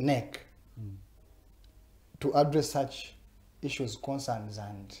so NEC, to address such issues, concerns,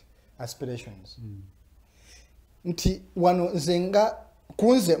 and aspirations. Nti wano nzenga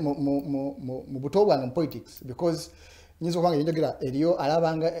kunze mu buto bwange mu politics because nyizo kwanga njogera eriyo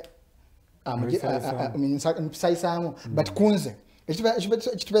alabanga mpisaisamu but kunze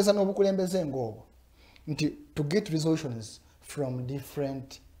ekitubeza n'obukulembeze ng'obwo nti to get resolutions from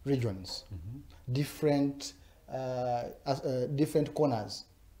different regions, different corners,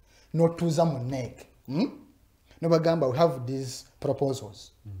 notuza mu NEC. No bagamba, we have these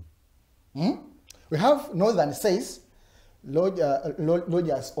proposals. We have Northern says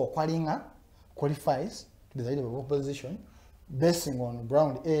Lodgers or Kwalinga qualifies to the leader of opposition basing on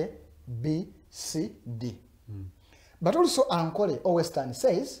round A, B, C, D. But also Ankole or Western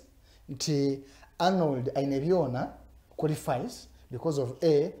says Arnold Aineviona qualifies because of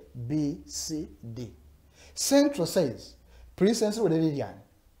A, B, C, D. Central says Prince Lillian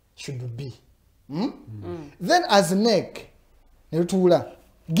should be. Then as NEC,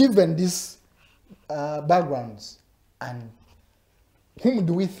 given these backgrounds, and whom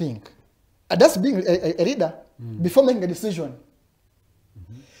do we think? That's being a leader before making a decision.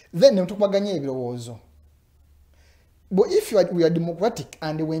 Then but if we are democratic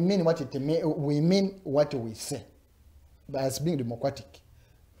and we mean what we say, but as being democratic,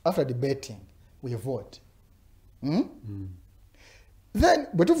 after debating, we vote. Then,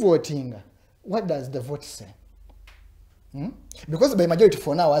 but voting, what does the vote say? Because by majority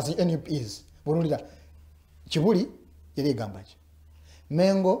for now, as the NUP is, Chibuli, yale gambaji.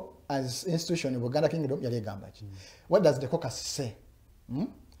 Mengo, as institution in Buganda Kingdom, yale gambaji. What does the caucus say?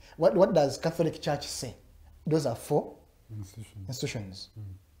 What does Catholic Church say? Those are four institutions.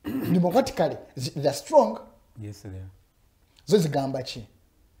 Democratically, they're strong. Yes, they are. Those gambaji.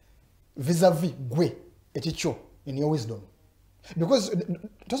 Vis-a-vis gwe eticho in your wisdom. Because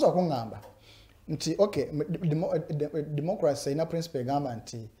tosa wakungamba. Okay, democracy in a principle gamba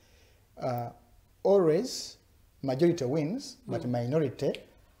always majority wins, but minority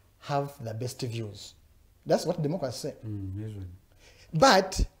have the best views. That's what democracy say. Usually.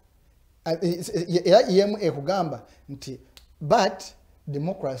 But but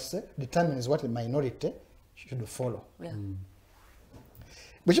democracy determines what the minority should follow. Yeah.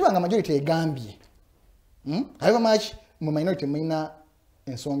 Bwekibanga majority egambye however much mu minority mulina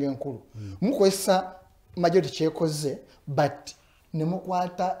ensonga enkulu mukozesa majority kyekoze but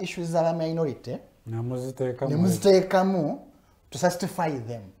nemukwata issues z'aba minority nemuziteekamu to justify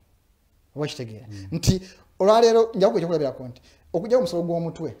them. Wakitegeera nti olwaleero njakuba ekyokulabirako nti okujja ku musolo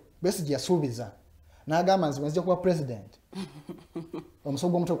gw'omutwe Besigye yasuubiza n'agamba nti bwenzija kuba president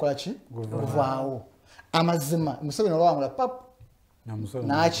omusolo gw'omutwe gukola ki guvaawo. Amazima Museveni olwawangula pap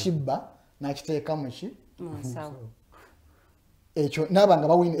n'akibba n'akiteekamu ki ekyo n'abanga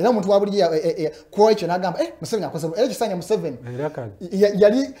bawina era omuntu wabuli kuwa ekyo n'agamba Museveni akoze era kisanya Museveni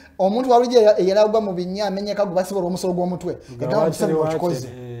yali omuntu wabuli eyalagwa mu binya amenyeka gubasiba olw'omusolo gw'omutwe yagamba Museveni wakikoze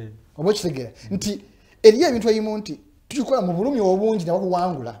oba okitegeera nti eriyo ebintu ebimu nti tukikola mu bulumi obungi ne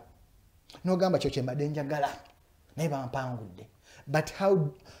bakuwangula n'ogamba kyo kyembadde njagala naye bampangudde. But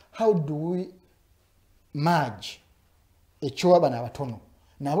how do we merge ekyo abana abatono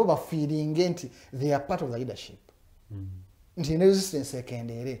nabo bafiiringe nti they are part of the leadership nti ne resistance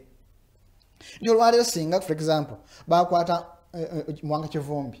ekendeere. Nti olwaleero singa for example bakwata Mwanga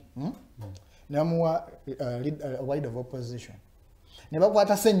Kivumbi ne bamuwa leader of opposition ne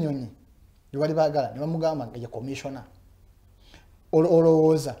bakwata Ssenyonyi ne bali baagala ne bamugamba nga ye commissioner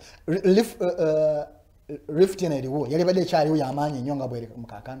olowooza rift yena eriwo yali badde ekyaliwo y'amaanyi ennyo nga bwere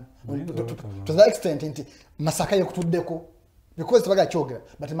mukakano to the extent nti Masaka yekutuddeko because tebaga kyogera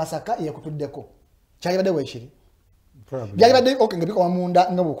but Masaka yekutuddeko kyali badde weekiri byali badde okay nga bikowa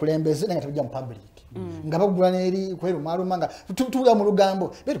munda nga bukulembeze nga tebijja mu public nga bagula n'eri kweru maluma nga tutuga mu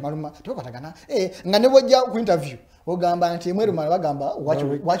lugambo beru maluma tukwatagana nga ne bwojja ku interview ogamba nti mweru maluma bagamba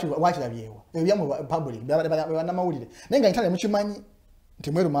wakirabyewa ebya mu public bana mawulire nenga intale mukimanyi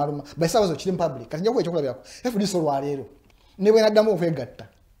nti mweru maluma basawa zo kiri mu public kati njako ekyo kulabirako FDC olwaleero ne bwe naddamu okwegatta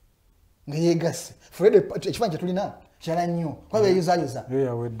nga yegase Fred ekifanje tulina kyala nnyo kwa beyuzaayuza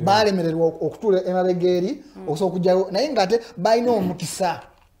balemererwa okutula emabegeeri okusobola okujjayo naye ngate balina omukisa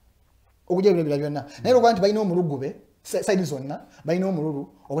okujja ebyo byonna naye olwokuba nti balina omulugube side zonna balina omululu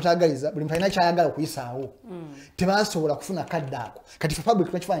obutaagaliza buli muntu alina kyayagala okuyisaawo tebasobola kufuna kadde ako kati fe public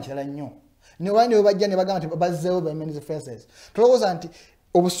tunakifaanyi kirala nnyo newani we bajja ne bagamba nti bazzeewo bamenzi faces tulowooza nti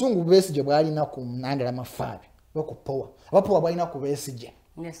obusungu Besigye bwalina ku Nandala Mafaabi okupowa abapowa bwalina ku Besigye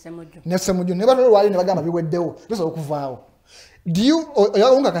nesemujju ne batolo lwali ne bagamba biweddewo bisobola okuvaawo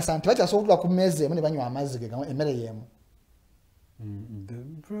oyawunga kasanti bakyasobola okutula ku mmeeza emu ne banywa amazzi ge emmere y'emu.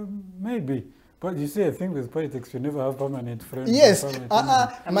 Maybe. But you see, I think with politics, you never have permanent friends. Yes. That's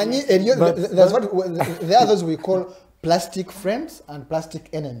what the others we call plastic friends and plastic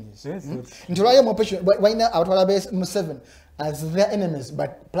enemies. Yes. Until I am why now out of base Museveni as their enemies,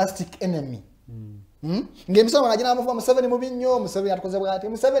 but plastic enemy. Ngemisoma najina amufa Museveni mubi nnyo Museveni atukoze bwati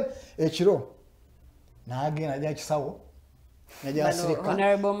Museveni ekiro nagenda ajja kisawo najja asirika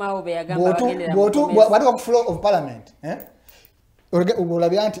honorable Maube yagamba bagendera bwatu ku floor of parliament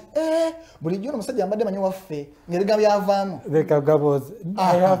olabira nti bulijjo omusajja ambadde manyi waffe ngeriga byavaamu. The Kagabos.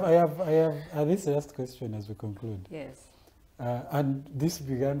 I have this last question as we conclude. Yes. And this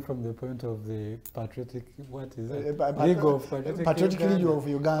began from the point of the patriotic, what is it? League of Patriotic League of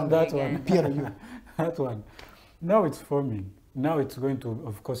Uganda. That one. PLU. That one. Now it's forming. Now it's going to,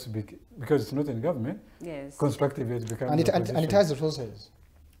 of course, be, because it's not in government. Yes. Constructively, it becomes. And it has resources.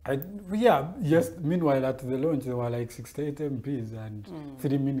 Yes. Meanwhile, at the launch, there were like 68 MPs and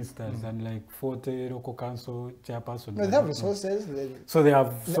 3 ministers and like 40 local council chairpersons. No, they have resources. So they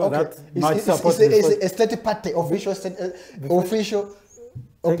have. So okay. that might support. It's a state party, official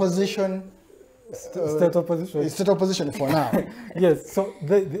opposition. State opposition. State opposition for now. Yes. So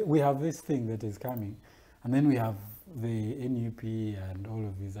we have this thing that is coming, and then we have the NUP and all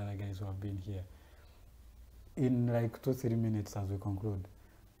of these other guys who have been here. In like 2-3 minutes, as we conclude.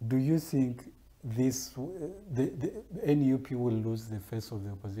 Do you think this the NUP will lose the face of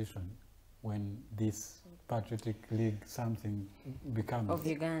the opposition when this Patriotic League something becomes? Of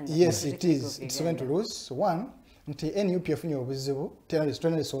Uganda. Yes, it is. It's going to lose. One, nti NUP yafunye obuzibu tena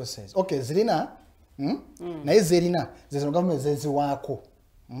resources. Okay, zirina naye zirina zezo government zeziwaako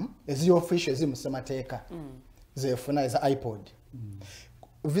ezi official ezi musemateeka zefuna eza iPod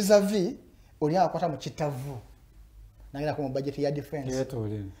vis-a-vis oli akwata mu kitavu nagenda ku budget ya defense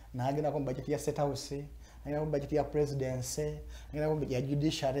nagenda ku budget ya state house nalina budget ya presidency, nalina budget ya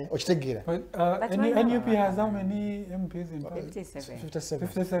judiciary. Okitegeera. NUP has how many MPs in parliament? 57.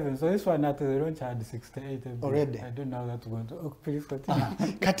 57. So this one at the launch had 68 MPs. Already. I don't know how that's going to. Oh, please continue.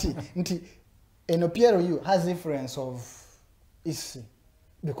 Kati nti eno PRU has influence of isi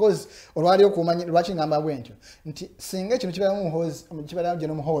because olwali okumanyi lwaki ngamba bwentyo nti singa kino kibala mu Muhoozi kibala gye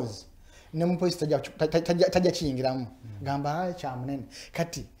no Muhoozi ne mu police tajja kiyingiramu gamba kya munene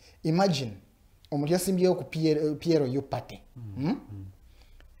kati imagine omuntu yasimbyeyo ku PRU party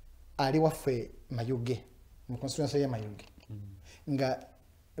ali waffe Mayuge mu constituency ya Mayuge nga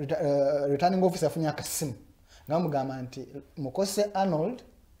returning officer afunye akasimu ngamugamba nti Mukose Arnold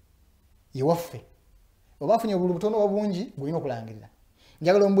yewaffe oba afunye obululu butono obungi bulina okulangirira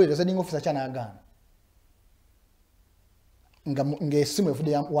njagala ombwire returning officer kyana agana nga esimu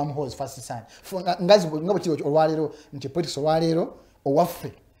efude wa Muhoozi first sign ngazi ngabo kiwo olwalero nti politics olwalero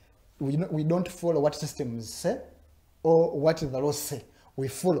owaffe we don't follow what systems say or what the law say. We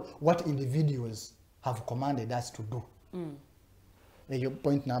follow what individuals have commanded us to do. Your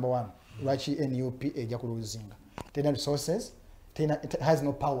point number one. Rachi NUP ejakuluzinga. Tena resources, it has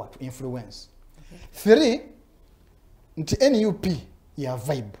no power to influence. Okay. 3, nti NUP ya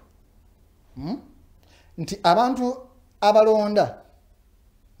vibe. Nti abantu abalonda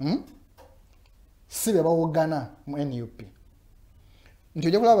sibe bawogana mu NUP. Nti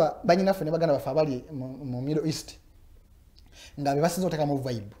ojja kulaba banyinaffe ne baganda baffe abali mu Middle East nga bebasinza oteka mu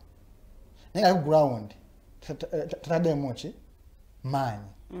vibe naye nga ground tatadde mochi manyi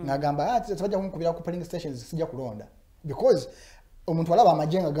ngagamba tebajja kunkubira ku polling stations sijja kulonda because omuntu alaba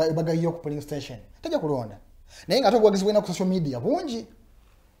amajenga bagayiyo ku polling station tajja kulonda naye nga ate obwagizi bwena ku social media bungi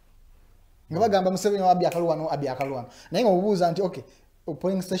nga bagamba Museveni wa abi akalwano naye nga obuuza nti okay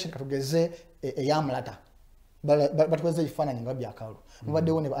polling station katugeze eyamulata batuweze ifanani nga abi akalu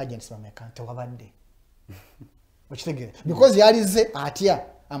mubaddewo ne ba agents bameka tewabadde okitegere because yalize atya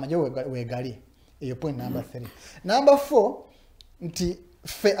amaje wegali eyo point number 3. Number 4 nti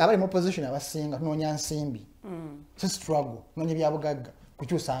fe abali mu opposition abasinga tunonya nsimbi struggle nonya byabugagga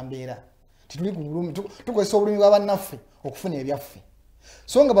kukyusa mbeera tituli ku bulumi tukozesa obulumi bw'abannaffe okufuna ebyaffe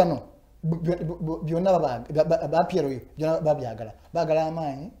so nga bano byonna ba PRU byonna babyagala bagala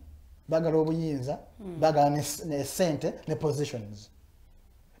amaanyi bagala obuyinza bagala ne sente ne positions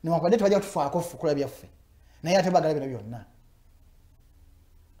niwakwadde tebajja kutufaako kukula byaffe naye ate bagala bino byonna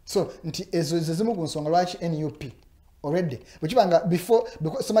so nti ezo zimu ku nsonga lwaki NUP already bwekibanga before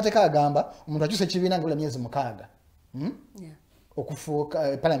somateka agamba omuntu akyusa ekibiina nga myezi 6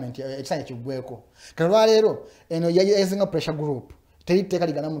 okufuuka parliament ekisanja kigweko kale lwaleero eno yazinga pressure group teriteeka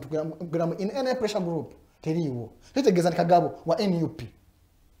ligana muntu giramu in any pressure group teriiwo tetegeeza nti Kagabo wa NUP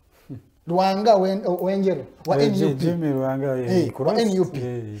Lwanga wenjero wa NUP wa NUP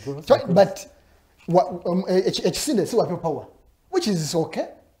but ekisinde si wa power which is okay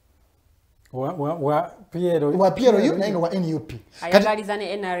wa PRU nainga wa NUP ayagaliza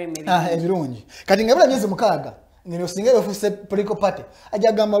ne NRM ebirungi kati ngabula myezi 6 ngene osinga bafuse political party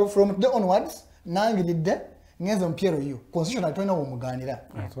ajagamba from the onwards nangidde ngeze mu PRU constitutional toina omuganira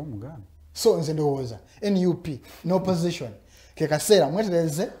so nze ndowooza NUP no opposition ke kaseera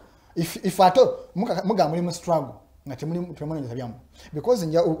mwetereze if ato muga muri mu struggle ngati muri tumoneza byamu because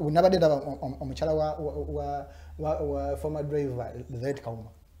nja unabade da omuchala wa former driver that kauma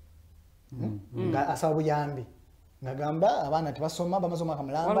nga asabu yambi ngagamba abana tebasoma bamazoma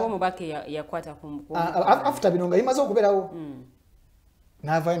kamalamba waliwo mubake yakwata ku after binonga imaze okuberawo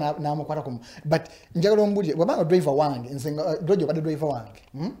nava na mukwata ku but njagalo mbulye wabanga driver wange nzenga dojo bade driver wange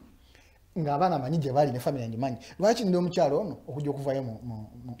nga abana manyije bali ne family yange manyi lwaki ndi omukyalo ono okujja okuvayo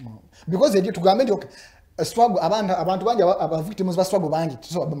because they tugambe ndi okay struggle abantu bangi aba victims ba struggle bangi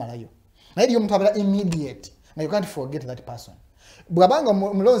so abamalayo naye ndi omuntu abala immediate na you can't forget that person bwabanga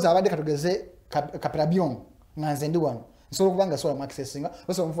mulonza abade katugeze kapirabion nganze ndi wano nsolo kubanga sola mu accessinga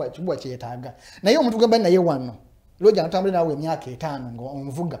bose omuvuga kibwa kyetaga naye omuntu gamba naye wano loja natambule nawe emyaka 5 ngo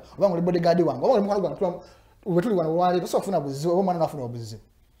omuvuga obanga oli bodyguard wange obanga mukalo gwange ubetuli wano wali so afuna buzibu obama nafuna obuzibu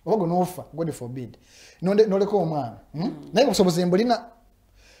obago nofa god forbid noleko omwana naye kusoboza embolina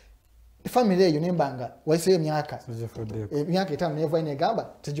family eyo nembanga waise emyaka 5 never ine gamba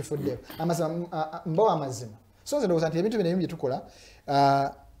tujifudde amazima mbo amazima so nze ndowooza nti ebintu bino ebingi tukola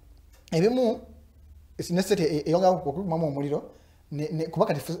ebimu sinesete eyonga okukuma omuliro kuba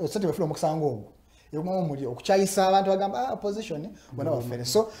kati sente bafuna omusango ogwo yokuma omuliro okukyayisa abantu bagamba opposition bona bafere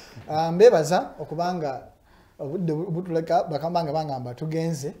so mbebaza okubanga obudde butuleka bakambanga bangamba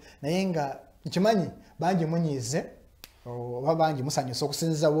tugenze naye nga nkimanyi bangi munyize oba bangi musanyusa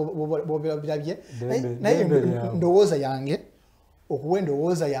okusinziza bobirabye naye ndowooza yange okuwa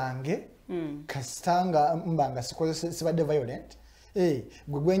endowooza yange kasitanga mbanga sibadde violent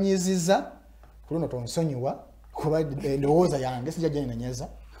gwe gwenyiziza kuno tonsonyiwa kuba ndowooza yange sijja gyenenyeza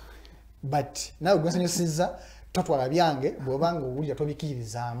but nawe gwensonyisiza totwala byange bw'obanga owulira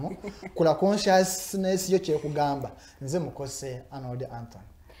tobikirizaamu kula consciousness yo kyekugamba nze mukose Arnold Anthony.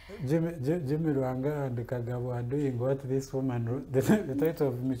 Jimmy Lwanga and Kagabo are doing what this woman wrote. The title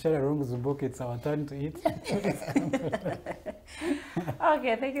of Michelle Rong's book, It's Our Turn to Eat.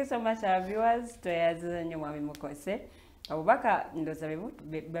 Okay, thank you so much, our viewers. Tuyaziza mwami mukose. Obubaka ndoza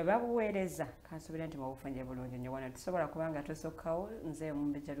bebabuweereza kansobera nti mubufanye bulungi nnyo wana tusobola kubanga tosokkawo nze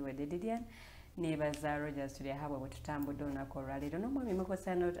Mumbejjaliwe Dedidian nebaza Rogers tuli ahabwe bwe tutambudde olunaku olwaleero n'omwami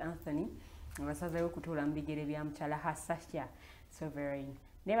mukose Arnold Anthony abasazeewo kutuula mu bigere bya mukyala Hasasha Sovereign.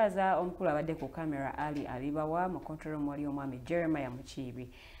 Nebaza omukulu abadde ku kamera Ali Alibawa mu control room wali omwami Jeremiah Mukiibi.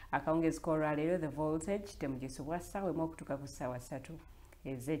 Akawungezi k'olwaleero The Voltage temugisubwa ssaawa emu okutuuka ku ssaawa 3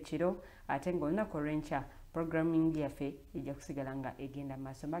 ez'ekiro ate ng'olunaku olw'enkya programming yaffe ejja kusigala nga egenda mu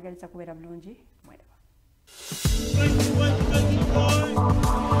maaso. Mbagaliza kubeera bulungi. Mwelaba.